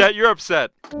not upset. You're upset.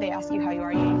 They ask you how you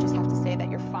are, you just have to say that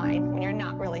you're fine when you're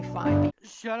not really fine.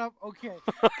 Shut up. Okay.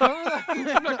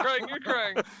 I'm not crying. You're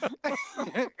crying.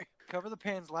 Cover the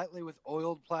pans lightly with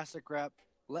oiled plastic wrap.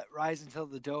 Let rise until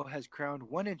the dough has crowned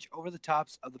 1 inch over the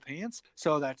tops of the pans.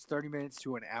 So that's 30 minutes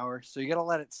to an hour. So you got to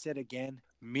let it sit again.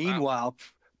 Meanwhile,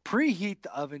 preheat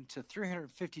the oven to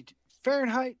 350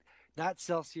 Fahrenheit, not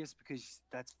Celsius, because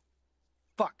that's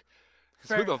fuck. 'Cause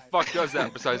who the Fahrenheit. fuck does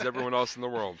that besides everyone else in the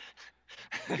world?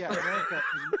 Yeah, America,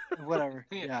 whatever.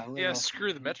 Yeah, Yeah,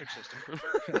 screw the metric system.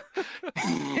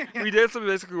 We did something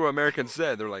basically what Americans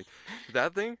said. They're like,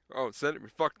 that thing? Oh, said it.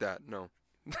 Fuck that. No.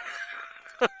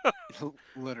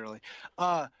 Literally.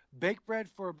 Bake bread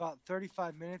for about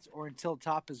 35 minutes or until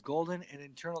top is golden and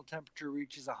internal temperature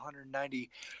reaches 190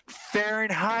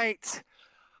 Fahrenheit.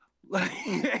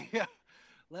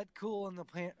 Let cool in the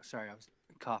pan. Sorry, I was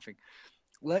coughing.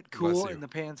 Let cool Bless you. in the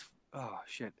pans. Oh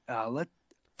shit.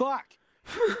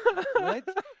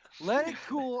 Let it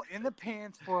cool in the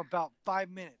pans for about 5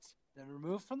 minutes. Then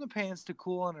remove from the pans to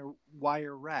cool on a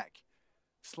wire rack.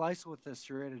 Slice with a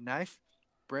serrated knife.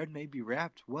 Bread may be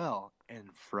wrapped well and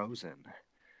frozen.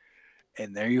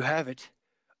 And there you have it,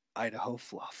 Idaho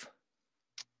fluff.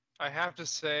 I have to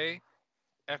say,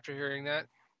 after hearing that,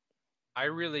 I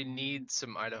really need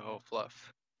some Idaho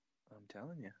fluff. I'm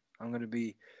telling you, I'm gonna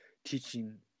be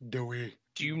teaching Dewey.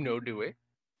 Do you know Dewey?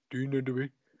 Do you know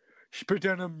Dewey? Spit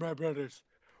down on my brothers.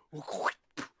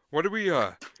 What did we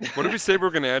say we're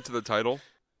gonna add to the title?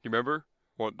 You remember?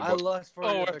 What? I lust for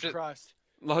Oh, the after- crust.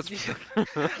 Lust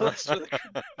Lust for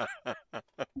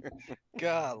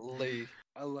Golly.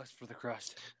 I lust for the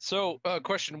crust. So,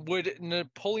 question: would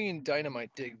Napoleon Dynamite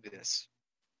dig this?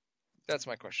 That's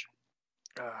my question.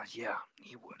 Yeah,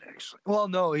 he would actually. Well,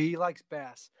 no, he likes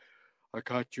bass. I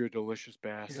caught you a delicious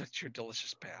bass. That's your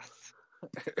delicious bath.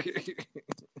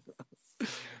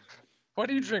 Why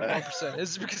do you drink 1%?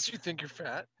 Is it because you think you're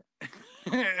fat?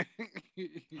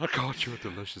 I caught you a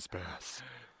delicious bass.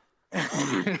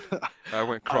 I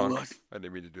went crunk. I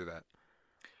didn't mean to do that.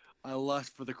 I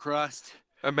lust for the crust.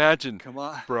 Imagine, Come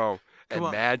on. bro. Come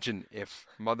on. Imagine if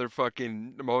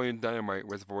motherfucking Napoleon Dynamite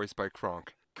was voiced by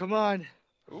Kronk. Come on.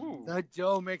 Ooh. That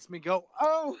dough makes me go,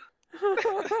 oh!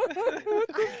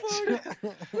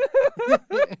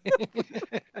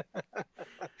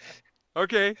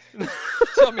 Okay.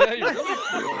 Tell me how you really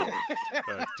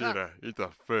feel. Tina, eat the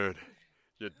food.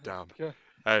 You dumb. Okay.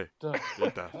 Hey,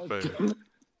 eat the food.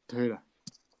 Dude.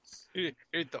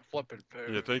 Eat the flippin'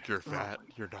 food. You think you're fat?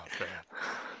 You're not fat.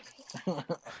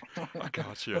 I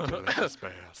got you a delicious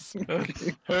bass.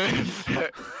 Hey,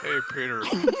 Peter,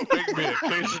 make me a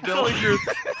quesadilla.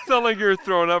 Sound like you're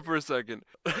throwing up for a second.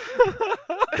 I'm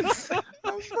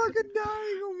fucking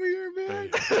dying over here, man.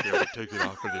 Hey, yeah, we're taking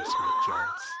off of this sweet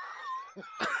Jones.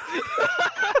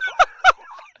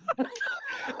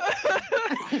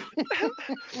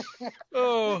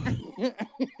 Oh,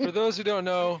 for those who don't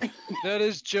know, that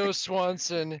is Joe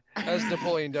Swanson as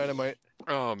Napoleon Dynamite.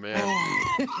 Oh man.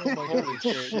 Oh my Holy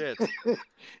shit.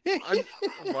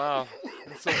 Wow.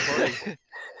 That's so funny.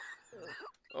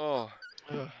 Oh.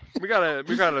 We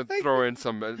gotta throw in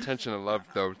some attention and love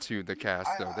though to the cast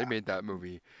though. They made that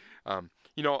movie.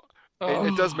 You know,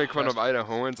 it does make fun of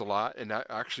Idahoans a lot, and that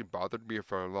actually bothered me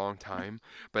for a long time.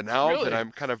 But now that Really?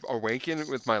 I'm kind of awakened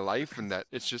with my life and that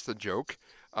it's just a joke,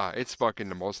 it's fucking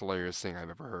the most hilarious thing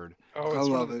I've ever heard. Oh, I it's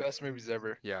one love of the it. best movies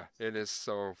ever. Yeah, it is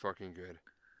so fucking good.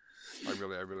 I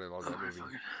really love that movie.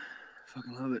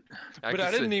 Fucking love it. But I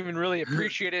didn't even really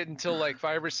appreciate it until like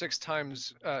 5 or 6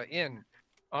 times in,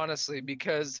 honestly,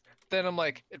 because then I'm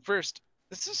like, at first,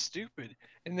 this is stupid.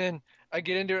 And then I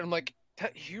get into it and I'm like,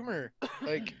 that humor,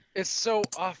 like, it's so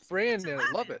off-brand and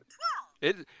I love it.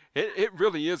 It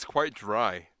really is quite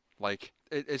dry. Like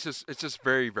it's just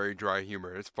very very dry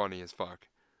humor. It's funny as fuck.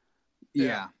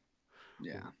 Yeah.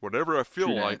 Yeah. Whatever I feel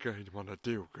True that. like I want to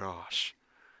do. Gosh.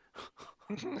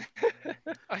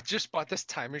 I just bought this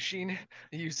time machine.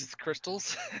 It uses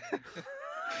crystals.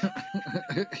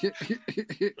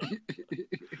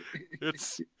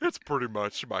 It's pretty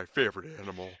much my favorite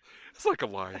animal. It's like a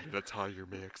lion in a tiger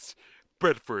mix,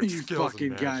 bred for its You skills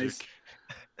fucking and magic.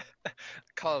 guys.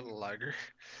 Call it a liger.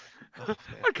 Oh, man.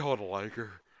 I call it a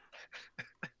liger.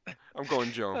 I'm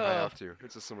going Joe. I have to.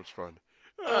 It's just so much fun.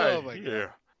 Oh, my God. Yeah.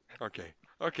 Okay.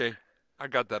 I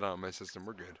got that out of my system.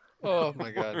 We're good. Oh my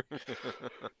God.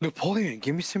 Napoleon,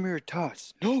 give me some of your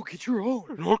tots. No, get your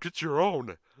own. Look at your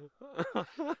own.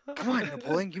 Come on,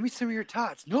 Napoleon, give me some of your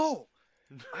tots. No,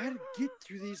 I had to get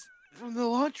through these from the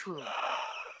lunchroom.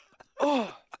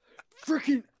 Oh,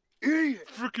 freaking idiot!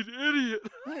 Freaking idiot.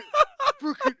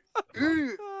 Freaking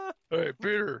idiot! Hey,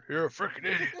 Peter, you're a freaking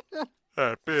idiot.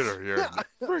 Hey, Peter, you're a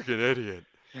freaking idiot.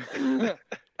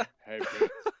 Hey, Peter.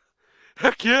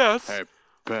 Heck yes. Hey,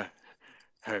 Peter.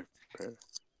 Hey,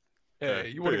 Hey,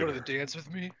 you want to go to the dance with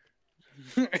me?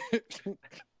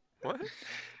 What?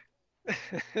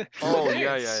 Oh,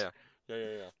 yeah.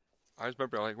 Dance. I just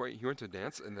remember, like, wait, he went to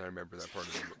dance? And then I remember that part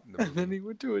of the And movie. then he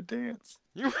went to a dance.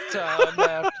 You, Time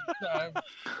after time.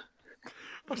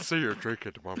 I see you're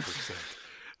drinking 1%.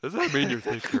 Does that mean you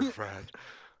think you're fat?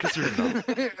 Because you're not.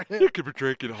 You could be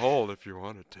drinking whole if you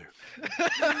wanted to.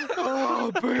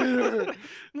 Oh, Peter!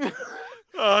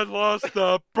 I lost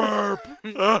the burp.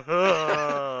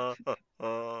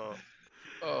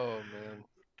 Oh man.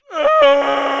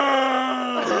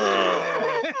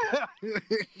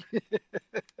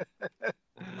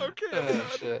 Okay,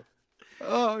 Oh shit.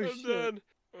 Oh, I'm shit. done.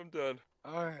 I'm done.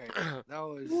 All right. That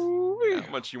was.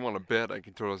 How much you want to bet I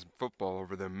can throw some football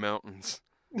over them mountains?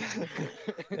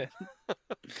 Hey,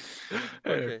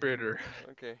 Okay. Peter.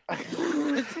 Okay.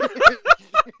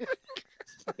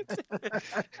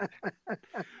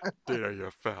 Dana, you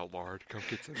fat lard. Come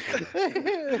get some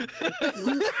dinner.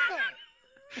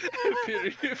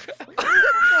 Peter, you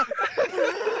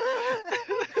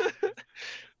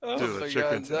Oh Do the my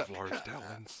chickens God, have large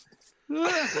talons?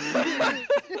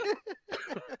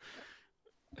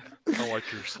 I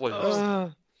like your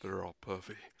sleeves. They're all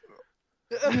puffy.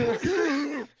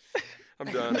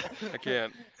 I'm done. I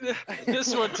can't.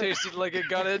 This one tasted like it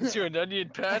got into an onion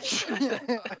patch.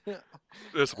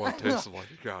 This one tastes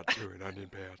like it got to an onion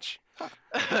patch.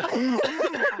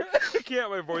 I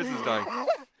can't. My voice is dying.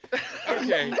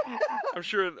 Okay. I'm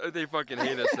sure they fucking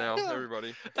hate us now,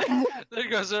 everybody. There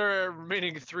goes our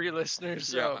remaining 3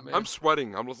 listeners. Yeah, Oh, man. I'm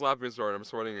sweating. I'm just laughing so hard. I'm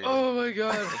sweating again. Oh my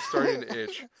god. I'm starting to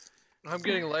itch. I'm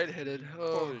getting lightheaded.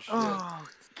 Oh, Holy shit. Oh,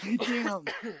 damn.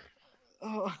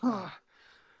 Oh,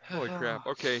 Holy crap.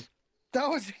 Okay. that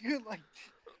was a good, like,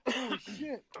 oh,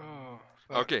 shit. Oh,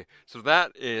 fuck. Okay. So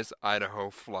that is Idaho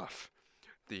Fluff.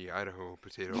 The Idaho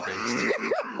potato-based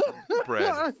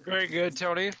bread. Very good,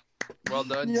 Tony. Well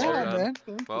done, Yeah, sir.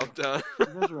 man. Well done. You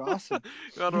guys are awesome.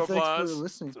 Round of Thanks for applause.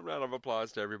 listening. It's a round of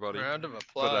applause to everybody. Round of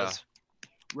applause.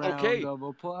 Okay. Round of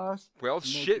applause. Well, Make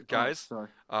shit, it- oh, guys. sorry.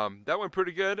 That went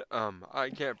pretty good. I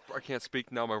can't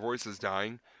speak now. My voice is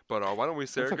dying. But why don't we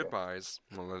say our That's okay. goodbyes?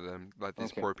 We'll let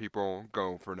these Okay. poor people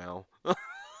go for now.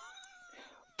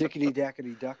 Dickety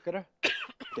dackety duckada.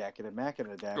 Dackada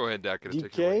mackada dack. Go ahead, Dakota.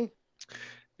 Take it away. DK.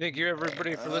 Thank you,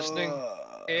 everybody, for listening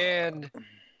and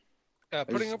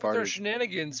putting just up with our farted.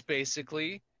 shenanigans,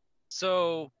 basically.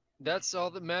 So that's all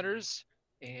that matters.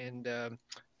 And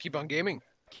keep on gaming.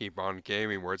 Keep on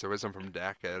gaming. Words of wisdom from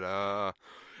Dakota.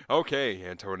 Okay,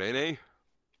 and Toenaynay.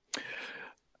 All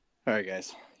right,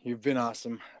 guys. You've been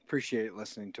awesome. Appreciate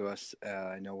listening to us.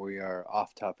 I know we are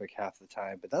off topic half the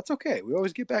time, but that's okay. We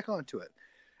always get back onto it.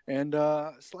 And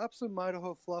slap some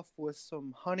Idaho Fluff with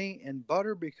some honey and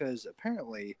butter because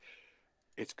apparently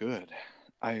it's good.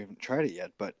 I haven't tried it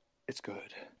yet, but it's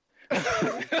good.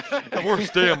 The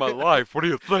worst day of my life. What do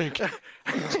you think?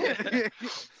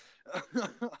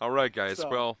 All right, guys. So-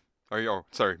 Well, are you? Oh,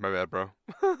 sorry. My bad, bro.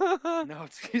 No,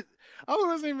 it's I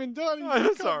wasn't even done. You I'm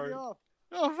just cut sorry. me off.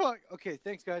 Oh, fuck. Okay,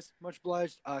 thanks, guys. Much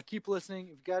obliged. Keep listening.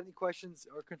 If you got any questions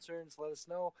or concerns, let us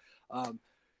know.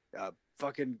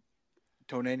 Fucking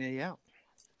Toenaynay out.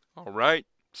 All right.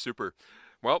 Super.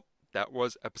 Well, that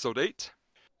was episode 8.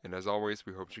 And as always,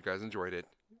 we hope you guys enjoyed it.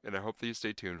 And I hope that you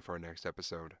stay tuned for our next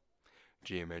episode.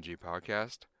 GMNG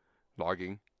Podcast,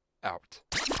 logging out.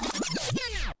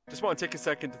 Just want to take a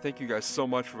second to thank you guys so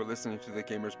much for listening to the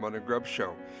Gamers Mud and Grub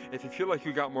Show. If you feel like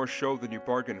you got more show than you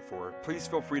bargained for, please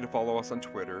feel free to follow us on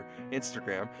Twitter,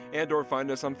 Instagram, and or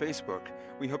find us on Facebook.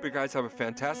 We hope you guys have a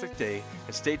fantastic day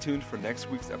and stay tuned for next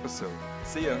week's episode.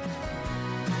 See ya!